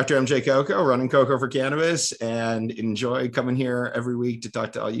Dr. MJ Coco, running Coco for Cannabis, and enjoy coming here every week to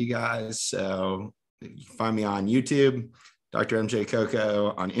talk to all you guys. So you can find me on YouTube, Dr. MJ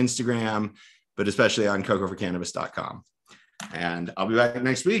Coco, on Instagram, but especially on cocoforcannabis.com. And I'll be back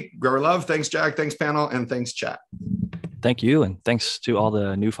next week. Grower Love. Thanks, Jack. Thanks, panel. And thanks, chat. Thank you. And thanks to all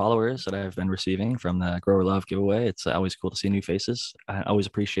the new followers that I've been receiving from the Grower Love giveaway. It's always cool to see new faces. I always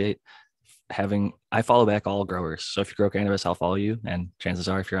appreciate I follow back all growers. So if you grow cannabis, I'll follow you. And chances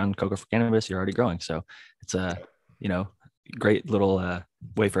are, if you're on Coco for Cannabis, you're already growing. So it's a, great little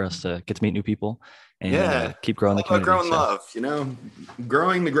way for us to get to meet new people and keep growing the community. Growing love,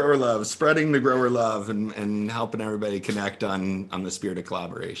 growing the grower love, spreading the grower love, and helping everybody connect on the spirit of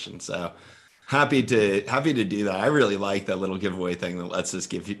collaboration. So happy to do that. I really like that little giveaway thing that lets us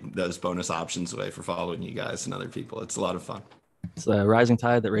give you those bonus options away for following you guys and other people. It's a lot of fun. It's the rising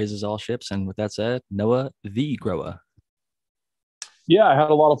tide that raises all ships. And with that said, Noah, the grower. Yeah, I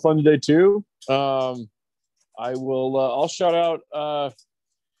had a lot of fun today too. I'll shout out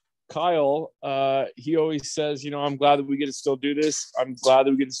Kyle. He always says, I'm glad that we get to still do this. I'm glad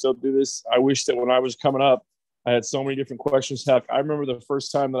that we get to still do this. I wish that when I was coming up, I had so many different questions. Heck, I remember the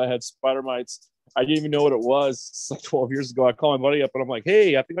first time that I had spider mites. I didn't even know what it was. It's like 12 years ago. I called my buddy up and I'm like,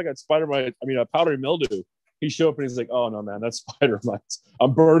 hey, I think I got a powdery mildew. He showed up and he's like, oh, no, man, that's spider mites.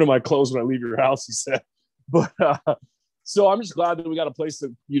 I'm burning my clothes when I leave your house, he said. But so I'm just glad that we got a place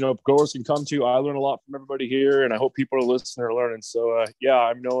that, growers can come to. I learn a lot from everybody here, and I hope people are listening or learning. So,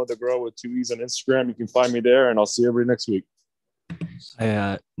 I'm Noah the Grow with 2 E's on Instagram. You can find me there, and I'll see everybody next week.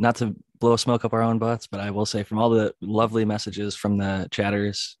 Not to blow smoke up our own butts, but I will say from all the lovely messages from the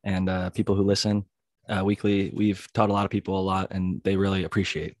chatters and people who listen weekly, we've taught a lot of people a lot, and they really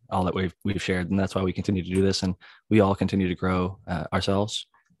appreciate all that we've shared. And that's why we continue to do this, and we all continue to grow ourselves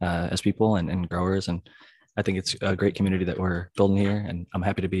as people and growers. And I think it's a great community that we're building here, and I'm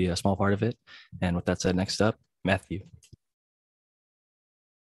happy to be a small part of it. And with that said, next up, Matthew.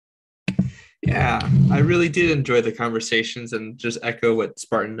 Yeah, I really did enjoy the conversations and just echo what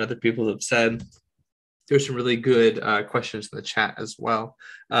Spartan and other people have said. There's some really good questions in the chat as well.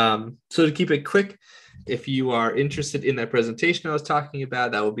 So to keep it quick, if you are interested in that presentation I was talking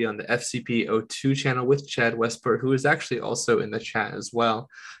about, that will be on the FCP02 channel with Chad Westport, who is actually also in the chat as well.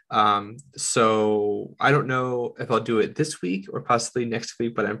 So I don't know if I'll do it this week or possibly next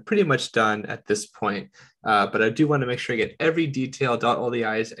week, but I'm pretty much done at this point. But I do want to make sure I get every detail, dot all the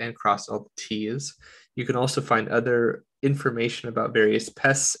I's and cross all the T's. You can also find other information about various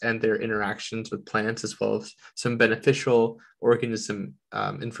pests and their interactions with plants, as well as some beneficial organism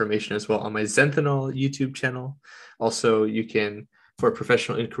information as well on my Zenthanol YouTube channel. Also, you can, for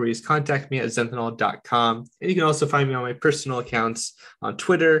professional inquiries, contact me at zenthanol.com. And you can also find me on my personal accounts on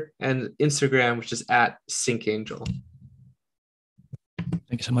Twitter and Instagram, which is at SyncAngel.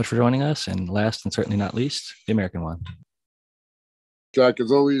 Thank you so much for joining us. And last and certainly not least, the American one. Jack,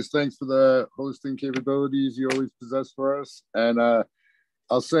 as always, thanks for the hosting capabilities you always possess for us. And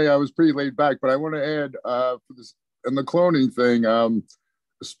I'll say I was pretty laid back, but I want to add for this and the cloning thing,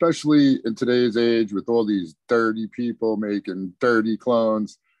 especially in today's age with all these dirty people making dirty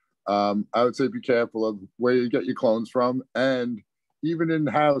clones, I would say be careful of where you get your clones from. And even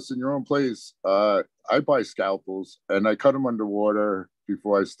in-house, in your own place, I buy scalpels and I cut them underwater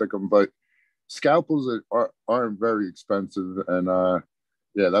before I stick them. But scalpels aren't very expensive, and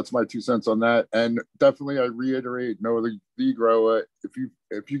that's my 2 cents on that. And definitely, I reiterate, Noah the grower.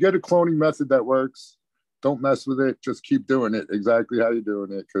 If you get a cloning method that works, don't mess with it. Just keep doing it exactly how you're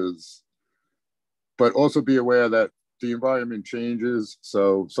doing it. But also be aware that the environment changes.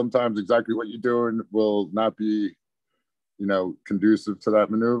 So sometimes exactly what you're doing will not be, conducive to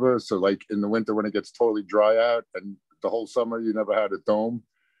that maneuver. So like in the winter when it gets totally dry out, and the whole summer you never had a dome.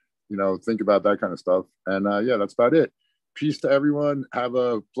 Think about that kind of stuff. And that's about it. peace to everyone. Have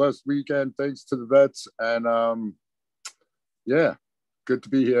a blessed weekend. Thanks to the vets. And yeah, good to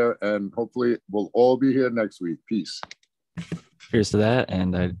be here. And hopefully we'll all be here next week. Peace. Here's to that.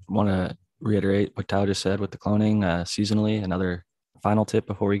 And I want to reiterate what Tao just said with the cloning seasonally. Another final tip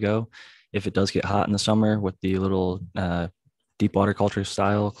before we go. If it does get hot in the summer with the little deep water culture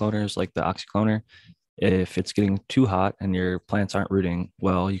style cloners like the oxycloner, if it's getting too hot and your plants aren't rooting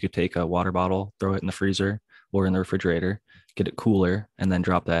well, you could take a water bottle, throw it in the freezer or in the refrigerator, get it cooler, and then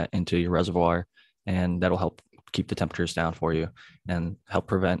drop that into your reservoir. And that'll help keep the temperatures down for you and help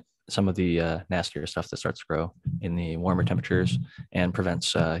prevent some of the nastier stuff that starts to grow in the warmer temperatures and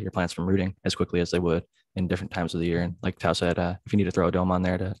prevents your plants from rooting as quickly as they would in different times of the year. And like Tao said, if you need to throw a dome on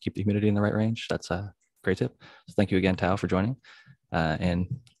there to keep the humidity in the right range, that's a great tip. So thank you again, Tao, for joining. And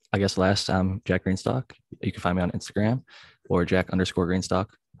I guess last, Jack Greenstock. You can find me on Instagram or Jack_Greenstock.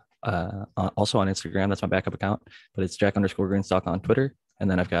 Also on Instagram, that's my backup account, but it's Jack_Greenstock on Twitter.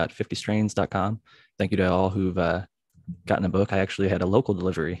 And then I've got 50strains.com. Thank you to all who've gotten a book. I actually had a local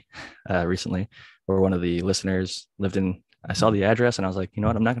delivery recently where one of the listeners lived in, I saw the address and I was like, you know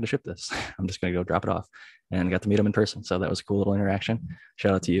what, I'm not going to ship this. I'm just going to go drop it off, and got to meet him in person. So that was a cool little interaction.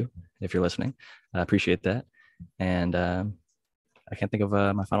 Shout out to you if you're listening. I appreciate that. And I can't think of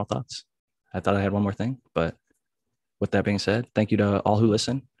my final thoughts. I thought I had one more thing, but with that being said, thank you to all who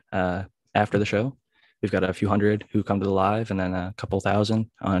listen after the show. We've got a few hundred who come to the live and then a couple thousand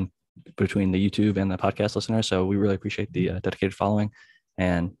on between the YouTube and the podcast listeners. So we really appreciate the dedicated following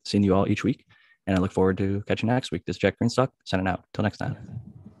and seeing you all each week. And I look forward to catching you next week. This is Jack Greenstock signing out. Till next time.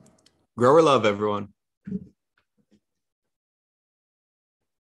 Grower love, everyone.